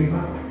it's going to be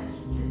my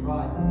last.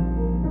 Right.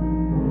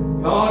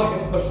 God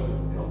help us,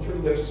 to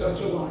live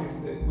such a life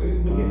that we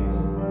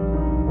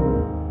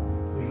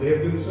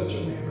lived in such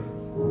a manner.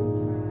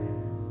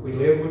 We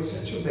lived with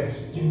such a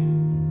message.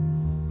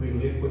 We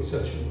lived with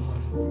such a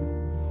life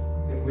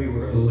that we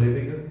were a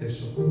living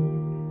epistle,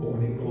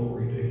 pointing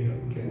glory to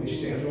Him. Can we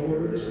stand on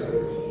order this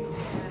hour?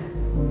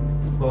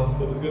 Oh,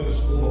 for the goodness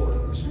of the Lord.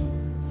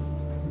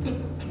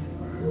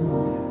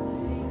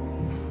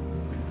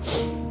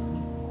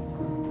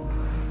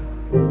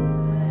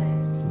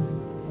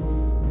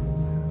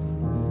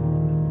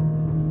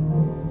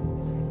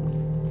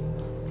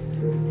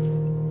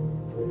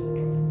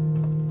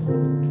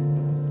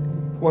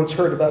 Once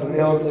heard about an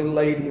elderly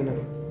lady, and a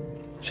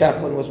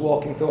chaplain was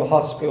walking through a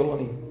hospital,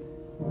 and he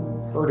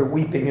heard her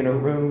weeping in her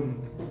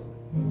room.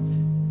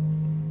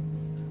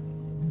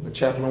 The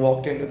chaplain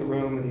walked into the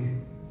room,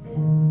 and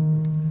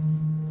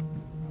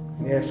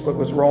he asked what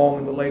was wrong,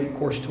 and the lady, of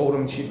course, told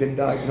him she'd been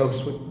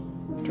diagnosed with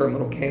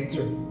terminal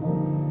cancer.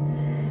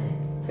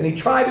 And he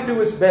tried to do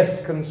his best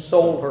to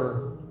console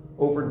her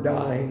over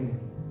dying.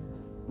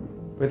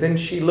 But then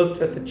she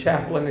looked at the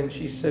chaplain and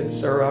she said,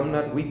 "Sir, I'm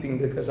not weeping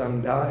because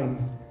I'm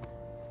dying.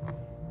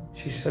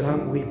 She said,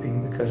 I'm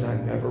weeping because I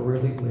never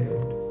really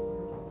lived."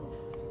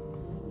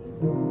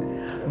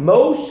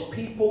 Most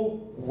people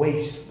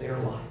waste their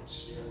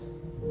lives.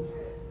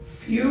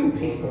 Few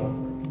people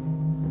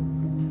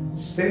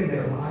spend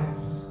their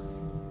lives.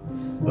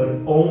 But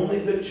only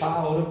the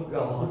child of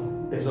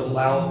God is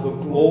allowed the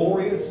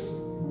glorious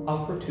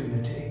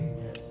opportunity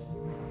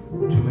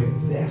to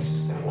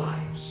invest their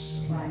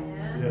lives.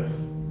 Yes.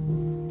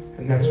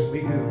 And that's what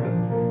we do, brother.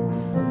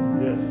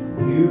 Yes.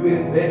 You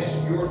invest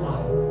your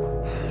life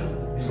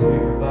in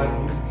everybody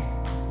you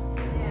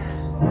can.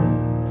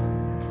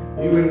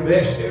 You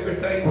invest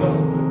everything God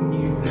put in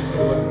you. And say,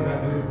 what can I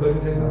do to put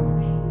it in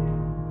others?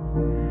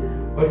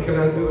 What can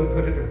I do to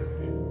put it in others?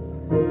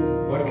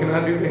 What can I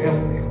do to help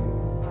them?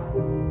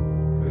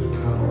 Because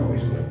we're not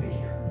always going to be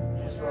here.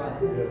 That's right.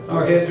 Yes.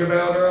 Our heads are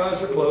bowed, our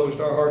eyes are closed,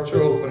 our hearts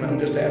are open. I'm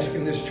just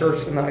asking this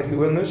church tonight,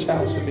 who in this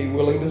house would be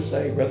willing to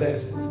say, Brother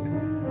Estis,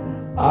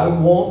 I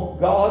want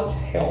God's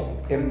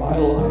help in my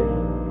life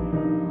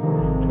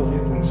to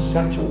live in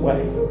such a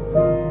way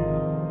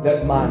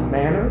that my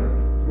manner,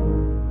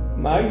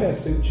 my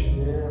message,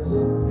 Yes.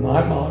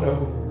 my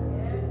motto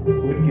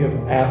would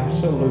give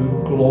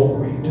absolute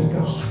glory to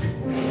God.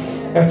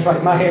 That's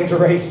right, my hands are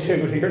raised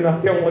too. You're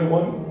not the only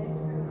one.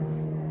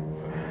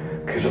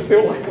 Because I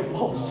feel like I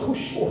fall so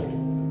short.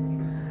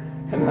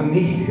 And I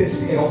need His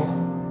help.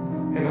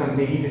 And I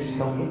need His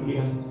help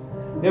again.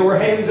 There were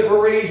hands that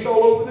were raised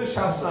all over this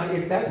house tonight.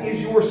 If that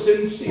is your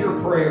sincere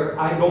prayer,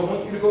 I don't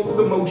want you to go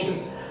through the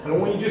motions. I don't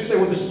want you to just say,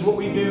 well, this is what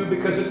we do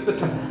because it's the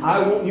time. I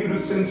want you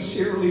to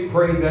sincerely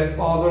pray that,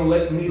 Father,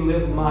 let me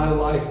live my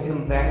life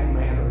in that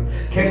manner.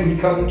 Can we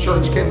come,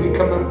 church? Can we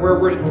come from where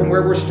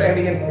we're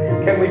standing?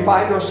 And can we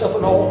find ourselves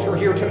an altar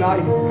here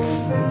tonight?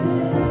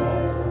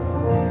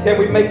 Can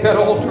we make that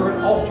altar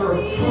an altar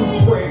of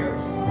true prayer?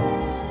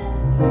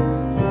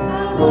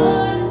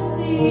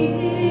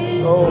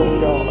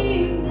 Oh, God.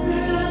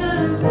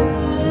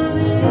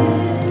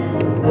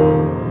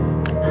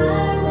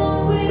 I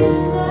won't wish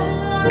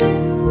my life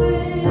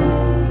away.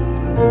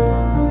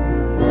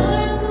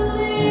 Want to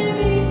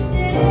live each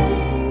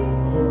day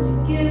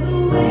to give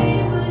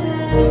away what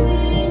I've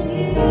been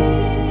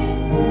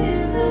given.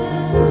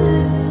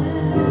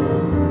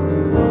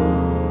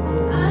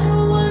 I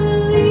don't want to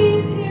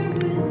leave here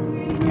with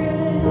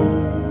regret.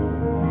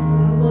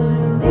 I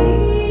want to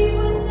leave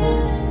with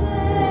nothing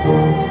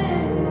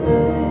left.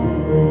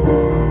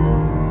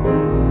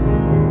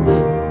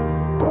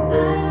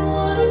 I don't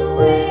want to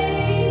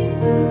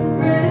waste a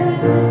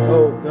breath.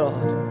 Oh,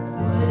 God.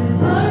 One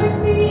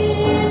heartbeat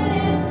in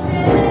this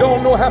chest. We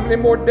don't know how many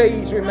more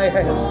days we may I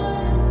have.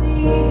 want to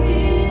see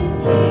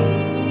His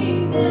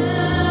kingdom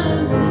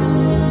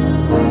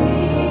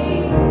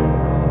coming.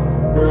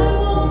 I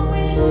won't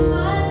wish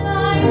my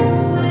life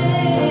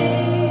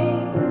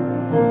away.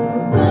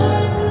 I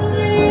want to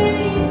live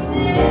each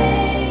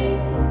day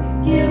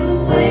to give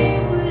away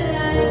what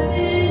I've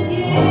been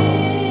given.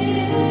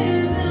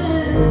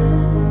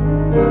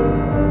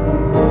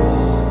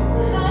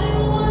 I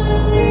don't want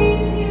to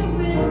leave here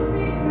with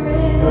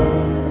regret.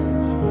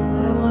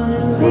 I want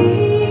to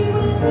leave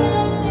with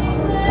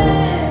nothing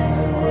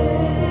left.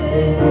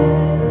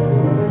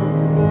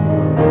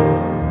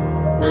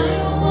 I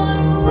don't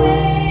want to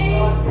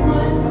waste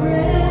one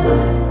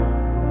breath.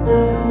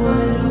 Not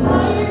one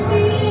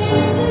heartbeat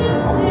in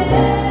this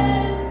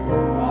chest.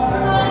 I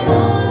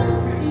want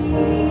to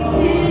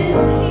see His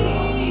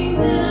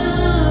kingdom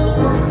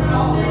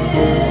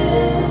coming.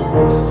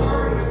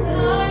 I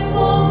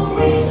won't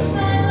wish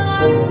my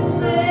life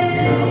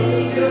away. I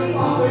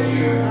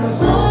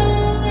want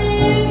to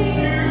live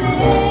each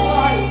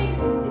day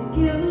to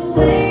give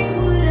away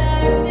what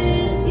I've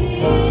been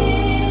given.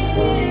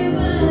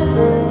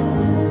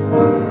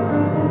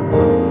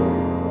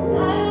 'Cause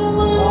I don't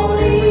want to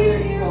leave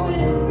here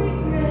with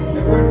regret.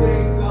 Every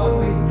day, God,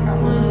 may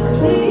count as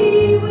precious.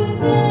 Leave with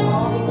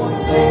God, one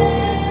day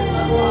in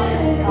my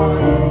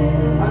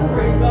lifetime. I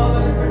pray, God,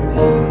 let it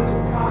redeem the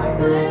time. I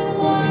don't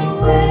want to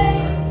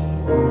waste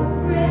a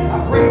breath. I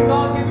pray,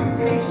 God, give him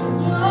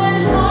patience. One Let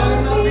him not be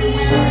heartbeat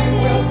weary in and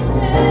well. this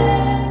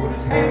chest. Put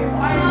his hand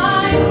behind his I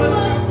feet and let him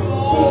want do to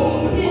all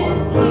see his His heart.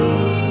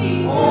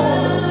 kingdom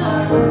All his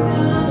mind.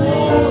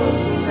 All his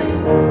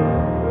strength. coming.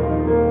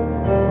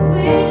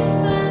 Wish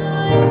my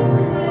life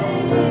away.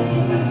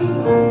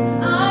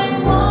 I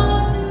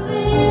want to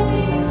live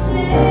each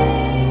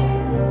day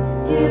to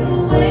give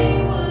away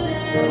what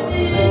I've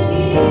been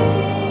given.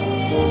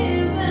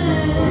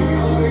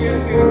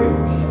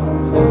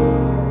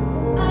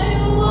 I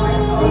don't want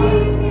to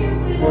leave here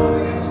with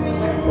regret.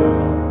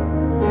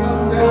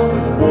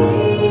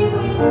 Leave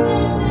with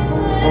nothing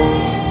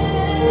left.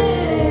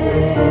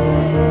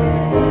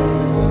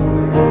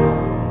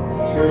 I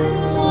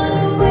don't want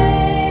to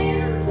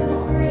waste a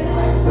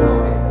breath.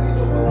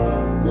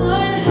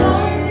 One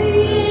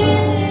heartbeat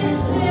in this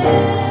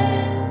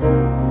chest. I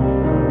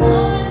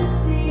want to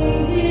see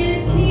His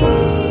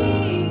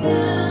kingdom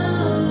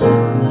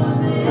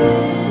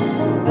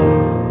coming.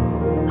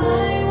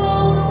 I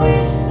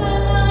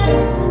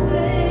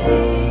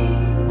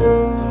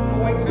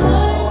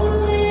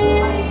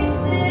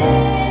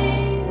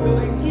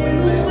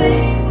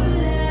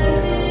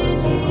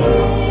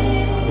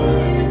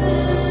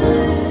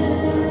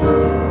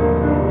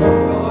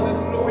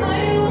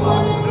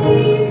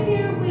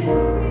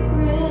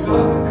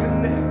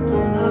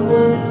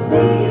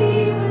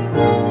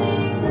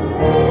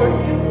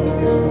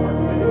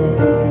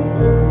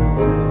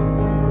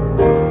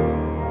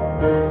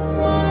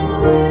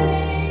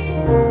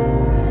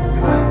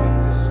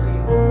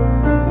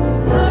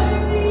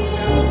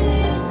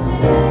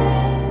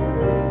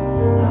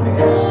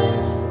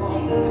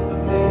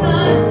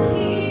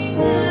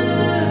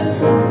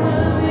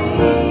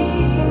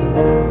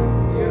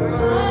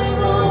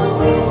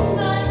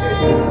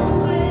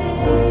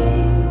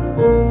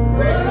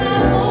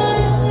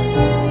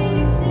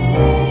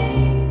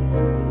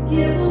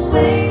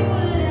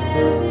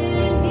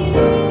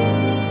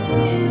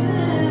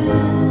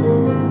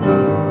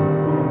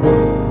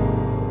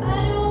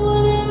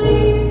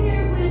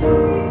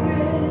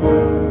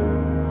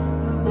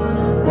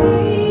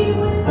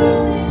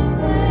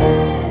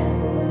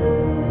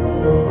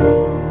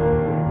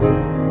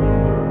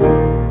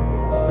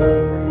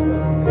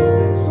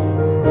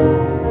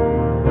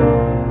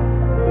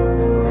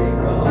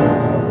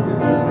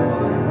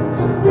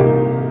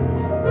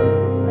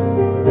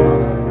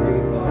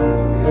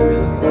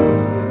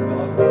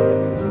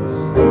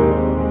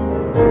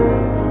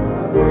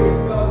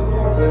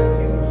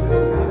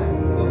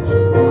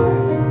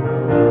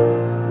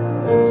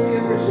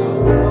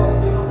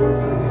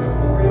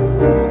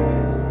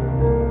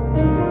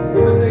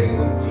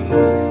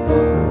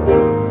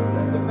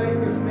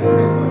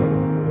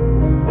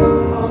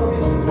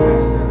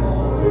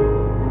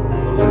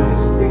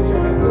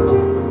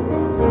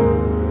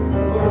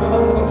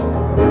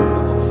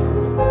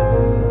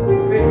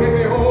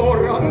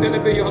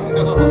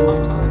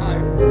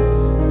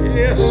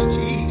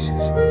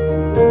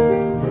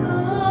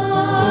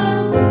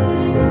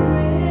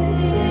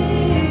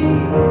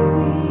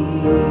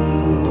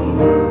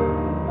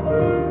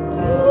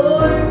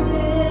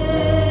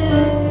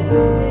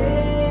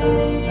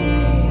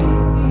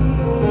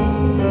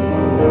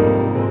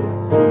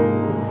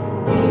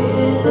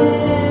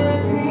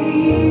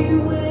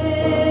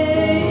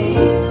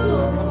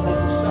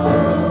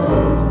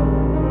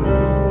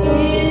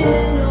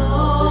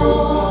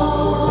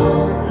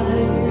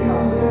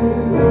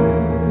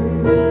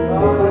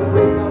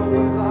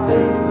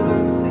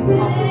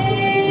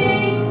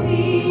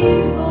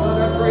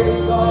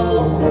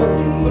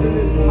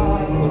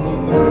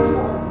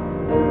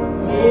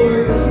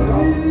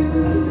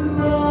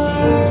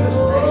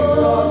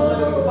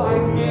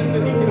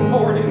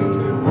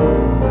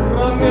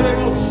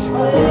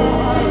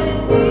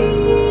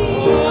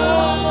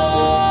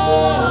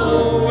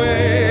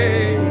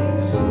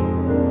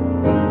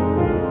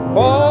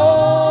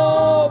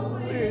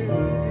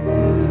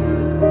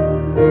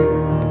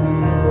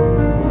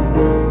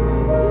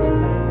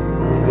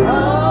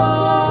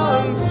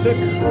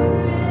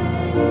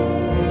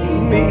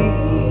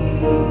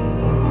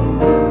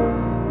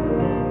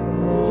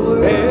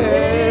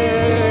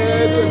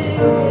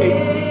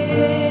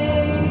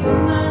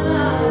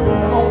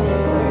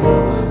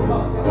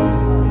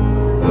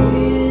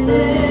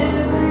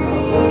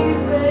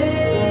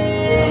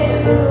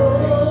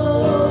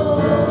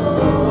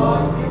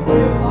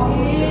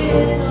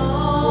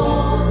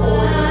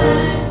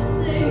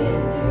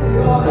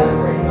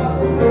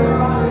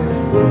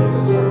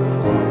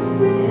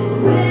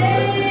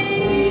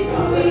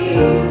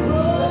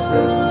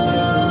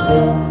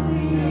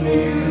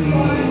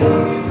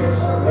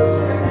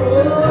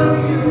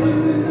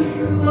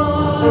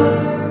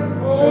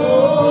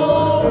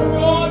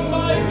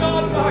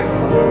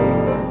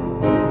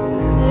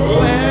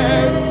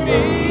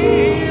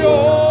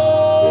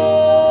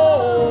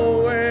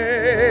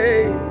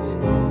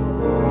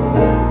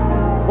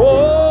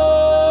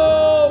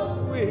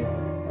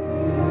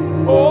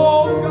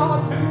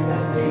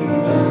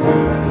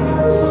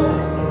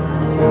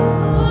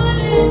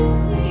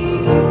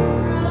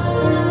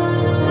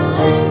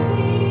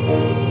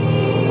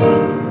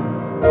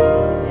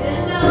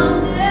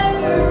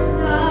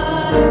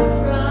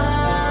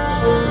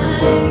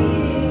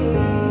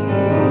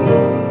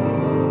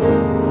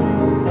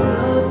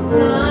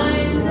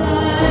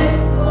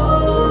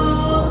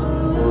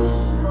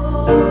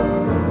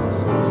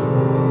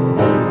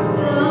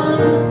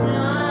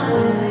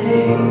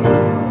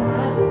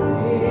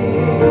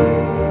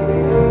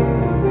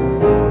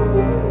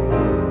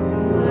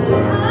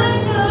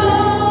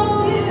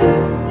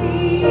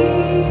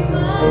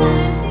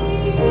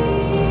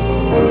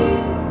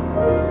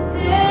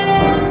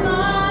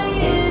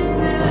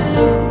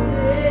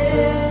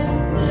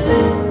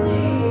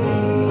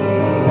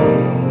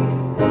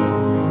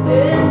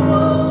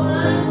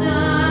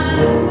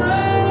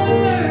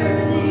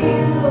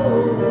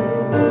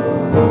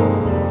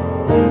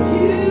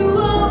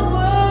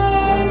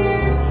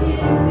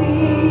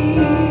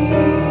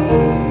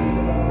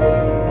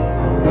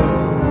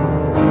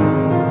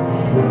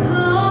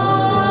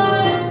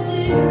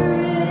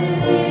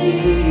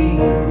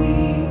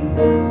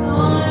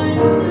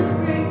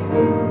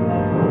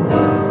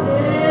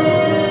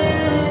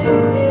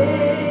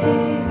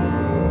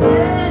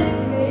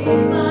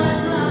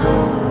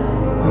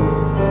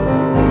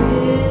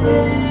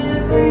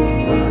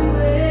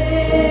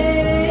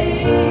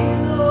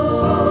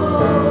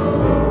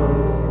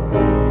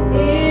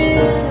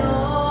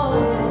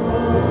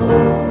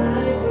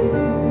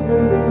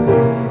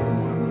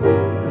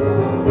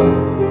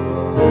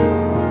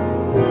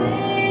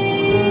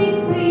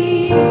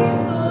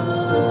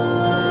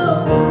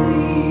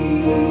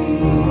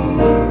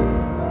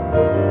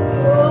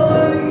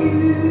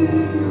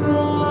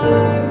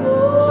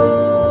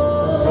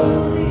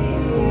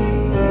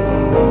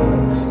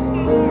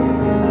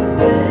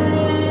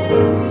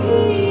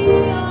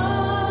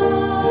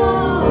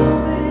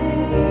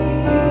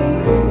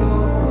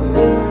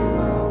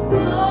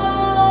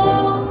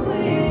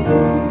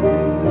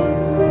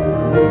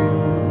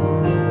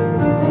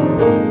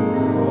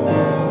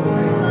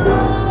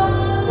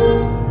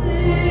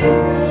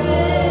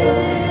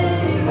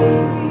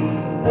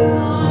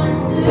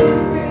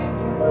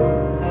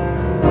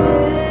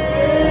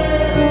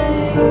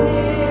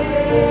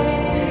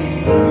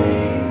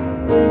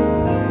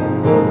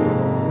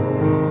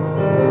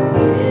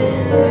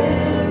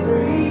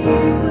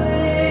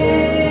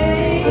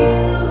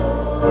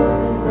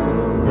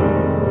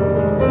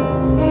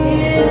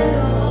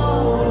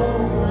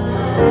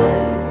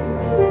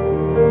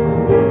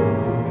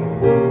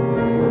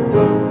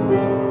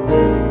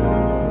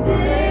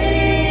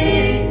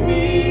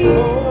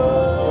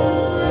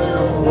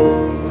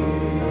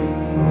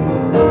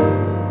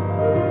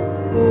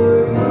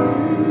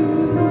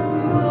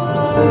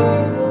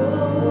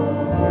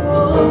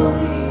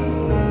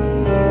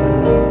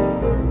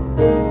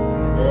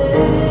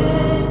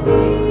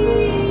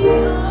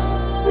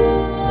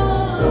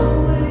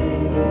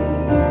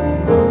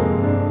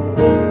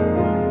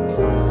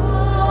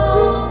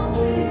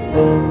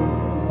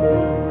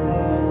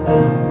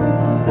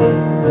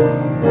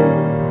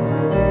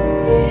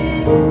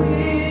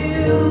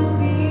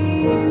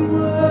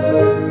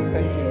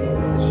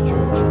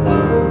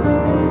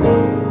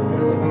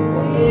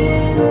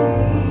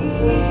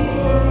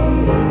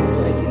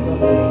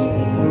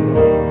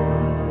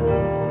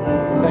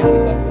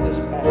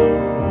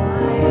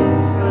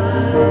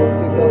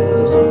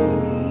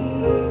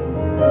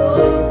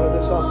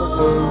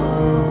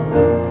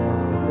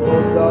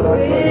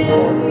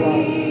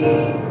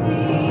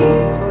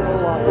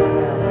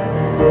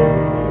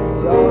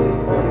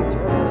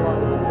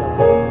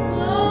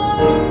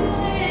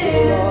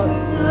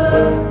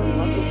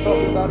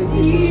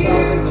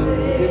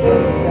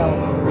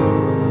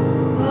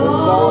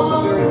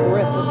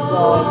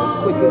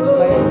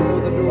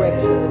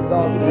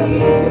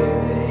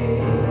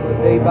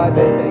day by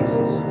day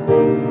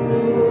basis.